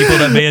market for people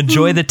that may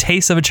enjoy the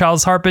taste of a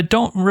child's heart, but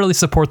don't really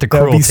support the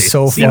That would cruelty. be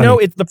so funny. You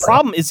know, the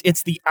problem is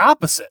it's the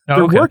opposite. Oh,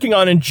 They're okay. working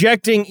on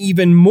injecting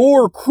even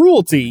more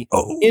cruelty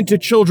into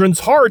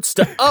children's hearts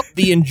to up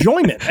the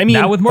enjoyment. I mean,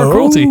 Now with more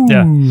cruelty.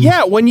 Yeah.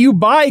 yeah, when you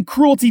buy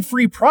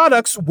cruelty-free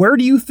products, where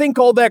do you think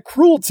all that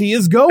cruelty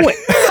is going?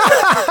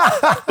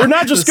 They're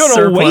not just going to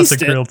Surplus waste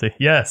of it. cruelty.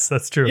 Yes,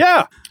 that's true.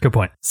 Yeah. Good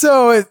point.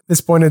 So at this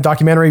point in the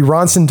documentary,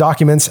 Ronson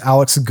documents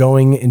Alex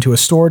going into a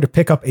store to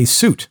pick up a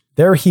suit.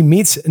 There he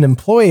meets an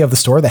employee of the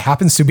store that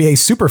happens to be a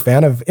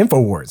superfan of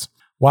InfoWars.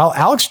 While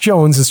Alex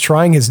Jones is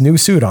trying his new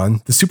suit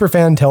on, the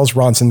superfan tells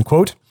Ronson,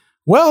 quote,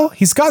 well,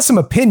 he's got some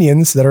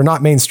opinions that are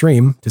not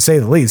mainstream, to say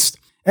the least,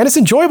 and it's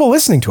enjoyable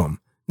listening to him.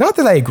 Not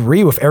that I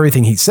agree with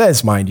everything he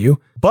says, mind you,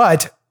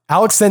 but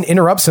Alex then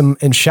interrupts him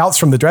and shouts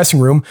from the dressing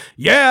room,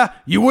 Yeah,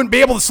 you wouldn't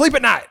be able to sleep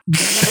at night.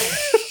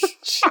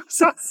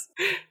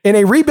 in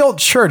a rebuilt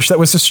church that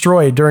was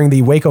destroyed during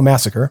the Waco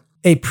massacre,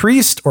 a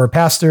priest or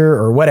pastor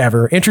or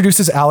whatever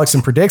introduces Alex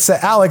and predicts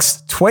that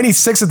Alex,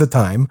 26 at the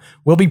time,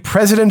 will be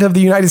president of the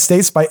United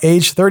States by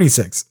age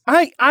 36.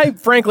 I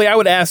frankly, I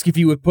would ask if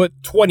you would put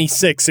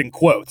 26 in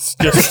quotes.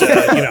 Just,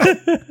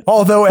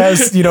 Although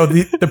as, you know,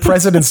 the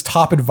president's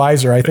top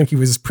advisor, I think he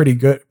was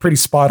pretty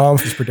spot on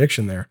for his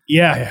prediction there.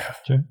 Yeah.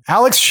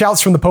 Alex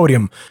shouts from the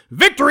podium,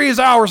 Victory is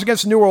ours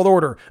against the New World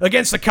Order,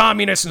 against the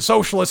communists and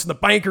socialists and the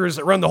bankers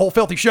that run the whole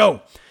filthy show.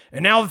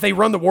 And now that they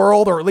run the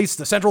world, or at least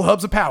the central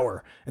hubs of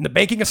power, and the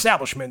banking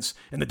establishments,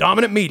 and the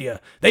dominant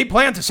media, they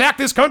plan to sack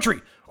this country.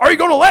 Are you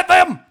going to let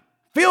them?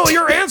 Feel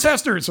your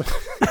ancestors.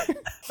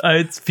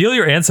 It's feel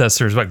your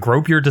ancestors, but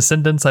grope your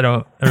descendants. I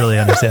don't really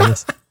understand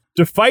this.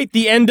 To fight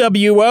the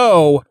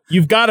NWO,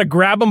 you've got to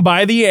grab them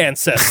by the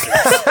ancestors.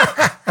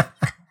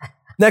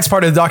 Next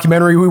part of the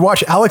documentary, we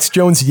watch Alex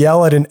Jones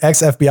yell at an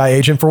ex-FBI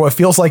agent for what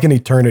feels like an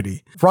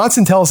eternity.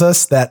 Ronson tells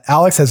us that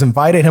Alex has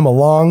invited him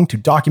along to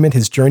document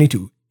his journey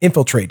to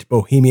infiltrate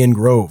Bohemian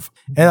Grove.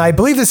 And I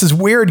believe this is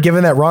weird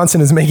given that Ronson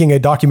is making a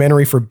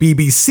documentary for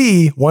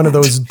BBC, one of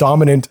those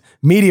dominant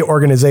media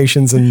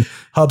organizations and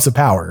hubs of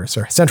power,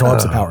 or central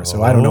hubs of power.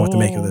 So I don't know what to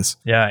make of this.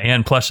 Yeah,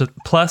 and plus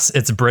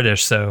it's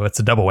British, so it's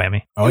a double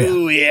whammy. Oh, yeah.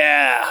 Ooh,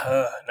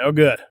 yeah. No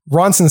good.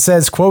 Ronson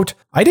says, quote,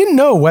 I didn't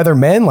know whether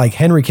men like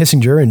Henry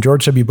Kissinger and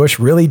George W. Bush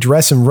really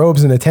dress in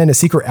robes and attend a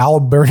secret owl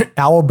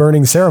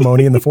burning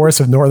ceremony in the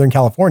forests of Northern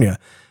California,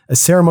 a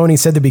ceremony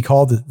said to be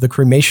called the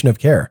cremation of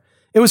care.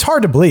 It was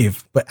hard to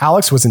believe, but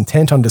Alex was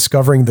intent on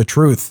discovering the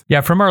truth.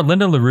 Yeah, from our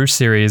Linda LaRouche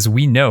series,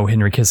 we know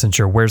Henry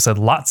Kissinger wears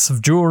lots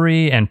of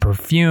jewelry and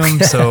perfume.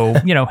 So,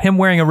 him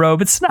wearing a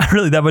robe, it's not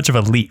really that much of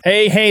a leap.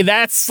 Hey,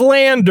 that's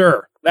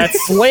slander. That's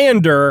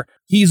slander.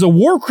 He's a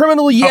war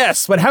criminal,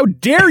 yes, but how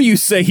dare you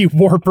say he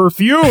wore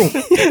perfume?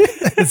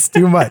 It's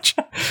too much.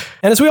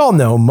 And as we all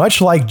know,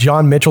 much like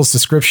John Mitchell's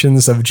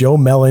descriptions of Joe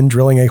Mellon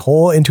drilling a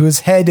hole into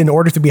his head in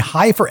order to be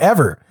high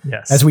forever,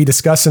 yes, as we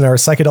discussed in our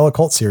psychedelic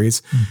cult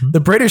series, the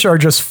British are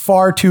just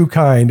far too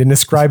kind in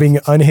describing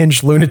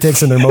unhinged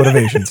lunatics and their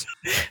motivations.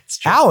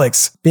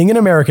 Alex, being an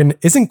American,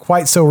 isn't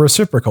quite so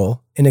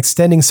reciprocal, in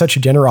extending such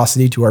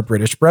generosity to our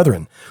British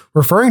brethren,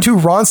 referring to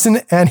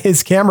Ronson and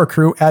his camera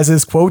crew as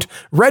his, quote,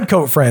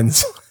 redcoat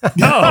friends.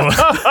 No,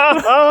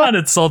 not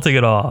insulting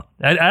at all.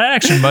 I'd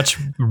actually much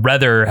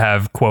rather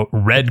have, quote,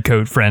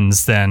 redcoat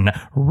friends than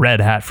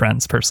red hat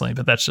friends, personally,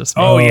 but that's just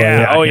me. Oh,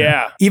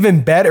 yeah.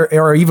 Even better,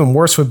 or even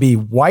worse, would be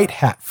white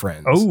hat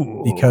friends.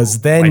 Oh,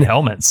 because then white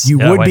helmets. you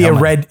would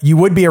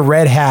be a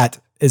red hat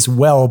as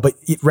well, but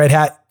red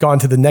hat gone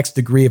to the next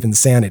degree of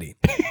insanity.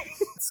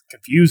 It's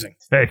confusing.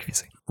 Very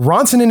confusing.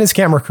 Ronson and his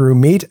camera crew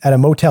meet at a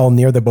motel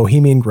near the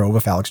Bohemian Grove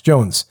of Alex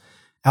Jones.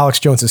 Alex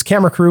Jones's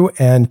camera crew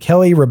and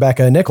Kelly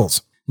Rebecca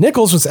Nichols.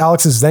 Nichols was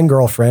Alex's then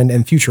girlfriend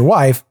and future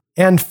wife,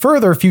 and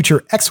further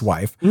future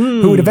ex-wife,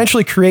 who would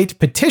eventually create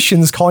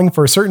petitions calling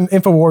for certain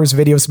InfoWars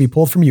videos to be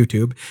pulled from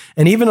YouTube,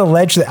 and even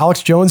allege that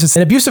Alex Jones is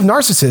an abusive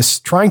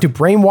narcissist trying to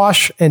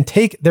brainwash and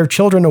take their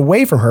children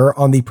away from her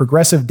on the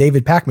progressive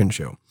David Pakman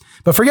show.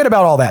 But forget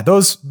about all that.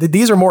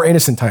 These are more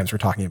innocent times we're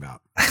talking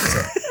about.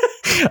 So.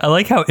 I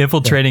like how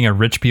infiltrating a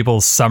rich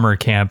people's summer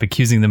camp,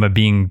 accusing them of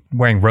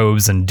wearing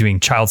robes and doing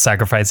child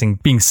sacrificing,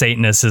 being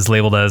Satanists is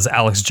labeled as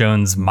Alex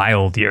Jones'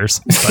 mild years.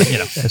 But,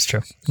 it's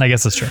true. I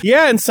guess it's true.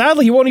 Yeah, and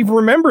sadly, he won't even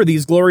remember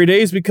these glory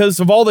days because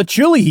of all the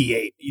chili he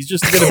ate. He's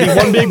just going to be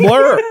one big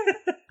blur.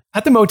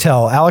 At the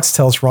motel, Alex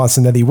tells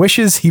Ronson that he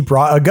wishes he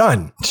brought a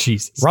gun.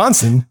 Jesus.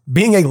 Ronson,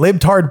 being a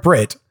libtard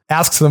Brit,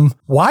 asks him,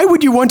 why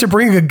would you want to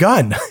bring a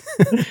gun?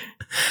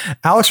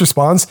 Alex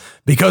responds,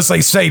 because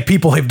they say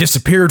people have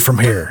disappeared from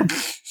here.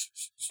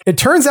 It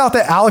turns out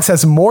that Alex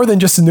has more than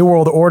just a New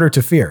World Order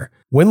to fear.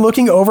 When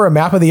looking over a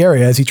map of the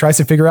area as he tries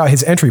to figure out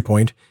his entry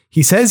point,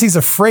 he says he's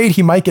afraid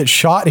he might get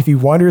shot if he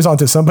wanders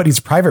onto somebody's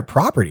private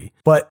property.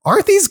 But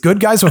aren't these good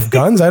guys with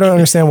guns? I don't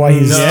understand why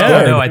he's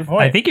scared. No,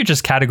 I think you're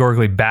just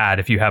categorically bad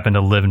if you happen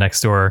to live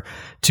next door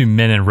to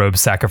men in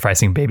robes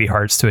sacrificing baby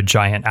hearts to a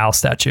giant owl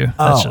statue.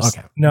 That's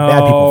okay.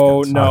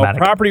 No.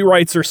 Property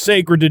rights are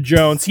sacred to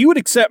Jones. He would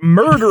accept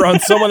murder on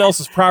someone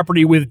else's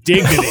property with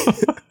dignity.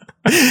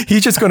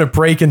 He's just going to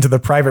break into the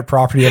private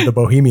property of the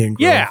Bohemian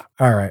Grove. Yeah.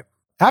 All right.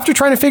 After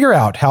trying to figure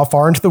out how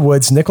far into the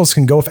woods Nichols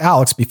can go with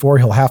Alex before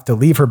he'll have to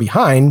leave her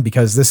behind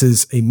because this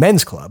is a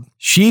men's club,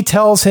 she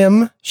tells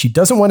him she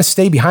doesn't want to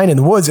stay behind in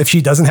the woods if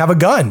she doesn't have a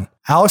gun.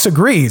 Alex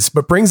agrees,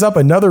 but brings up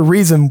another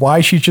reason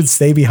why she should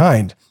stay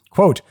behind.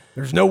 Quote,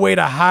 there's no way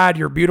to hide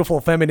your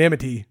beautiful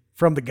femininity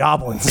from the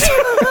goblins.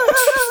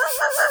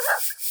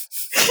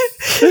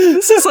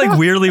 This is like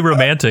weirdly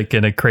romantic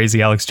in a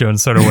crazy Alex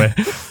Jones sort of way.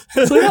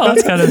 It's like, oh,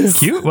 that's kind of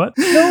cute. What?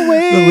 No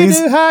way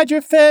to hide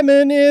your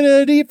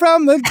femininity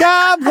from the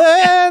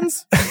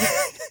goblins.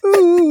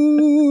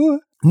 Ooh.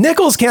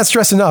 Nichols can't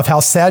stress enough how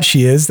sad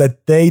she is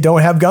that they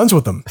don't have guns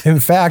with them. In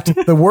fact,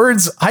 the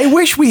words, I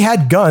wish we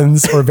had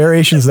guns, or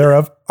variations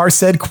thereof, are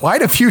said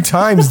quite a few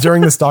times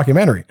during this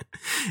documentary.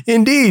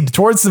 Indeed,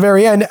 towards the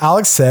very end,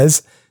 Alex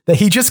says that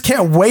he just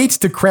can't wait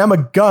to cram a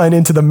gun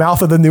into the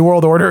mouth of the New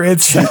World Order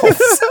itself.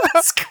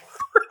 Jesus Christ.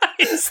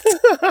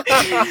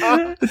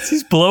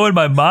 He's blowing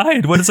my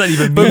mind. What does that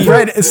even mean? But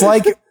Brett, it's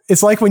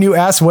like when you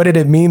ask what did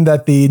it mean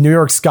that the New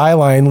York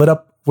skyline lit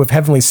up with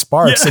heavenly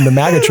sparks in the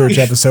MAGA Church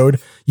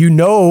episode. You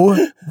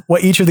know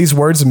what each of these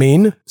words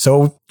mean,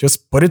 so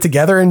just put it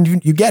together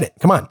and you get it.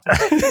 Come on.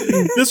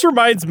 This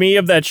reminds me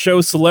of that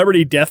show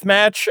Celebrity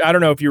Deathmatch. I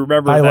don't know if you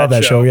remember. I love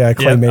that show. Yeah,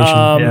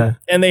 claymation.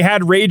 And they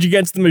had Rage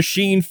Against the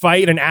Machine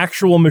fight an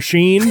actual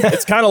machine.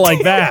 It's kind of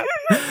like that.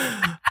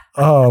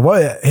 Oh,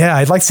 well, yeah.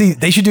 I'd like to see.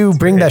 They should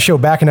bring that show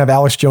back and have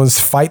Alex Jones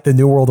fight the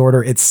New World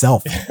Order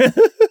itself.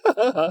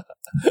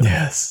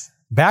 Yes.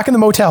 Back in the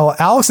motel,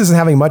 Alex isn't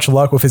having much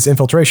luck with his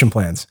infiltration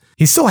plans.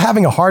 He's still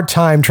having a hard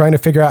time trying to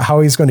figure out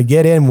how he's going to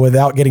get in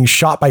without getting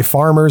shot by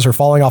farmers or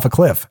falling off a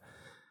cliff.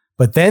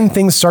 But then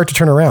things start to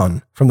turn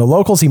around. From the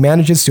locals, he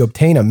manages to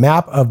obtain a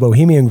map of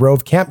Bohemian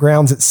Grove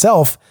campgrounds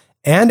itself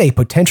and a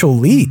potential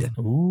lead.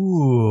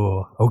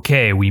 Ooh.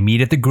 Okay, we meet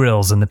at the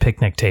grills and the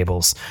picnic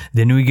tables.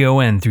 Then we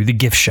go in through the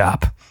gift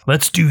shop.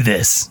 Let's do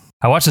this.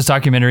 I watched this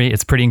documentary.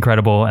 It's pretty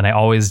incredible. And I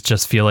always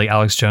just feel like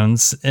Alex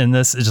Jones in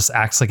this, it just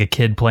acts like a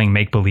kid playing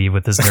make-believe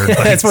with his nerd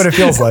buddies. That's what it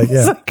feels like.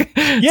 Yeah.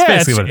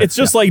 It's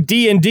just like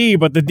D&D,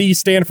 but the D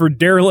stand for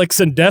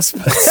derelicts and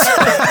despots.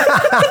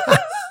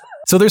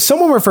 So there's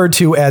someone referred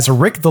to as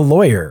Rick the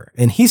Lawyer,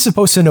 and he's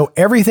supposed to know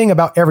everything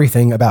about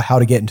how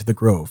to get into the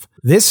Grove.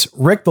 This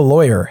Rick the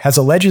Lawyer has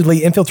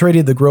allegedly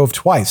infiltrated the Grove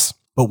twice.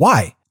 But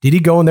why? Did he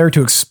go in there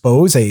to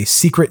expose a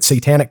secret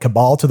satanic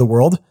cabal to the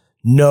world?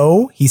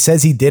 No, he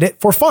says he did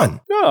it for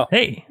fun. Oh.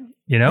 Hey,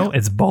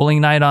 it's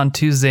bowling night on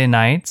Tuesday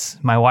nights.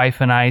 My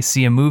wife and I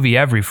see a movie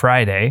every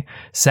Friday.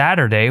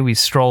 Saturday, we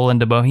stroll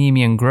into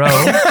Bohemian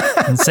Grove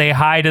and say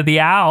hi to the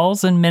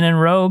owls and men in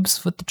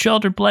robes with the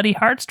children bloody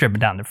hearts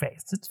dripping down their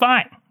face. It's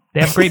fine. They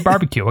have great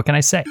barbecue. What can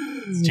I say?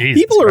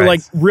 People are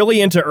like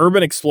really into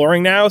urban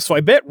exploring now, so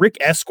I bet Rick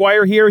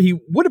Esquire here, he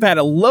would have had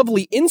a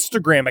lovely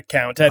Instagram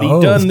account had he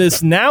done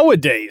this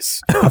nowadays.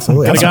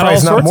 Absolutely. I'm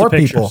surprised not more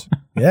people.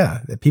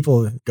 Yeah,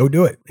 people go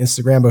do it.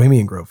 Instagram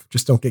Bohemian Grove.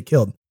 Just don't get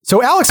killed.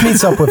 So Alex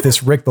meets up with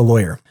this Rick the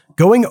Lawyer.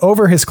 Going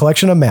over his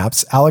collection of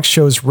maps, Alex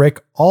shows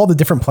Rick all the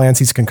different plans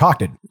he's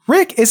concocted.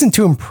 Rick isn't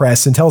too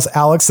impressed and tells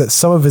Alex that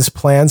some of his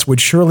plans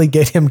would surely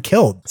get him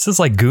killed. This is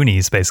like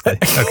Goonies, basically.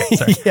 Okay,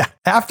 sorry. Yeah.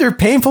 After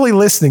painfully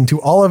listening to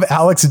all of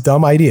Alex's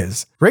dumb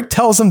ideas, Rick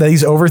tells him that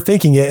he's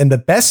overthinking it and the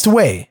best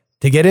way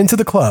to get into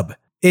the club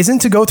isn't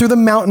to go through the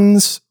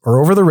mountains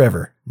or over the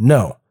river.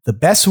 No, the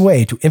best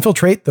way to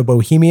infiltrate the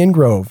Bohemian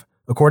Grove,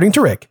 according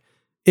to Rick,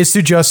 is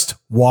to just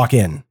walk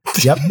in.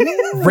 Yep.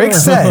 Rick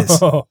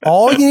says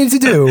all you need to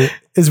do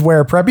is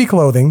wear preppy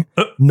clothing,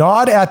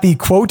 nod at the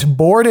quote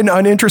bored and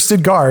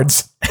uninterested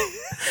guards,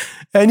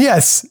 and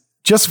yes,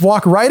 just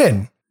walk right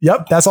in.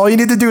 Yep, that's all you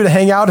need to do to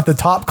hang out at the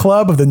top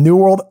club of the New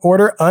World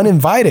Order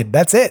uninvited.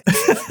 That's it.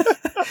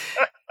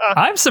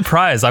 I'm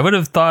surprised. I would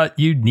have thought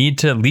you'd need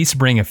to at least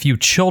bring a few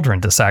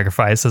children to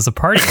sacrifice as a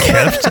party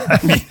gift. I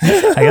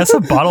mean, I guess a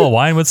bottle of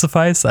wine would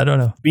suffice. I don't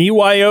know.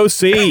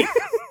 BYOC.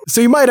 So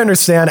you might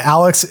understand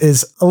Alex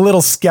is a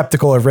little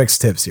skeptical of Rick's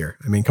tips here.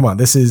 I mean, come on.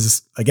 This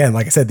is, again,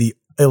 like I said, the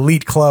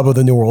elite club of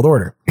the New World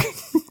Order.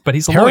 But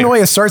he's a Paranoia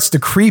lawyer. starts to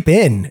creep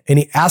in, and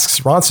he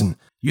asks Ronson,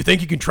 You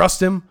think you can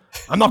trust him?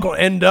 I'm not going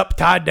to end up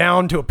tied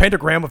down to a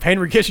pentagram with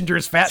Henry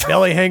Kissinger's fat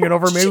belly hanging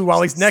over me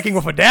while he's necking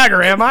with a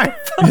dagger, am I?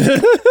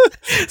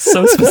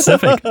 So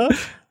specific.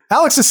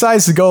 Alex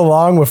decides to go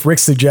along with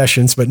Rick's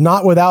suggestions, but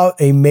not without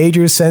a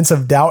major sense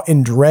of doubt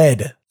and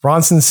dread.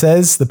 Ronson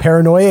says the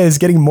paranoia is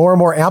getting more and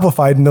more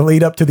amplified in the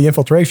lead up to the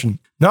infiltration.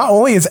 Not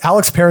only is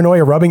Alex's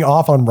paranoia rubbing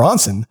off on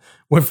Ronson,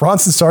 with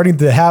Ronson starting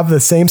to have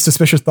the same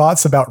suspicious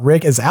thoughts about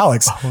Rick as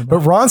Alex,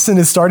 but Ronson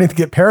is starting to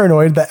get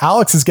paranoid that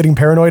Alex is getting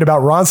paranoid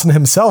about Ronson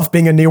himself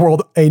being a New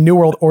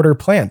World Order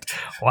plant.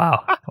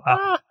 Wow.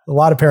 A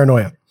lot of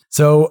paranoia.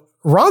 So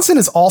Ronson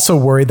is also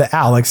worried that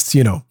Alex,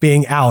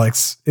 being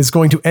Alex, is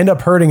going to end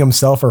up hurting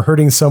himself or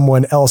hurting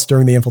someone else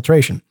during the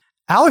infiltration.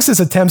 Alex's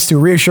attempts to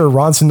reassure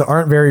Ronson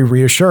aren't very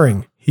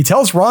reassuring. He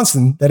tells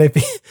Ronson that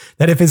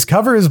if his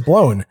cover is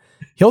blown,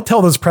 he'll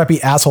tell those preppy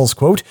assholes,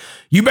 quote,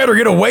 "You better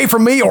get away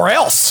from me or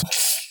else."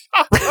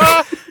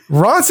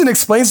 Ronson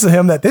explains to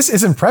him that this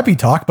isn't preppy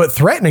talk, but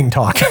threatening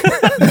talk.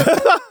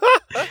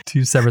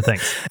 Two separate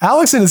things.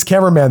 Alex and his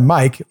cameraman,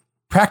 Mike,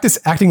 practice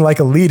acting like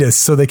elitists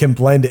so they can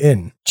blend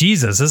in.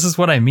 Jesus, this is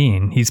what I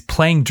mean. He's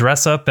playing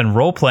dress up and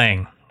role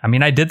playing. I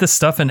mean, I did this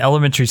stuff in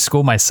elementary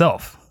school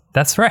myself.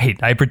 That's right.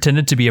 I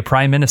pretended to be a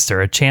prime minister,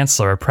 a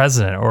chancellor, a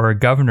president, or a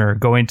governor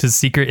going to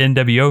secret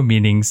NWO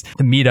meetings,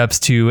 meetups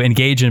to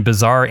engage in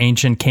bizarre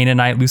ancient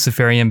Canaanite,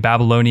 Luciferian,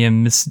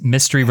 Babylonian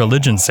mystery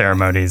religion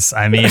ceremonies.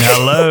 I mean,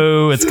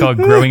 hello. It's called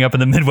growing up in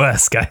the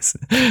Midwest, guys.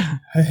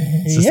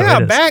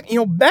 Yeah,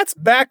 that's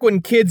back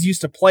when kids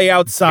used to play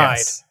outside.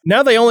 Yes.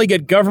 Now they only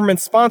get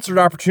government-sponsored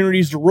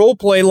opportunities to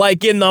roleplay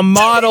like in the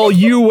Model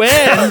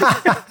UN.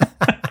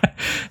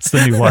 It's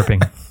the new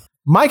LARPing.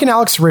 Mike and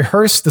Alex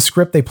rehearse the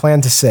script they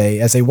plan to say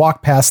as they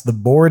walk past the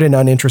bored and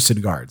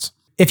uninterested guards.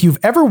 If you've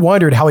ever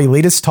wondered how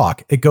elitists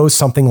talk, it goes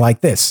something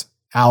like this.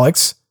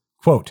 Alex,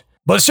 quote,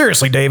 "But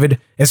seriously, David,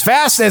 as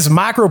fast as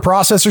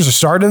microprocessors are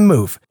starting to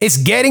move, it's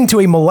getting to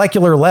a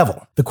molecular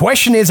level. The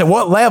question is, at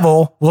what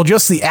level will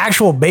just the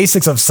actual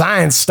basics of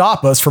science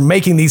stop us from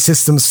making these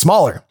systems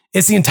smaller?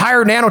 It's the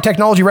entire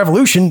nanotechnology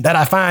revolution that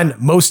I find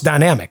most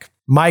dynamic."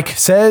 Mike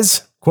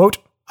says, quote,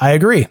 "I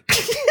agree."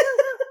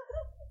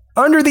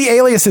 Under the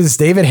aliases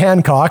David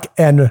Hancock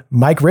and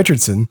Mike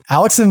Richardson,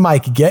 Alex and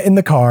Mike get in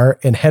the car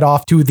and head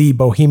off to the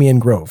Bohemian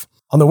Grove.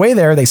 On the way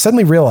there, they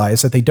suddenly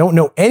realize that they don't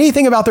know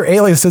anything about their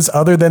aliases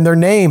other than their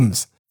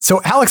names. So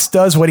Alex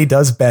does what he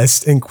does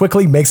best and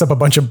quickly makes up a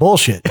bunch of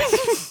bullshit.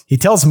 He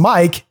tells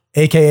Mike,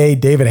 aka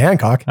David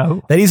Hancock,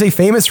 that he's a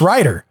famous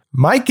writer.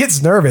 Mike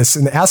gets nervous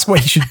and asks what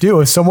he should do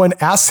if someone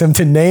asks him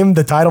to name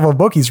the title of a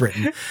book he's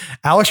written.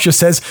 Alex just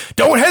says,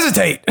 "Don't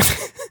hesitate."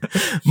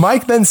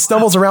 Mike then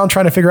stumbles around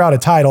trying to figure out a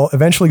title,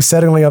 eventually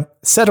settling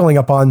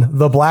up on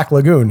The Black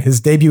Lagoon,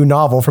 his debut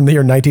novel from the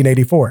year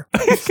 1984.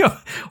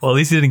 Well, at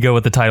least he didn't go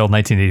with the title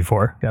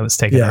 1984. That was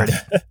taken already.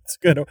 That's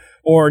good.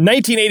 Or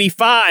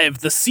 1985,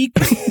 the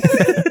sequel.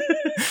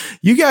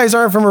 You guys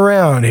aren't from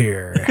around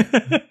here.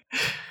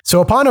 So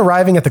upon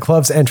arriving at the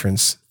club's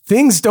entrance,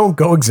 things don't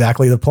go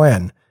exactly to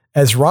plan.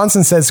 As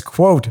Ronson says,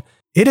 quote,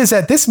 "It is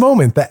at this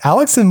moment that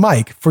Alex and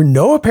Mike, for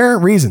no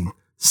apparent reason,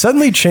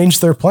 suddenly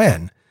changed their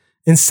plan.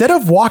 Instead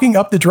of walking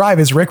up the drive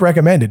as Rick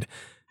recommended,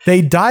 they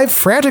dive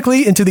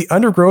frantically into the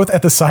undergrowth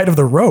at the side of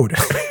the road."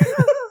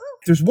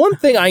 There's one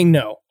thing I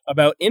know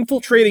about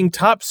infiltrating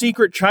top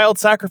secret child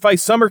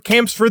sacrifice summer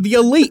camps for the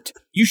elite.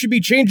 You should be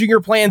changing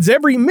your plans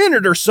every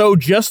minute or so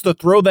just to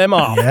throw them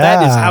off. Yeah.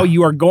 That is how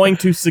you are going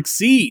to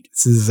succeed.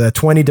 This is a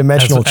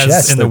 20-dimensional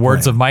chess. In the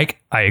words of Mike,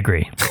 I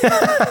agree.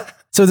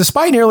 So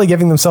despite nearly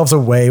giving themselves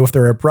away with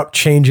their abrupt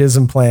changes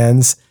and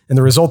plans and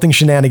the resulting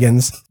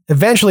shenanigans,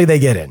 eventually they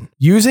get in.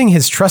 Using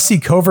his trusty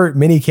covert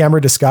mini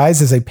camera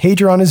disguised as a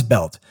pager on his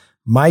belt,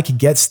 Mike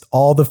gets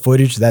all the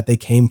footage that they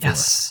came for.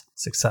 Yes.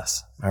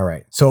 Success. All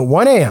right. So at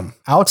 1 a.m.,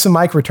 Alex and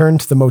Mike return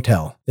to the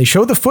motel. They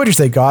show the footage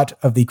they got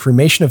of the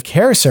cremation of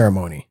care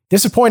ceremony.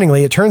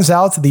 Disappointingly, it turns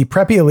out the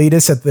preppy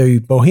elitists at the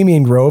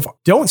Bohemian Grove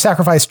don't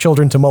sacrifice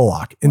children to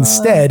Moloch.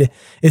 Instead,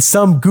 it's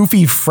some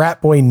goofy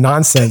frat boy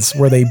nonsense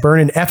where they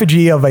burn an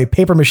effigy of a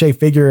papier-mâché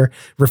figure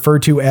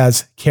referred to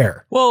as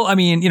Care. Well, I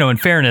mean, in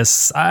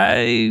fairness,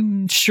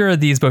 I'm sure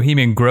these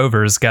Bohemian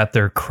Grovers got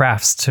their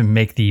crafts to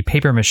make the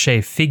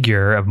papier-mâché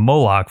figure of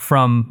Moloch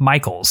from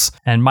Michaels.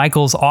 And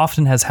Michaels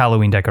often has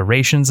Halloween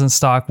decorations in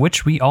stock,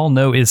 which we all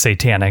know is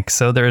satanic.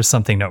 So there is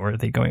something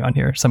noteworthy going on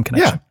here, some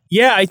connection.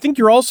 Yeah, I think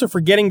you're also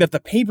forgetting that the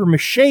paper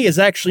mache is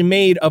actually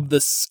made of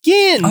the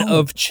skin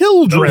of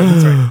children.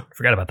 That's right. I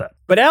forgot about that.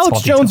 But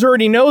Alex Jones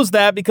already knows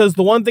that because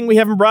the one thing we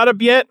haven't brought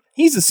up yet,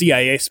 he's a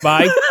CIA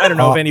spy. I don't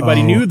know if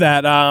anybody knew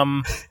that.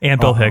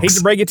 And Bill Hicks. Hate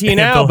to break it to you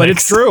now, but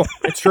it's true.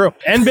 It's true.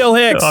 And Bill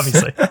Hicks.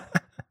 Obviously.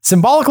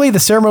 Symbolically, the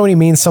ceremony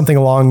means something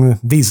along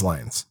these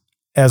lines.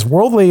 As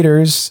world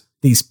leaders,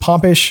 these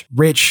pompous,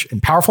 rich,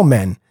 and powerful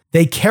men,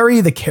 they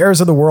carry the cares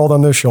of the world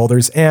on their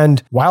shoulders,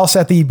 and whilst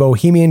at the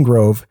Bohemian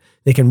Grove,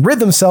 they can rid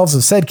themselves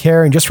of said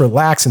care and just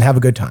relax and have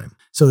a good time.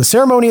 So the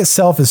ceremony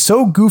itself is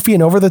so goofy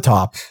and over the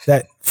top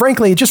that,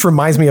 frankly, it just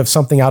reminds me of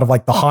something out of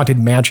like the Haunted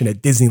Mansion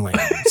at Disneyland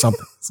or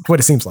something. That's what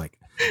it seems like.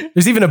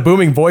 There's even a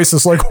booming voice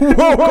that's like, "Welcome to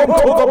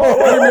the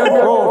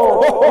Bohemian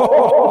Grove."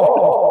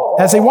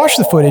 As they watch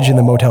the footage in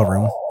the motel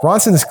room,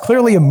 Ronson is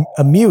clearly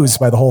amused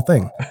by the whole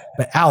thing.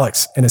 But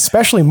Alex, and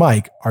especially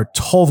Mike, are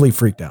totally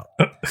freaked out.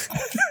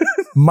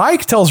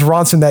 Mike tells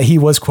Ronson that he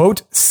was,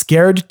 quote,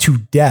 scared to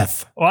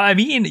death. Well, I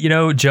mean,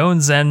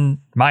 Jones and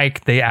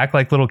Mike, they act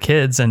like little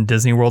kids, and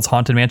Disney World's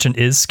Haunted Mansion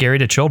is scary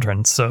to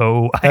children.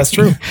 So that's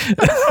true.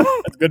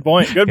 That's a good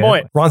point. Good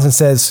point. Ronson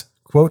says,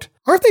 quote,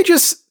 aren't they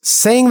just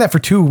saying that for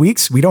 2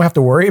 weeks we don't have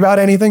to worry about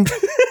anything?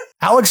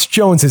 Alex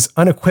Jones is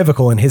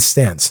unequivocal in his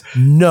stance.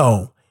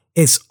 No,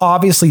 it's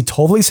obviously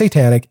totally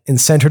satanic and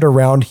centered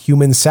around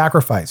human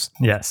sacrifice.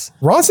 Yes.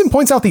 Ronson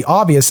points out the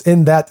obvious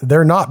in that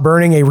they're not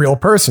burning a real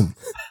person.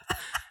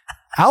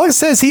 Alex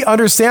says he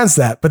understands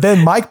that, but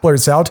then Mike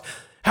blurts out,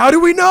 how do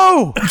we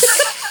know?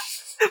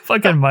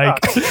 Fucking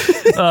Mike.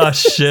 Oh,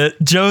 shit.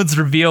 Jones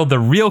revealed the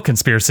real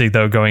conspiracy,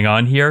 though, going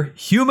on here.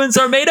 Humans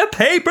are made of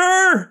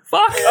paper.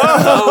 Fuck.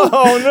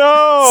 Oh,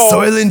 no.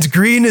 Soylent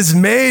Green is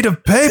made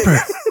of paper.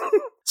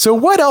 So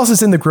what else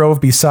is in the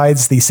Grove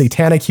besides the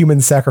satanic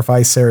human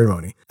sacrifice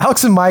ceremony?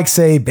 Alex and Mike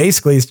say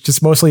basically it's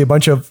just mostly a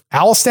bunch of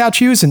owl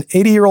statues and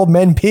 80-year-old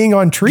men peeing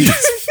on trees.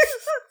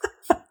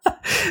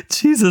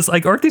 Jesus,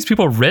 aren't these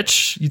people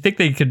rich? You think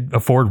they could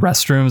afford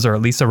restrooms or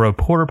at least a row of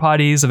porta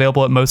potties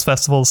available at most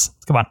festivals?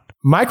 Come on.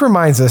 Mike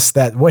reminds us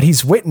that what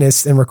he's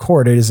witnessed and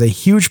recorded is a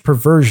huge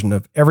perversion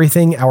of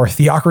everything our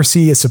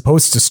theocracy is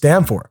supposed to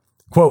stand for.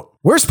 Quote,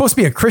 we're supposed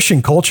to be a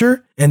Christian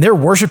culture and they're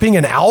worshiping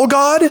an owl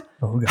god?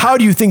 Oh, God. How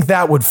do you think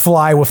that would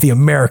fly with the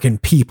American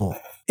people?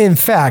 In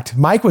fact,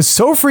 Mike was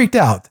so freaked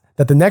out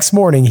that the next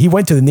morning he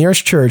went to the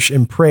nearest church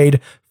and prayed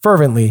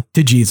fervently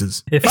to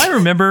Jesus. If I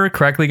remember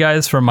correctly,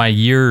 guys, from my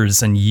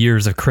years and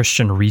years of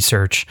Christian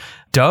research,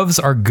 doves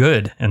are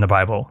good in the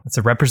Bible. It's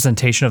a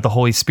representation of the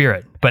Holy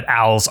Spirit, but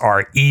owls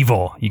are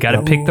evil. You got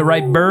to pick the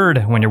right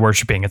bird when you're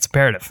worshiping. It's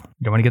imperative.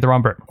 You don't want to get the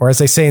wrong bird. Or as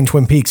they say in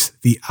Twin Peaks,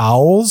 the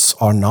owls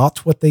are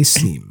not what they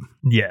seem.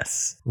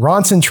 Yes.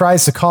 Ronson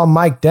tries to calm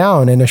Mike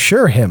down and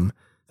assure him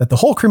that the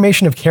whole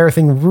cremation of care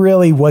thing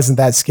really wasn't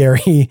that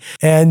scary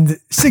and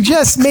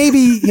suggests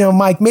maybe,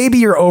 Mike, maybe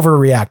you're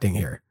overreacting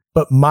here.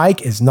 But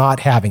Mike is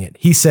not having it.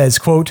 He says,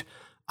 quote,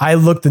 I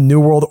looked the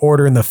New World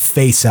Order in the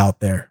face out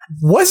there.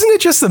 Wasn't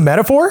it just a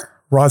metaphor?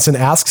 Ronson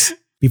asks.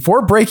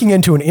 Before breaking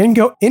into an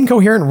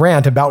incoherent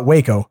rant about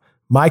Waco,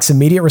 Mike's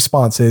immediate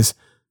response is,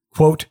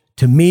 quote,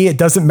 to me, it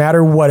doesn't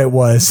matter what it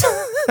was.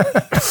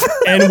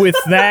 And with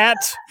that,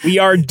 we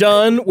are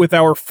done with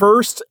our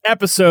first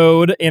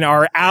episode in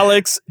our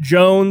Alex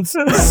Jones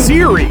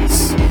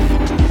series.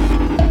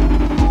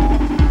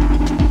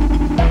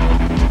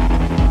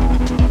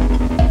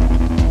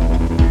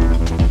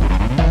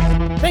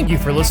 Thank you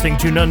for listening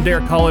to None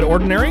Dare Call It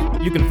Ordinary.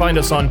 You can find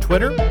us on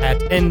Twitter at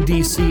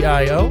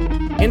NDCIO,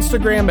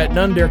 Instagram at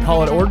None Dare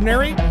Call It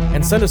Ordinary,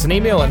 and send us an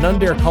email at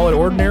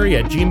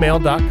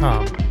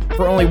nondarecallitordinary@gmail.com.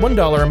 For only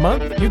 $1 a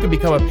month, you can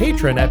become a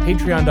patron at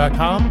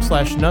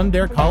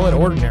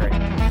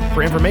patreon.com/nondarecallitordinary.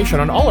 For information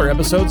on all our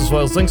episodes, as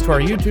well as links to our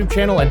YouTube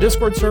channel and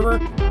Discord server,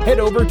 head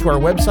over to our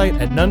website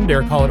at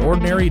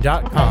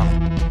nondarecallitordinary.com.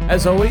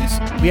 As always,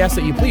 we ask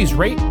that you please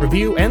rate,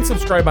 review, and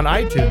subscribe on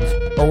iTunes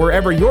or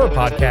wherever your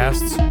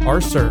podcasts are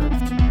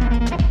served.